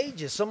That's-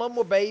 stages. Some of them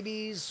were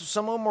babies,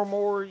 some of them were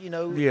more, Yeah,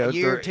 a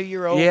year,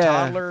 2-year-old, yeah.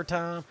 toddler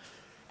time,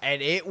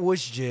 and it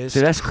was just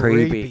See, that's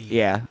creepy.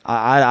 Yeah,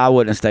 I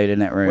wouldn't have stayed in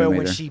that room Well, either.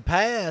 when she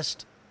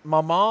passed,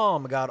 my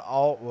mom got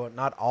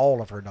not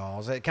all of her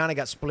dolls. It kind of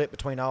got split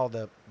between all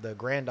the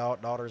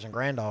granddaughters and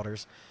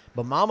granddaughters.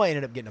 But Mama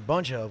ended up getting a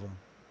bunch of them.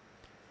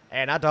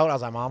 And I told her, I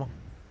was like, Mama,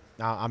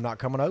 I'm not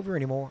coming over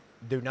anymore.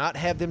 Do not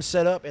have them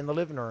set up in the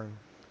living room.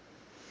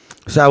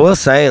 So I will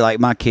say, like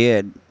my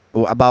kid,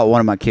 I bought one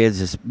of my kids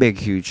this big,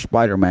 huge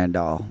Spider-Man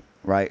doll,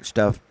 right?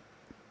 Stuffed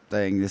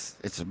thing.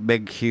 It's a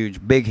big,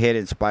 huge,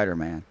 big-headed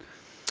Spider-Man.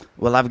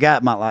 Well, I've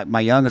got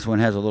my youngest one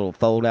has a little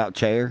fold-out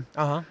chair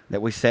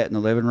that we set in the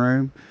living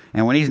room,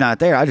 and when he's not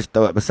there, I just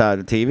throw it beside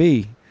the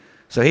TV.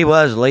 So he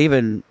was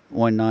leaving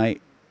one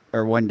night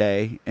or one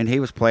day, and he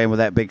was playing with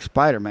that big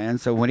Spider-Man.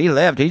 So when he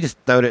left, he just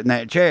threw it in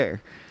that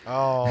chair.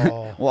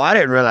 Oh. Well, I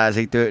didn't realize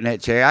he threw it in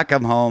that chair. I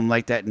come home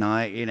late that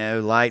night,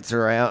 lights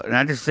are out, and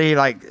I just see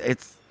like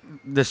it's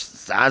the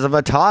size of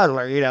a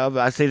toddler, But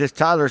I see this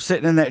toddler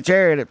sitting in that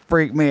chair, and it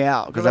freaked me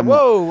out because I'm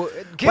whoa,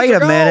 kids wait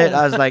are a minute. gone.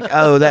 I was like,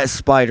 oh, that's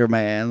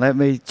Spider-Man. Let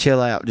me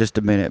chill out just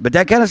a minute. But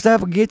that kind of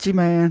stuff will get you,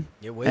 man.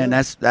 It will. And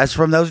that's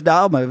from those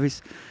doll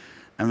movies.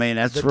 I mean,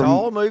 that's The from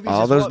doll movies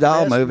all is those what doll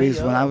messed me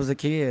movies when I up. was a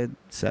kid.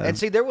 So, And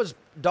see, there was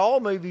doll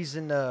movies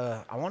in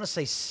the, I want to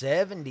say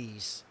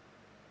 70s.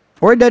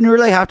 or it doesn't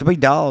really have to be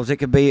dolls. It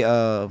could be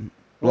Well,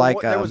 like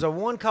there was a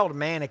one called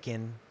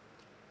Mannequin,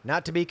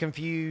 not to be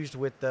confused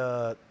with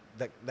that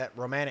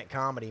romantic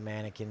comedy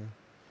Mannequin.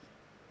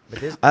 But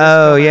this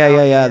oh come yeah, out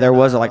yeah, yeah. in, There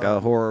was like a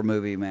horror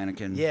movie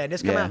Mannequin. Yeah, and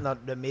this came out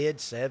in the mid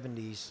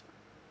 70s,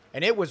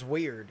 and it was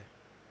weird.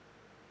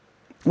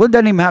 Well, it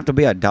doesn't even have to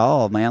be a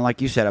doll, man. Like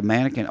you said, a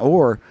mannequin,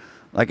 or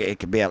like it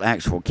could be an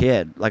actual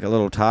kid, like a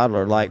little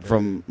toddler, like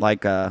from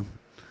like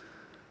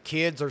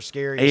Kids are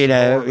scary.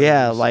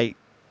 yeah, like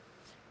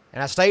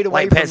And I stayed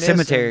away like from Pet this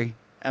Cemetery.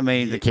 I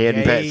mean, the kid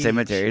in Pet Gage.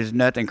 Cemetery. There's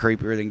nothing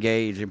creepier than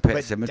Gage in Pet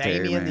But Cemetery.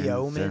 Damien man. the So,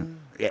 Omen.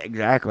 yeah,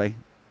 exactly.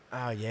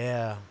 Oh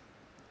yeah.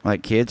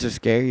 Like kids will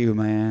scare you,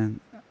 man.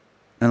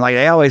 And like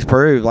they always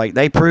prove, like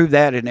they prove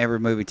that in every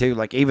movie too.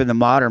 Like even the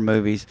modern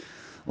movies,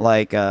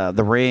 like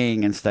The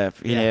Ring and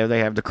stuff. You Yeah. know, they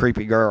have the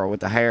creepy girl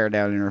with the hair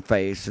down in her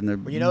face and the.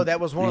 Well, that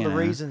was one of the Yeah.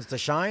 reasons The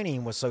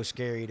Shining was so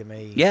scary to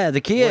me. Yeah,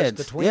 the kids.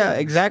 the twins. Yeah,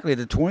 exactly,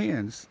 the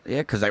twins. Yeah,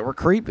 because they were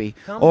creepy.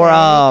 Come or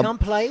Daddy, come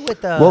play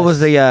with us. what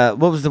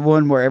was the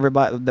one where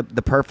everybody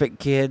the perfect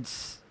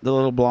kids, the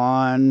little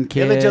blonde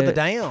kid, Village of the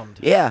Damned?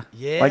 Yeah,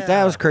 Yeah. like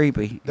that was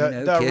creepy. The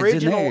kids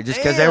original, in there, just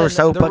because they were and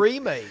so the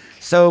remake.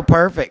 so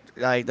perfect.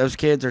 Like those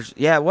kids are.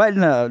 Yeah,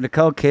 wasn't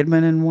Nicole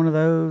Kidman in one of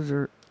those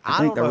or? I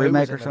think don't the know who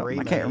remake was or in the something. I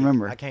remake. can't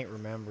remember. I can't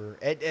remember.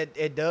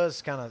 It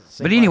does kind of.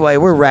 But anyway,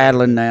 we're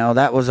rattling now.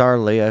 That was our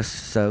list.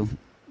 So,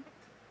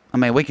 I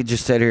mean, we could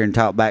just sit here and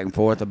talk back and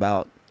forth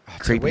about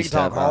creepy we can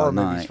stuff talk all horror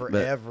night. movies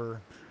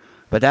forever.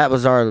 But that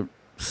was our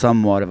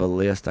somewhat of a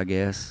list, I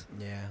guess.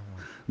 Yeah.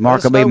 Mark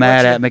us will be know mad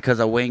what at you- me because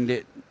I winged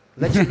it.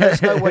 Let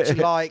us know what you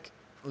like.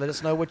 Let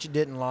us know what you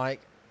didn't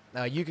like.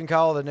 Now you can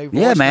call the new.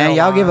 Yeah, man, voicemail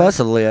y'all give line, us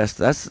a list.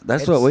 That's what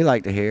It's we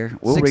like to hear.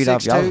 We'll read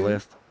off y'all's 662.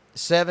 list.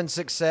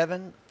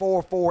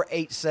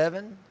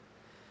 767-4487.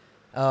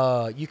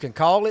 You can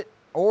call it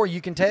or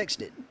you can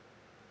text it,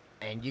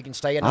 and you can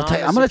stay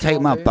anonymous. I'm gonna if you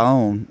take my want to.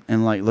 phone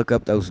and like look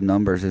up those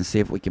numbers and see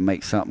if we can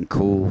make something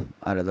cool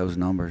out of those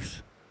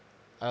numbers.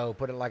 Oh,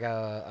 put it like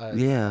a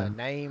Yeah. a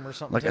name or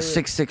something. Like to a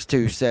it.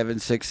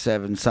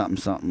 662-767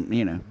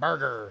 something.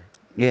 burger.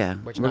 Yeah,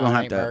 Which we're no, gonna it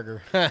have ain't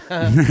to.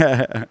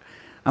 burger.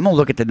 I'm gonna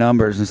look at the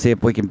numbers and see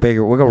if we can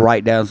figure. We're gonna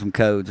write down some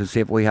codes and see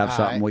if we have All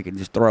something right. we can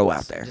just throw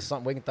out there, Just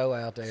something we can throw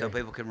out there. so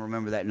people can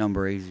remember that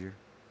number easier.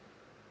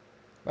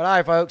 But all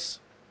right, folks.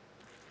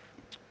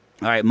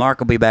 All right, Mark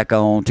will be back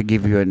on to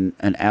give you an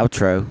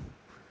outro,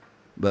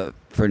 but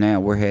for now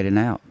we're heading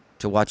out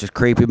to watch this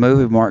creepy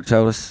movie. Mark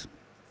told us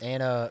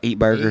And eat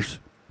burgers.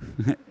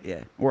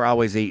 Yeah, we're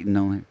always eating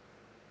on it.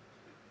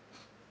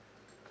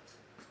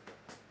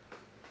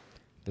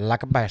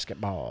 Like a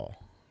basketball,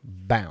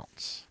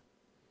 bounce.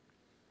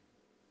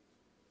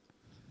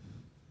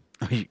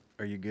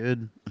 Are you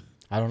good?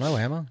 I don't know,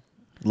 Emma.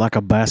 Like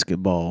a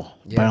basketball.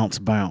 Yeah. Bounce,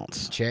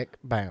 bounce. Check,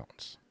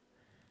 bounce.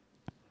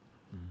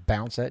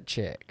 Bounce that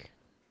check.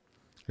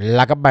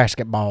 Like a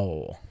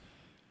basketball.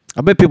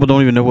 I bet people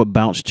don't even know what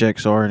bounce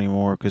checks are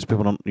anymore because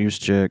people don't use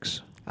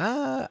checks.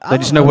 They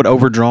just know what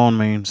overdrawn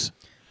means.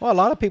 Well, a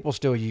lot of people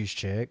still use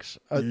checks.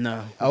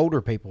 No.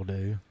 Older people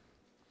do.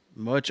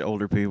 Much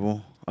older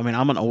people. I mean,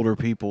 I'm an older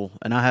people,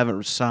 and I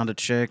haven't signed a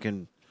check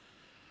in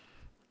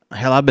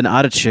Hell, I've been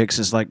out of checks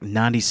since like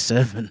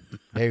 '97.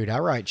 Dude, I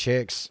write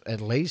checks at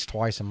least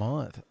twice a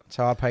month. That's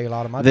how I pay a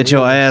lot of my That bills.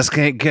 your ass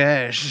can't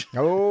cash.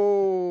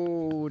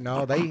 Oh,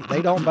 no,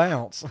 they don't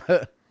bounce.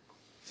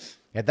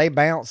 If they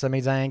bounce, that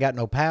means I ain't got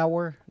no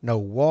power, no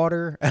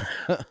water.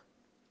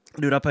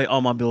 Dude, I pay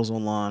all my bills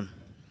online,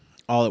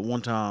 all at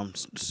one time.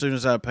 As soon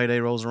as that payday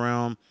rolls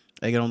around,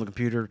 I get on the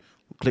computer,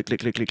 click, click,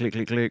 click, click, click,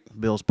 click, click,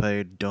 bills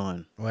paid,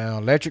 done. Well,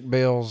 electric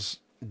bills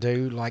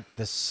due like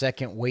the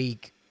second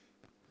week.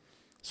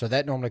 So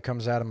that normally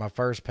comes out of my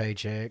first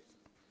paycheck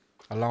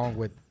along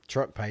with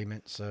truck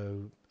payments.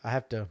 So I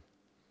have to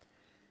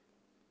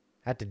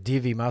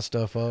divvy my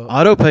stuff up.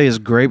 Auto pay is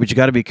great, but you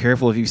got to be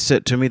careful. If you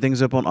set too many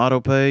things up on auto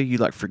pay, you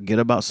like forget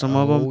about some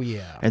of them. Oh,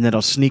 yeah. And then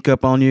it'll sneak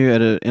up on you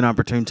at an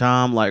inopportune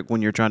time, like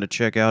when you're trying to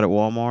check out at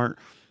Walmart,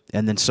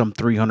 and then some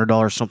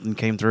 $300 something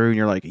came through, and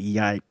you're like,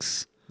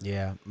 yikes.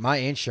 Yeah. My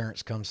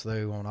insurance comes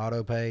through on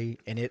auto pay,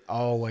 and it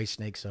always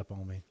sneaks up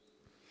on me.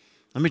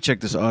 Let me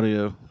check this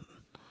audio.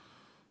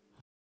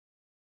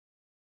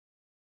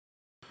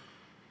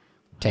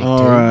 Take All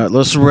two. right,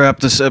 let's wrap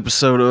this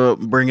episode up,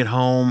 bring it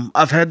home.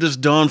 I've had this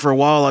done for a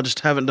while. I just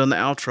haven't done the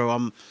outro.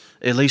 I'm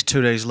at least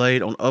 2 days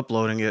late on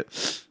uploading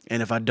it.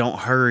 And if I don't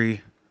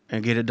hurry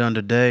and get it done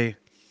today,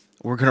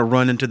 we're going to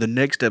run into the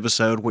next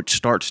episode, which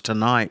starts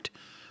tonight.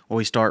 Well,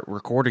 we start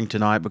recording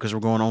tonight because we're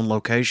going on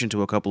location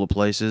to a couple of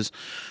places.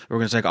 We're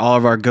going to take all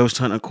of our ghost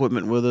hunt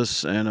equipment with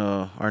us and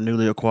our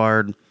newly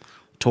acquired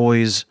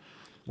toys.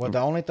 Well, the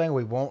only thing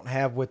we won't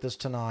have with us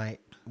tonight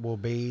will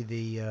be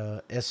the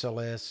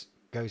SLS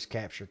Ghost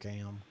Capture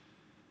Cam.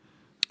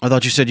 I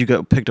thought you said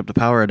you picked up the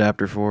power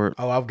adapter for it.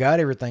 Oh, I've got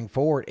everything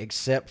for it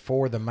except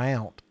for the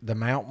mount. The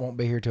mount won't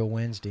be here till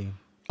Wednesday.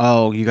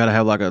 Oh, you got to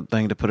have like a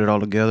thing to put it all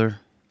together?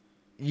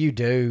 You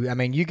do. I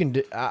mean, you can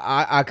do.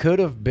 I could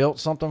have built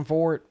something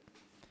for it,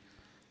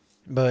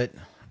 but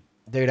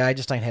dude, I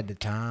just ain't had the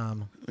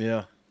time.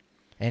 Yeah.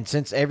 And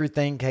since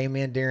everything came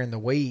in during the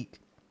week,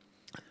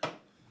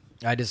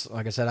 I just,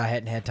 like I said, I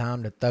hadn't had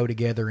time to throw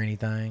together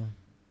anything.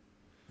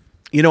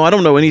 You know, I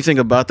don't know anything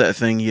about that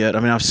thing yet.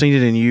 I mean, I've seen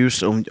it in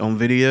use on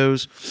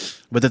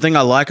videos, but the thing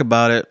I like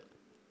about it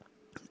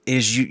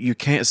is you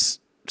can't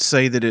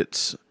say that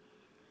it's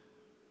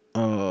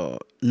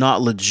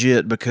not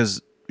legit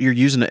because you're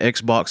using the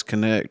Xbox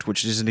Kinect,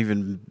 which isn't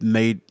even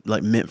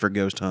meant for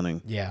ghost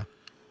hunting. Yeah.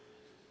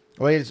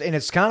 Well,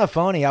 it's kind of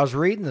funny. I was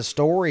reading the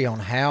story on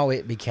how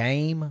it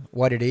became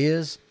what it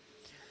is.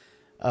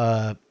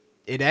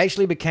 It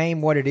actually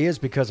became what it is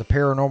because of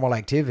Paranormal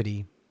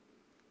Activity.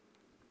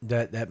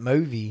 That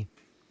movie,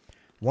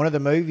 one of the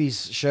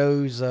movies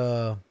shows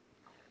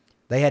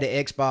they had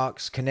an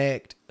Xbox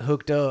Kinect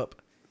hooked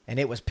up, and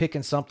it was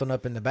picking something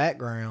up in the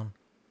background.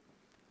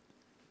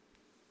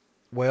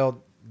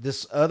 Well,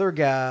 this other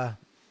guy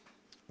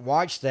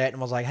watched that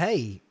and was like,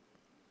 hey,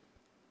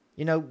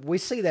 you know, we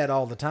see that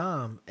all the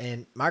time,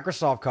 and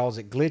Microsoft calls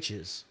it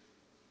glitches,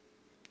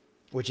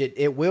 which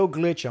it will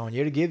glitch on you.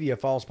 It'll give you a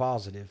false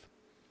positive.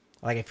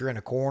 Like if you're in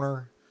a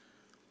corner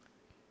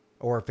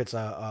or if it's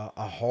a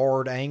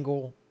hard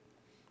angle.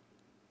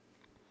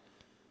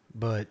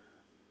 But,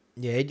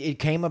 yeah, it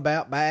came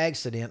about by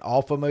accident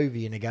off a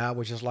movie, and the guy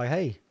was just like,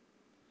 hey,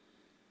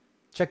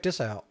 check this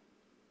out.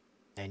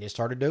 And just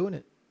started doing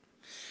it.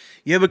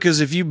 Yeah, because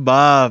if you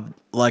buy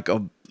like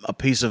a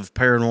piece of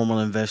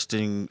paranormal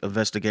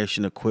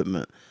investigation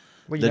equipment,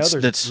 Well, you know,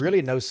 there's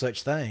really no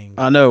such thing.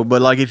 I know,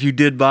 but like if you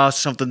did buy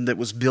something that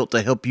was built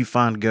to help you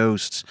find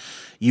ghosts,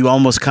 you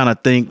almost kind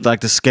of think,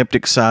 like the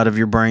skeptic side of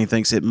your brain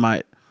thinks it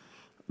might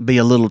be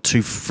a little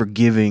too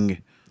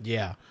forgiving.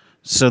 Yeah.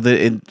 So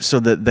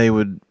that they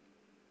would,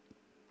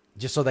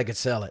 just so they could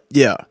sell it.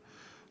 Yeah.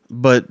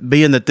 But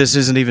being that this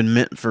isn't even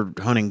meant for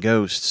hunting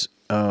ghosts,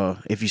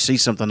 if you see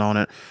something on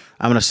it,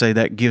 I'm going to say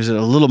that gives it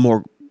a little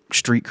more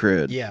street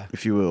cred, Yeah.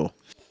 if you will.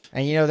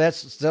 And, you know, that's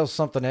still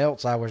something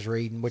else I was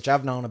reading, which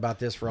I've known about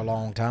this for a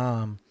long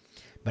time.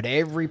 But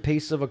every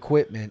piece of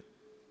equipment,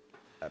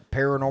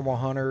 paranormal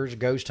hunters,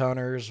 ghost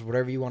hunters,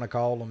 whatever you want to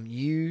call them,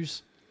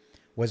 use,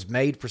 was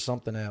made for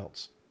something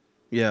else.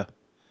 Yeah.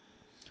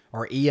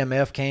 Or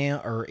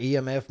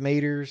EMF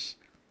meters,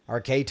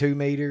 or K2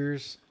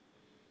 meters,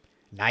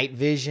 night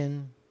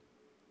vision.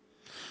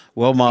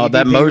 Well,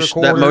 that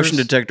motion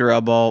detector I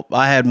bought,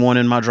 I had one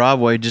in my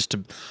driveway just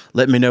to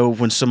let me know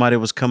when somebody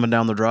was coming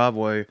down the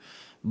driveway.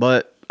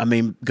 But, I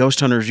mean, ghost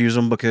hunters use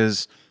them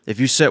because if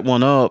you set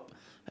one up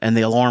and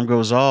the alarm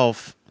goes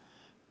off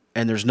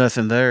and there's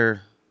nothing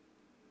there,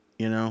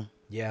 you know.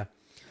 Yeah.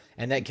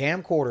 And that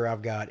camcorder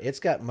I've got, it's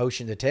got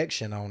motion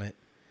detection on it.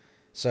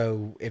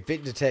 So if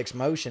it detects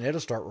motion, it'll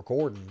start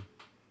recording.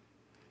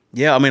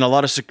 Yeah, I mean, a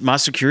lot of my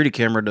security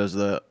camera does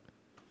that.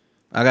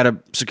 I got a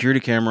security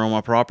camera on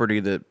my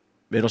property that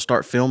it'll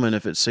start filming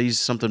if it sees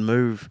something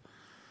move.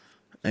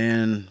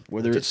 And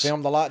whether it's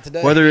filmed a lot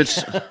today. Whether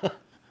it's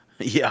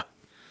yeah.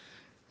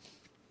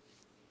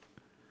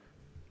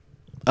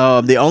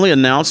 The only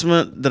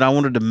announcement that I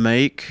wanted to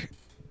make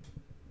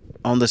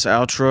on this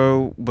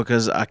outro,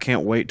 because I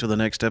can't wait till the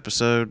next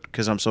episode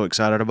because I'm so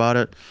excited about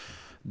it.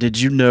 Did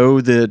you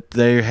know that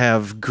they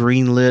have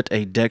greenlit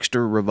a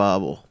Dexter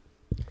revival?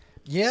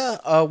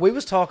 Yeah, we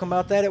was talking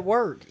about that at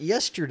work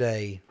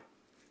yesterday.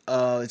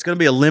 It's going to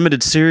be a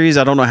limited series.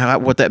 I don't know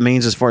what that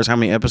means as far as how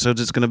many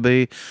episodes it's going to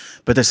be,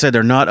 but they said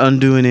they're not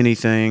undoing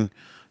anything.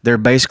 They're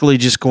basically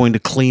just going to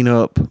clean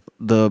up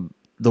the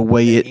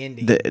way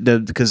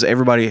because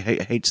everybody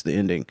hates the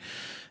ending,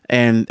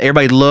 and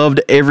everybody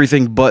loved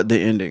everything but the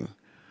ending.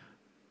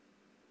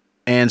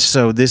 And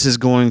so this is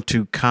going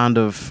to kind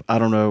of, I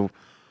don't know,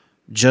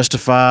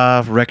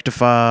 justify,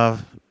 rectify,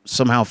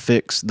 somehow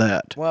fix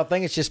that. Well, I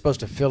think it's just supposed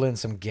to fill in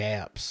some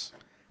gaps.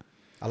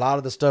 A lot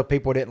of the stuff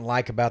people didn't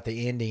like about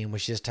the ending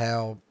was just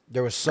how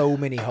there was so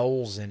many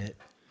holes in it.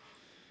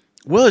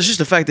 Well, it's just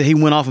the fact that he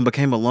went off and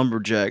became a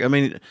lumberjack. I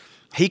mean,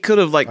 he could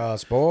have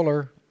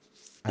spoiler.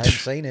 I haven't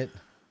seen it.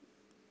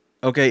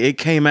 Okay, it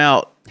came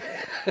out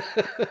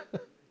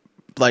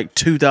like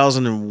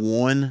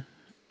 2001.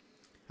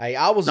 Hey,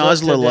 I was a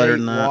little later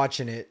than that.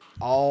 Watching it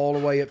all the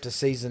way up to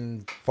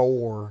season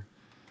 4.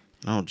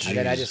 Oh, jeez. And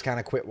then I just kind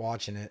of quit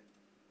watching it.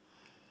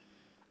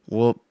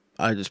 Well,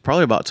 it's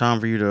probably about time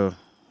for you to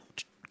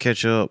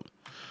catch up.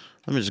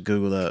 Let me just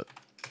Google that.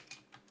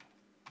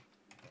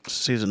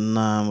 Season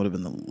 9 would have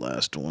been the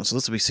last one. So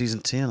this will be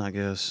season 10, I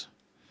guess.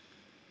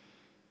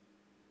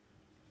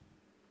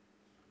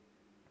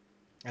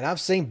 And I've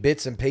seen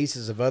bits and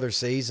pieces of other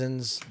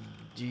seasons,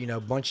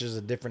 bunches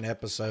of different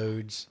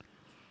episodes.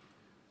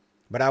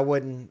 But I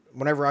wouldn't,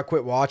 whenever I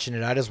quit watching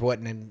it, I just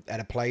wasn't at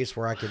a place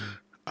where I could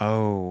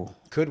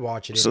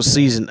watch it. So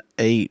season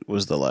 8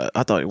 was the last.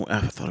 I thought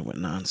it went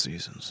 9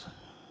 seasons.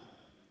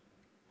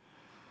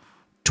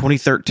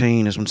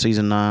 2013 is when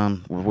season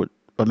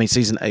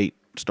 8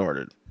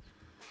 started.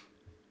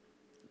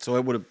 So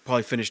it would have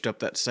probably finished up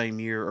that same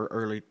year or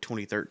early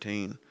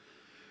 2013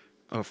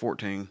 or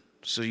 14.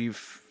 So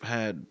you've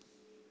had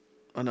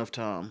enough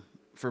time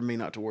for me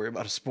not to worry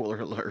about a spoiler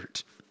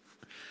alert.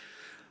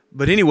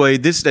 But anyway,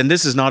 this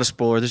is not a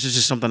spoiler. This is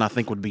just something I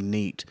think would be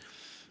neat.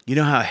 You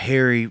know how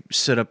Harry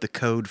set up the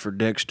code for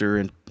Dexter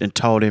and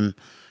taught him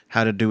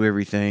how to do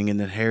everything, and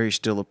then Harry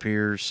still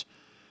appears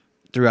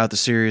throughout the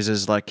series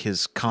as like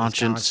his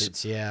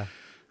conscience. Yeah.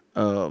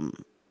 But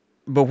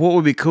what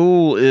would be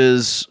cool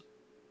is,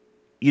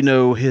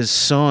 his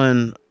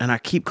son, and I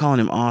keep calling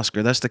him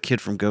Oscar. That's the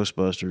kid from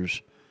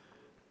Ghostbusters.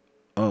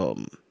 Wow,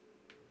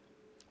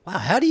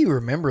 how do you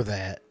remember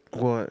that?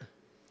 What?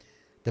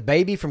 The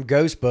baby from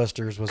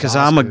Ghostbusters was because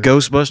I'm a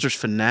Ghostbusters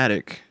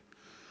fanatic.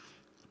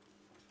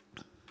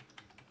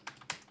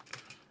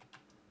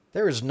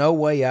 There is no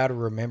way I'd have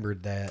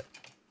remembered that.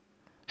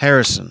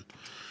 Harrison.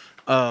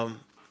 Little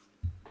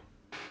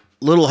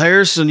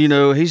Harrison,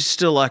 he's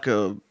still like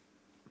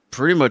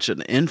pretty much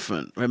an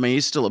infant. I mean,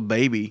 he's still a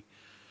baby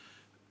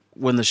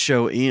when the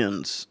show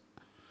ends.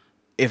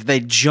 If they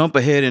jump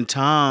ahead in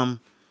time,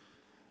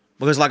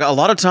 because like a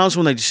lot of times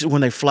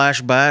when they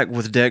flash back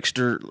with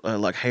Dexter,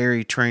 like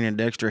Harry training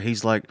Dexter,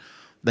 he's like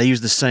they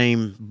use the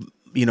same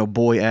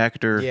boy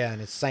actor. Yeah,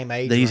 and it's the same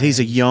age.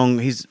 He's a young.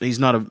 He's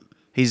not a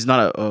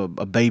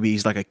baby.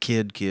 He's like a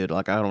kid.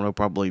 Like I don't know,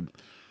 probably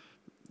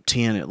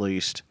 10 at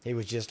least. He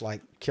was just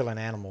like killing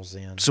animals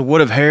then. So what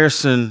if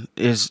Harrison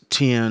is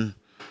 10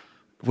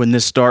 when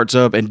this starts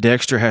up, and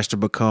Dexter has to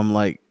become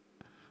like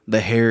the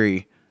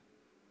Harry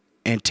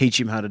and teach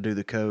him how to do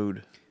the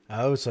code?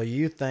 Oh, so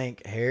you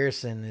think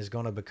Harrison is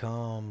going to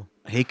become...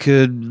 He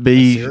could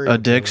be a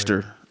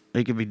Dexter. Killer.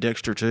 He could be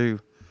Dexter, too.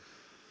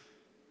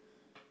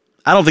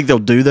 I don't think they'll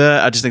do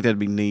that. I just think that'd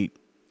be neat.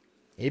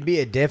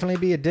 It'd definitely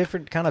be a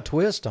different kind of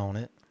twist on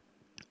it.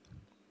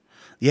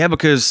 Yeah,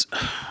 because,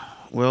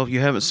 well,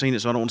 you haven't seen it,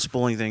 so I don't want to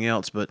spoil anything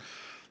else, but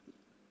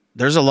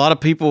there's a lot of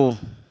people...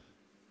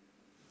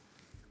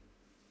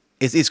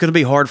 It's going to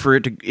be hard for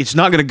it to... It's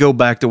not going to go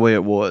back the way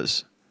it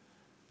was.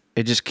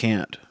 It just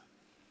can't.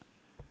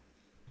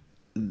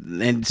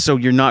 And so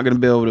you're not going to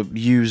be able to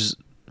use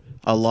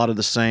a lot of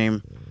the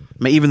same.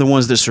 I mean, even the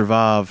ones that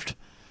survived,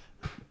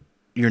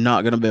 you're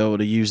not going to be able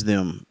to use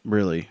them,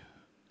 really.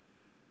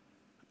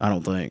 I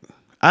don't think.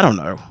 I don't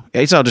know.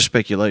 It's all just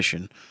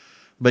speculation.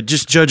 But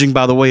just judging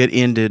by the way it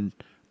ended,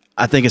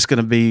 I think it's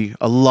going to be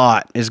a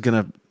lot. Things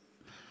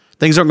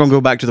aren't going to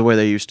go back to the way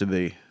they used to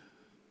be.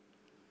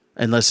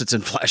 Unless it's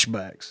in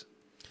flashbacks.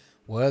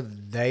 Well,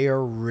 they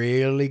are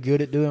really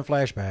good at doing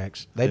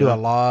flashbacks. They do a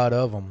lot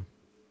of them.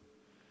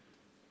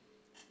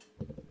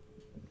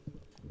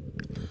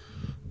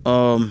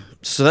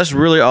 So that's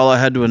really all I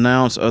had to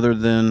announce, other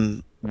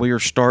than we are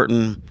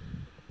starting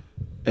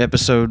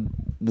episode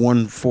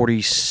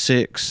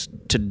 146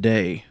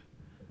 today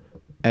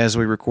as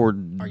we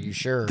record. Are you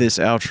sure? This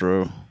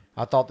outro.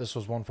 I thought this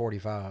was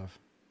 145.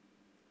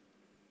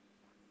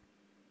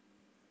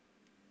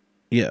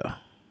 Yeah.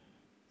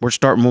 We're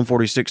starting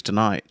 146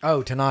 tonight.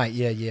 Oh, tonight.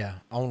 Yeah.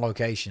 On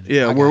location.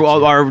 Yeah,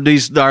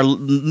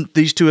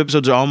 these two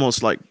episodes are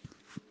almost like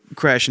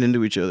crashing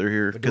into each other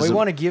here. But do we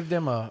want to give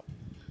them an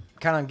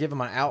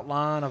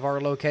outline of our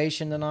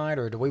location tonight,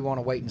 or do we want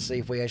to wait and see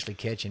if we actually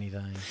catch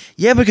anything?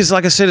 Yeah, because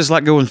like I said, it's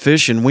like going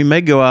fishing. We may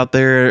go out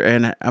there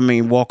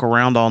and walk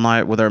around all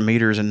night with our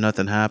meters and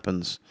nothing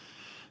happens.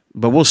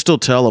 But we'll still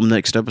tell them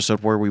next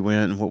episode where we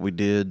went and what we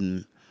did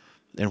and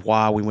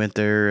why we went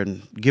there,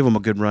 and give them a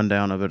good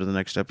rundown of it in the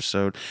next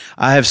episode.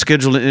 I have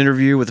scheduled an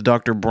interview with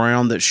Dr.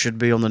 Brown that should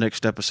be on the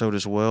next episode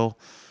as well.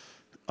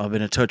 I've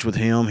been in touch with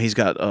him. He's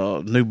got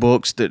new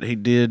books that he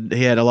did.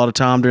 He had a lot of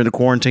time during the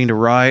quarantine to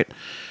write,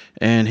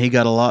 and he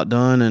got a lot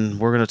done, and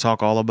we're going to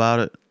talk all about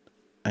it.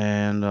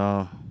 And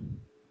I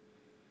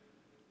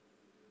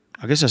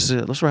guess that's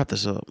it. Let's wrap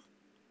this up.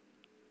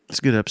 It's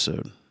a good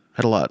episode.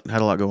 Had a lot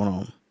going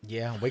on.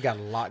 Yeah, we got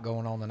a lot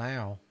going on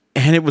now.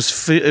 And it was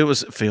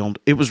filmed.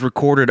 It was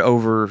recorded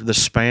over the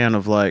span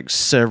of like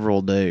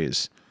several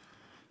days.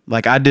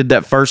 Like I did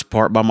that first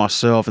part by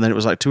myself, and then it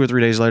was like 2 or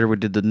 3 days later we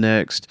did the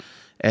next,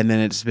 and then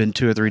it's been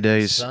 2 or 3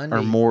 days Sunday,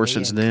 or more me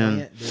since and then.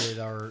 Clint did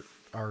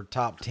our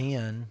top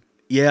 10.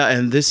 Yeah,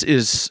 and this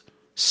is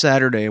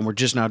Saturday, and we're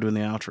just now doing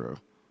the outro.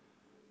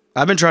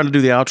 I've been trying to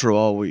do the outro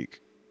all week.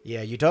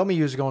 Yeah, you told me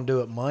you was going to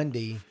do it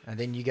Monday, and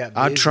then you got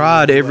busy. I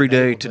tried You every wasn't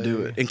day able to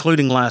do it,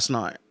 including last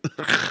night.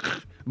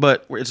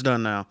 But it's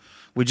done now.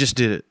 We just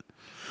did it.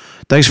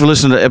 Thanks for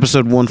listening to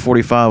episode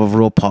 145 of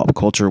Real Pop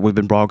Culture. We've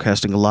been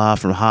broadcasting live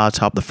from high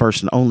atop the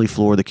first and only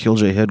floor of the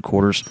Killj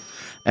headquarters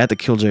at the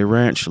Killj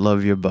Ranch.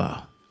 Love you.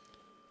 Bye.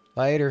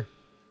 Later.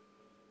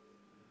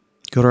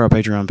 Go to our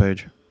Patreon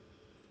page.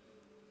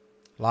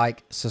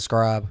 Like,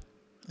 subscribe.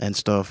 And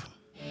stuff.